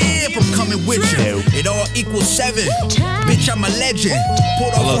trip. I'm coming with you. It all equals 7. Bitch, I'm a legend.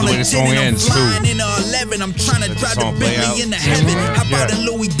 Pulled off on a 10 and I'm flying in a 11. I'm trying to drive the Bentley into heaven. How about in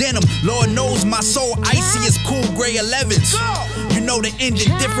Louis denim? Lord knows my soul icy as cool gray 11s. You know the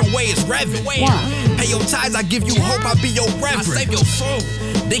engine different way it's revving. Pay your tithes, I give you hope, I'll be your reverend. I save your soul.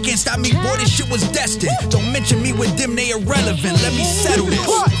 They can't stop me, boy, this shit was destined. Don't mention me with them, they irrelevant. Let me settle this.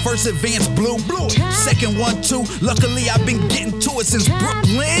 First advance blue, second 1-2. Luckily, I've been getting to it since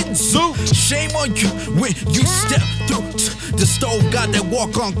Brooklyn. Shame on you when you step through the stove. Got that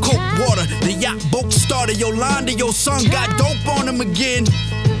walk on coke water. The yacht boat started. Yolanda, your son got dope on him again.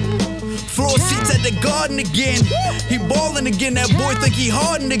 Floor seats at the Garden again. He ballin' again. That boy think he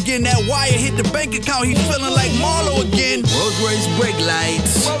hardened again. That wire hit the bank account. He feeling like Marlo again. Rolls Royce brake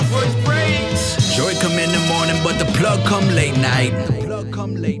lights. Rolls Royce brakes. Joy come in the morning, but the plug come late night. The plug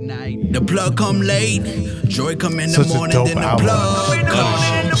come late night. The plug come late, Joy come in the Such a morning, dope then the album. plug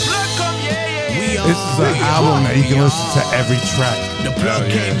come. This is an album that you can listen to every track. The plug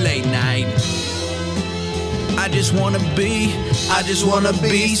came late night. I just wanna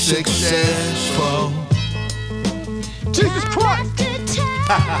be successful. Jesus Christ!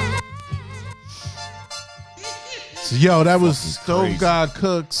 So, yo, that was Stove God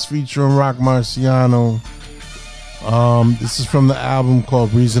Cooks featuring Rock Marciano. This is from the album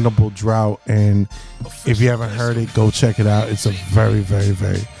called Reasonable Drought, and if you haven't heard it, go check it out. It's a very, very,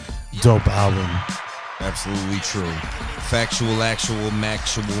 very dope album. Absolutely true. Factual, actual,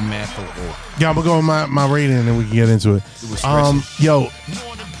 mathable. Yeah, I'm gonna go with my rating and then we can get into it. Yo,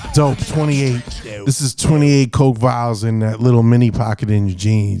 dope, 28. This is 28 Coke vials in that little mini pocket in your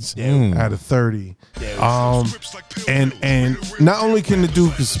jeans out of 30. And not only can the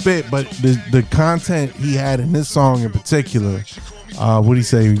dude spit, but the content he had in this song in particular, what do you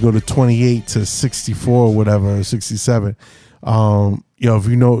say? We go to 28 to 64 or whatever, or 67. Yo, if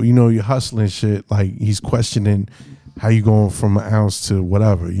you know you're hustling shit, like he's questioning how you going from an ounce to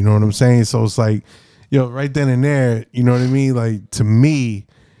whatever, you know what I'm saying? So it's like, yo, right then and there, you know what I mean? Like, to me,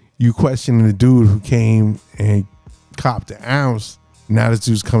 you questioning the dude who came and copped an ounce, now this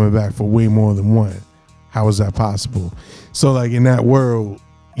dude's coming back for way more than one. How is that possible? So like in that world,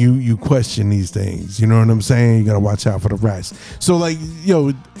 you question these things, you know what I'm saying? You gotta watch out for the rest. So like,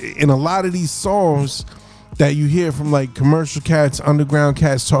 yo, in a lot of these songs that you hear from like commercial cats, underground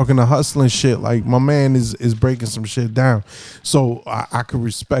cats talking to hustling shit, like my man is breaking some shit down. So I could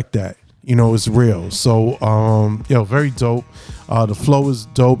respect that. You know, it's real. So yo, very dope. The flow is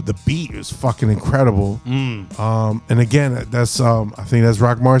dope. The beat is fucking incredible. And again, that's I think that's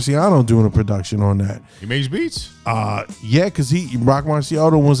Rock Marciano doing the production on that. He makes beats? Yeah, because Rock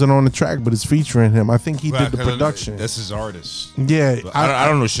Marciano wasn't on the track, but it's featuring him. I think he did the production. That's his artist. Yeah, But I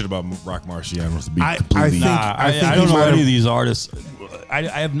don't know shit about Rock Marciano to be completely. I don't know any of these artists. I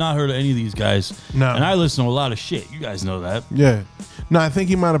have not heard of any of these guys. No. And I listen to a lot of shit. You guys know that. Yeah. No, I think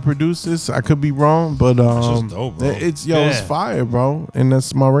he might have produced this. I could be wrong, but just dope, bro. it's fire, bro. And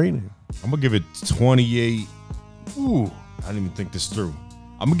that's my rating. I'm gonna give it 28. Ooh, I didn't even think this through.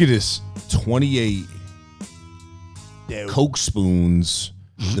 I'm gonna give this 28 Coke spoons,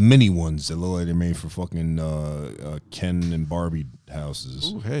 the mini ones that look like they're made for fucking Ken and Barbie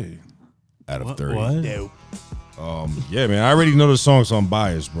houses. Ooh, hey. Out of 30. What? Yeah, man. I already know the song, so I'm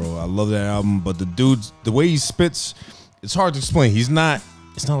biased, bro. I love that album, but the way he spits, it's hard to explain. It's not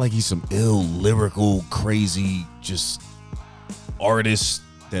like he's some ill, lyrical, crazy, just artist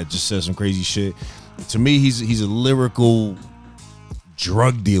that just says some crazy shit. To me, he's a lyrical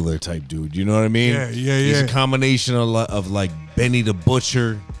drug dealer type dude. You know what I mean? Yeah. He's a combination of like Benny the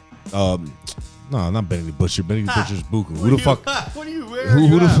Butcher. No, not Benny the Butcher. Benny the Butcher's Buku. Who the fuck? What are you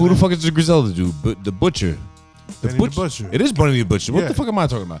Who the fuck is the Griselda dude? But the Butcher. Benny the Butcher. It is Benny the Butcher. What the fuck am I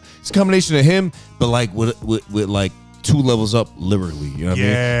talking about? It's a combination of him, but like with like 2 levels up lyrically. You know what I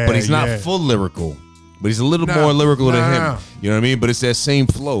mean? But he's not full lyrical. But he's a little more lyrical than him. You know what I mean? But it's that same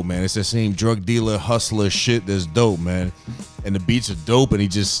flow, man. It's that same drug dealer, hustler shit that's dope, man. And the beats are dope, and he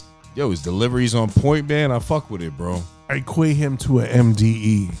just, his delivery's on point, man. I fuck with it, bro. I equate him to an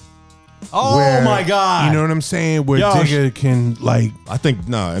MDE. Oh my God. You know what I'm saying? Where Yo, Digga can like. I think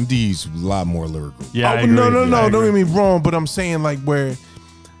MD's a lot more lyrical. Yeah, I Oh, agree. no, I don't agree. get me wrong, but I'm saying like where.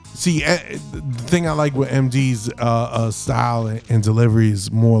 See, the thing I like with MD's style and delivery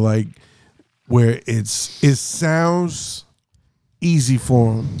is more like where it sounds easy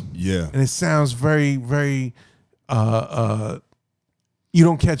for him. Yeah. And it sounds very, very you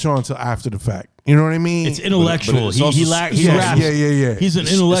don't catch on till after the fact. You know what I mean? It's intellectual. it's he also- raps. Yeah. He's an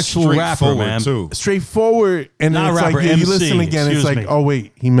intellectual rapper, straightforward, man. too. Straightforward, and then Not it's rapper, like you MC, listen again. It's excuse like, me. oh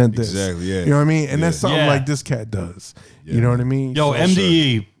wait, he meant this. Exactly, yeah. You know what I mean? And that's something Yeah. like this cat does. You know what I mean? Yo, So-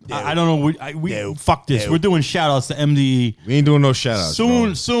 MDE. I don't know. We fuck this. We're doing shout outs to MDE. We ain't doing no shout outs.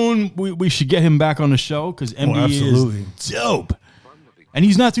 Soon we should get him back on the show because MDE absolutely. is dope. And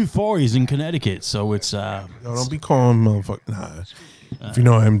he's not too far. He's in Connecticut, so it's Yo, don't be calling motherfucker. Nah. If you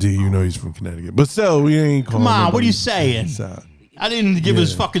know MD, you know he's from Connecticut. But still, we ain't calling. Come on, what are nobody you saying? inside. I didn't give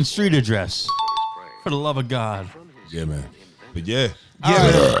his Yeah. fucking street address. For the love of God. Yeah, man. But yeah.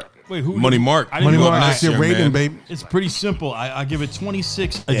 Wait, who? Money Mark. I didn't Money go Mark, back. that's your young rating, man. baby. It's pretty simple. I give it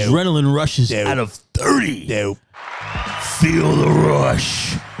 26 adrenaline rushes out of 30. Feel the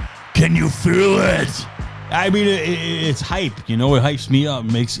rush. Can you feel it? I mean, it's hype. You know, it hypes me up.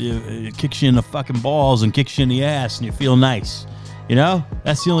 It kicks you in the fucking balls and kicks you in the ass, and you feel nice. You know,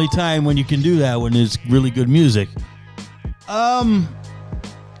 that's the only time when you can do that, when there's really good music.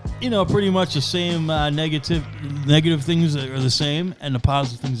 pretty much the same negative things are the same, and the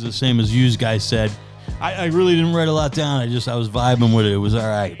positive things are the same as you guys said. I really didn't write a lot down. I was vibing with it. It was all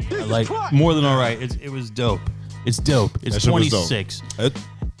right. Like more than all right. It was dope. It's dope. It's 26,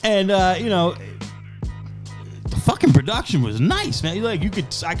 and the fucking production was nice, man. Like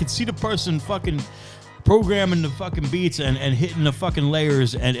I could see the person fucking programming the fucking beats and hitting the fucking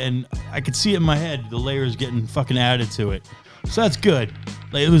layers, and I could see it in my head, the layers getting fucking added to it. So that's good.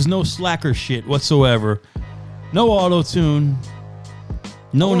 Like, it was no slacker shit whatsoever. No auto-tune.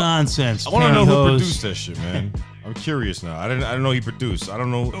 No nonsense. I want to know who produced that shit, man. I'm curious now. I didn't know he produced. I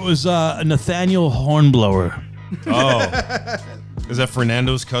don't know. It was Nathaniel Hornblower. Oh. Is that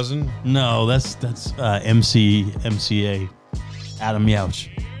Fernando's cousin? No, that's MCA. Adam Yauch.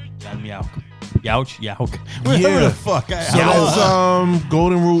 Adam Yauch. Yauch. Whatever the fuck. So that's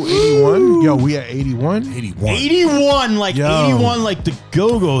Golden Rule 81. Yo, we at 81? 81, like 81, like the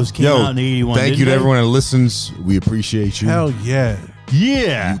Go-Go's came out in 81. Thank you to everyone that listens. We appreciate you. Hell yeah.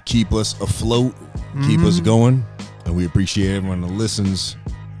 Yeah. You keep us afloat, keep us going, and we appreciate everyone that listens.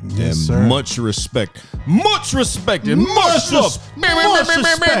 Yes, and sir. much respect. Much respect and much love. Much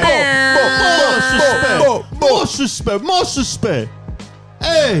respect.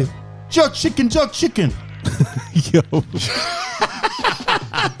 Hey, jerk chicken. Yo.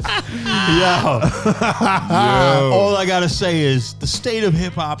 All I gotta say is the state of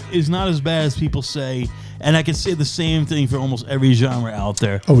hip hop is not as bad as people say, and I can say the same thing for almost every genre out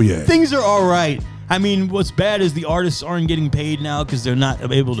there. Oh yeah, things are all right. I mean, what's bad is the artists aren't getting paid now because they're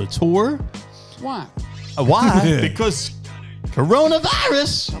not able to tour. Why? Why? Because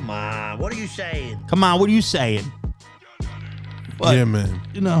coronavirus. Come on, what are you saying? But, yeah, man.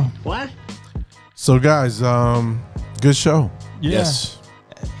 What? So, guys, good show. Yeah. Yes.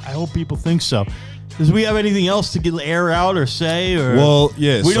 I hope people think so. Does we have anything else to get air out or say? Or Well,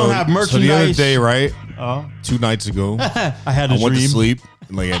 yeah. we don't have merchandise. So the other day, right? 2 nights ago, I had a went to dream. sleep.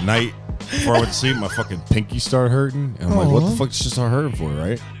 And like at night, before I went to sleep, my fucking pinky started hurting. And I'm like, what the fuck did she start hurting for,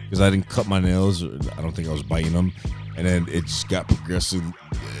 right? Because I didn't cut my nails. Or I don't think I was biting them. And then it just got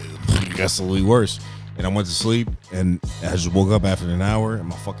progressively worse. And I went to sleep, and I just woke up after an hour, and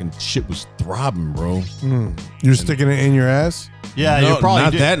my fucking shit was throbbing, bro. You're sticking it in your ass? Yeah, No, you probably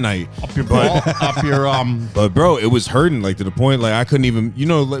not did. that night. Up your ball, up your But bro, it was hurting like to the point like I couldn't even.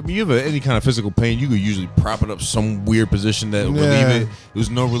 Like when you have any kind of physical pain, you could usually prop it up some weird position that would relieve it. It was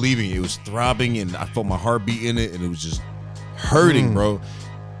no relieving it. It was throbbing, and I felt my heartbeat in it, and it was just hurting, bro.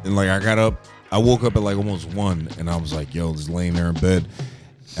 And like I got up, I woke up at like almost 1, and I was like, yo, just laying there in bed.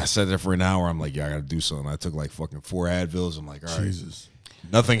 I sat there for an hour. I'm like, yeah, I gotta do something. I took like fucking 4 Advils. I'm like, all right, Jesus.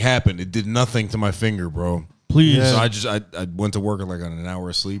 Nothing happened. It did nothing to my finger, bro. Please. So I went to work like on an hour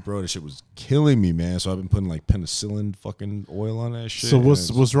of sleep, bro. That shit was killing me, man. So I've been putting like penicillin fucking oil on that shit. So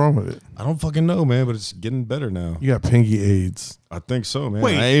what's wrong with it? I don't fucking know, man, but it's getting better now. You got pinky AIDS. I think so, man.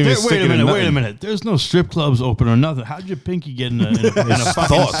 Wait, I ain't even wait a sticking minute. Wait a minute. There's no strip clubs open or nothing. How'd your pinky get in a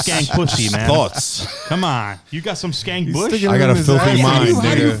fucking skank pussy, man? Thoughts. Come on. You got some skank He's bush? sticking I it got in a his filthy ass. mind,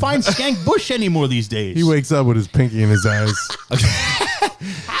 How do you nigga. find skank bush anymore these days? He wakes up with his pinky in his ass.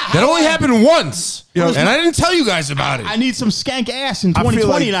 That only happened once, Yo, and I didn't tell you guys about it. I need some skank ass in I feel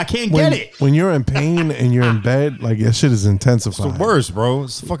 2020 like and I can't when- get it. When you're in pain and you're in bed, like that shit is intensified. It's the worst, bro.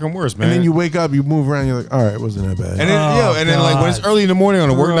 It's the fucking worst, man. And then you wake up, you move around, you're like, all right, it wasn't that bad. And then, and then like when it's God. early in the morning on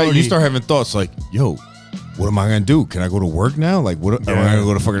a work night, you Brody. start having thoughts like, yo, what am I gonna do? Can I go to work now? Like, what? Am I gonna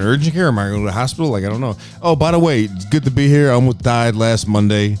go to fucking urgent care? Am I gonna go to the hospital? Like, I don't know. Oh, by the way, it's good to be here. I almost died last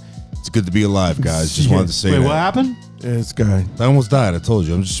Monday. It's good to be alive, guys. Just wanted to say Wait, that. what happened? Yeah, this guy. I almost died. I told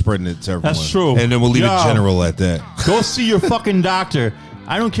you. I'm just spreading it to everyone. That's true. And then we'll leave Yo. it general at that. Go see your fucking doctor.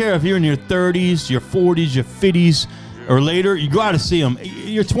 I don't care if you're in your 30s, your 40s, your 50s, or later. You got to see them.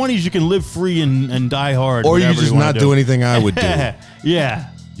 Your 20s, you can live free and die hard. Or you whatever just wanna not do anything I would do. Yeah. Yeah.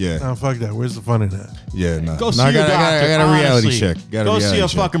 No, fuck that. Where's the fun in that? Yeah, no. Go see No, your doctor. I got a reality honestly. check. Got Go a see reality a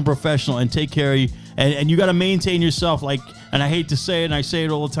check. fucking professional and take care of you. And you got to maintain yourself. Like, and I hate to say it, and I say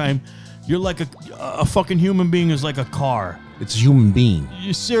it all the time. You're like a fucking human being is like a car. It's a human being.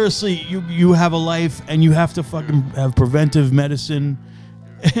 You seriously, you have a life, and you have to fucking have preventive medicine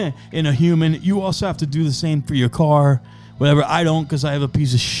in a human. You also have to do the same for your car. Whatever. I don't, because I have a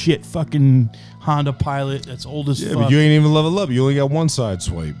piece of shit fucking Honda Pilot that's old as Yeah, fuck. but you ain't even level up. You only got one side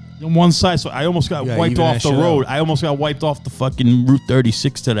swipe. On one side, so I almost got Yeah, wiped even off that the shit road. out. I almost got wiped off the fucking Route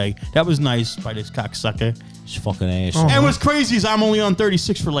 36 today. That was nice by this cocksucker. It's fucking ass. And what's crazy is I'm only on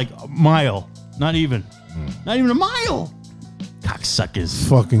 36 for like a mile. Not even. Not even a mile. Cocksuckers.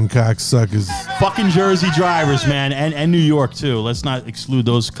 Fucking cocksuckers. Fucking Jersey drivers, man. And New York, too. Let's not exclude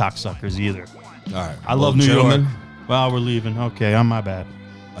those cocksuckers either. All right. I love Well, New gentlemen, York. Well, we're leaving. Okay, on my bad.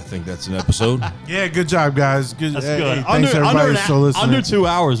 I think that's an episode. Yeah, good job, guys. Good. That's Hey, good. thanks everybody for listening. Under 2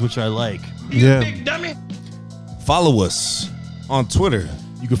 hours, which I like. Yeah. Follow us on Twitter.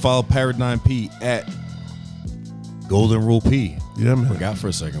 You can follow Paradigm-P at Golden Rule P. Yeah, man. Forgot for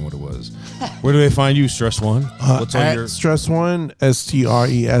a second what it was. Where do they find you, Stress One? What's on at your Stress One,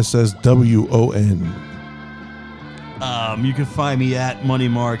 STRESSWON. You can find me at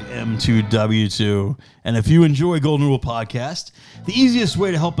MoneyMarkM2W2. And if you enjoy Golden Rule Podcast, the easiest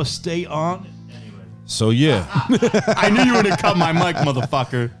way to help us stay on. So yeah, I knew you were gonna cut my mic,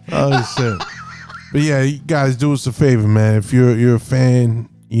 motherfucker. Oh shit! But yeah, you guys, do us a favor, man. If you're a fan,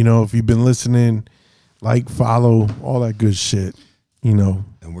 you know, if you've been listening, like, follow, all that good shit, you know.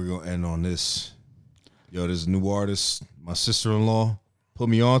 And we're gonna end on this. Yo, there's a new artist my sister-in-law put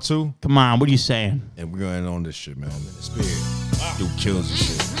me on to. Come on, what are you saying? And we're gonna end on this shit, man. Spirit. Dude kills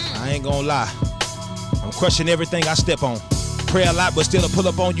this shit. I ain't gonna lie. I'm crushing everything I step on. Pray a lot, but still I pull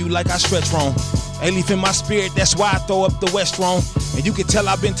up on you like I stretch wrong. Ain't leaf in my spirit, that's why I throw up the West wrong. And you can tell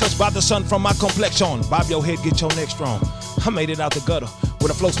I've been touched by the sun from my complexion. Bob your head, get your neck strong. I made it out the gutter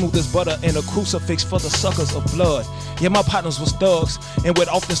with a flow smooth as butter and a crucifix for the suckers of blood. Yeah, my partners was thugs and would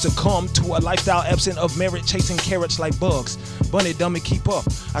often succumb to a lifestyle absent of merit, chasing carrots like bugs. Bunny dummy, keep up.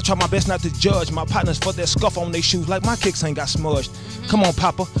 I try my best not to judge my partners for their scuff on their shoes like my kicks ain't got smudged. Come on,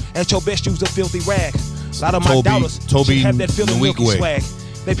 Papa, at your best use a filthy rag. A lot of my doubters should have that filthy milky swag.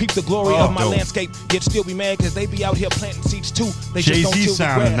 They peep the glory of my landscape, yet still be mad because they be out here planting seeds too. They just don't chill the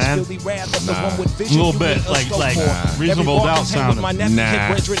grass, feel the wrath of the one with vision. A little bit, like Reasonable Doubt sounding.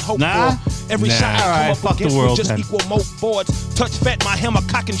 Nah. Every shot I come up Fuck the against world, will just then. equal more boards. Touch fat, my hammer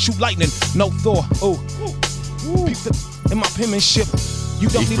cock and shoot lightning. No Thor. Oh, peep the in my penmanship. You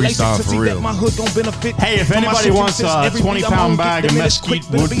don't need laces to see that my hood gon' benefit. Hey, if from my anybody wants a sentences. Every beat I'm 20-pound on, bag get of the minutes mesquite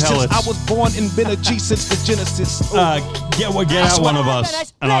quick, been a wood beast since pellets. I was born and been a G since the Genesis. Get one of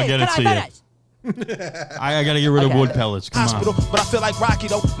us, and I'll get it to you. I gotta get rid of wood pellets. Come Hospital, on. but I feel like Rocky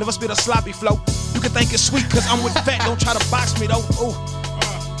though. Never spit a sloppy flow. You can think it's sweet cause I'm with fat. Don't try to box me though. Ooh.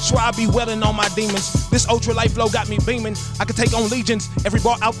 Swear I be welling on my demons. This ultra light flow got me beaming. I can take on legions. Every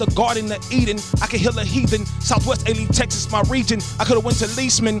bar out the garden of Eden. I can heal a heathen. Southwest LA, Texas, my region. I could've went to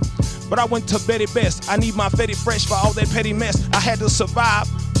Leeseman, but I went to Betty Best. I need my Fetty Fresh for all that petty mess. I had to survive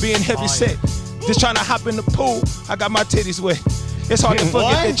being heavy set. Just trying to hop in the pool. I got my titties wet. It's hard to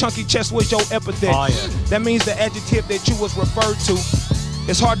forget that chunky chest was your epithet. That means the adjective that you was referred to.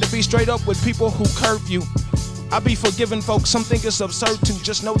 It's hard to be straight up with people who curve you. I be forgiving folks, some think it's absurd to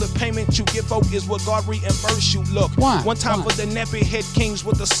just know the payment you give folk is what God reimburse you. Look, one time for the nappy head kings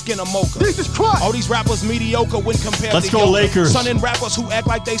with the skin of mocha. Jesus Christ! All these rappers mediocre when compared Let's to go Yoda. Lakers. Son and rappers who act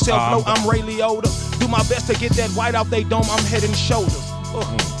like they sell flow, I'm Ray Liotta. Do my best to get that white out they dome, I'm head and shoulders.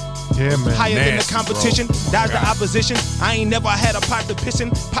 Yeah, man. Higher than the Nasty, competition, bro. dodge the opposition. I ain't never had a pot to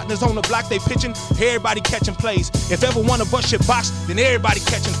pissin'. Partners on the block, they pitching. Everybody catching plays. If ever one of us should box, then everybody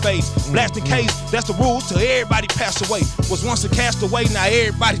catching fades. Blasting K's, that's the rules till everybody pass away. Was once a castaway, now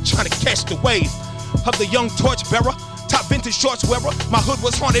everybody trying to catch the wave of the young torch bearer. Top vintage shorts wearer. My hood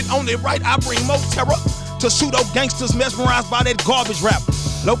was haunted, only right, I bring more terror to pseudo gangsters mesmerized by that garbage rap.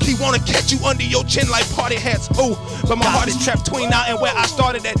 Low key wanna catch you under your chin like party hats. Ooh, but my heart is trapped between now and where I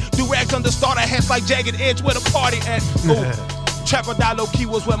started at. Do rags under starter hats like jagged edge where the party at. Ooh, trap or die low key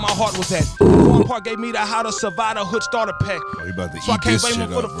was where my heart was at. One part gave me the how to survive the hood starter pack. About to So I eat can't this blame them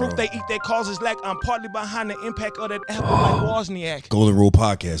shit for the up, fruit bro. they eat that causes lack. I'm partly behind the impact of that apple like Wozniak.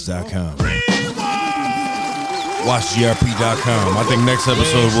 GoldenRulePodcast.com. WatchGRP.com. I think next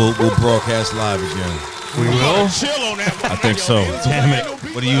episode we'll broadcast live again. We will? I think so. Damn it.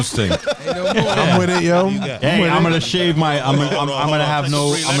 What do you think? I'm with it, yo. Hey, I'm gonna shave my. I'm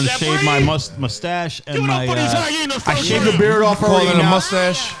gonna shave my mustache and my. I shaved the beard off Call already. it a now.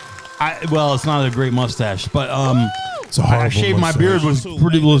 mustache? Well, it's not a great mustache, but It's a horrible I shaved my beard mustache.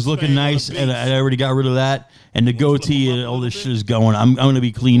 was looking nice, and I already got rid of that. And the goatee and all this shit is going. I'm gonna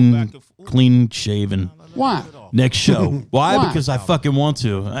be clean shaven. Why? Next show. Why? Why? Because I fucking want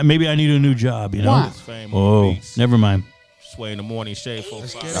to. Maybe I need a new job. You know. Why? Oh, never mind. Sway in the morning, shave for All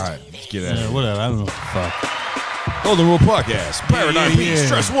right, let's get at Yeah, it. whatever. I don't know what the fuck. Golden Rule Podcast. Paradigm P. yeah.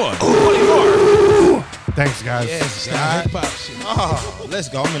 Stress One. Money Mark. Thanks, guys. Yes, hip hop shit. Oh, let's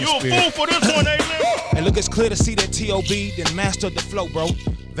go. I'm in the spirit. for this one, And look, it's clear to see that T.O.B. then mastered the flow, bro.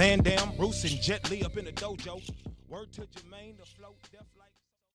 Van Dam, Bruce, and Jet Li up in the dojo. Word to Jermaine, the flow,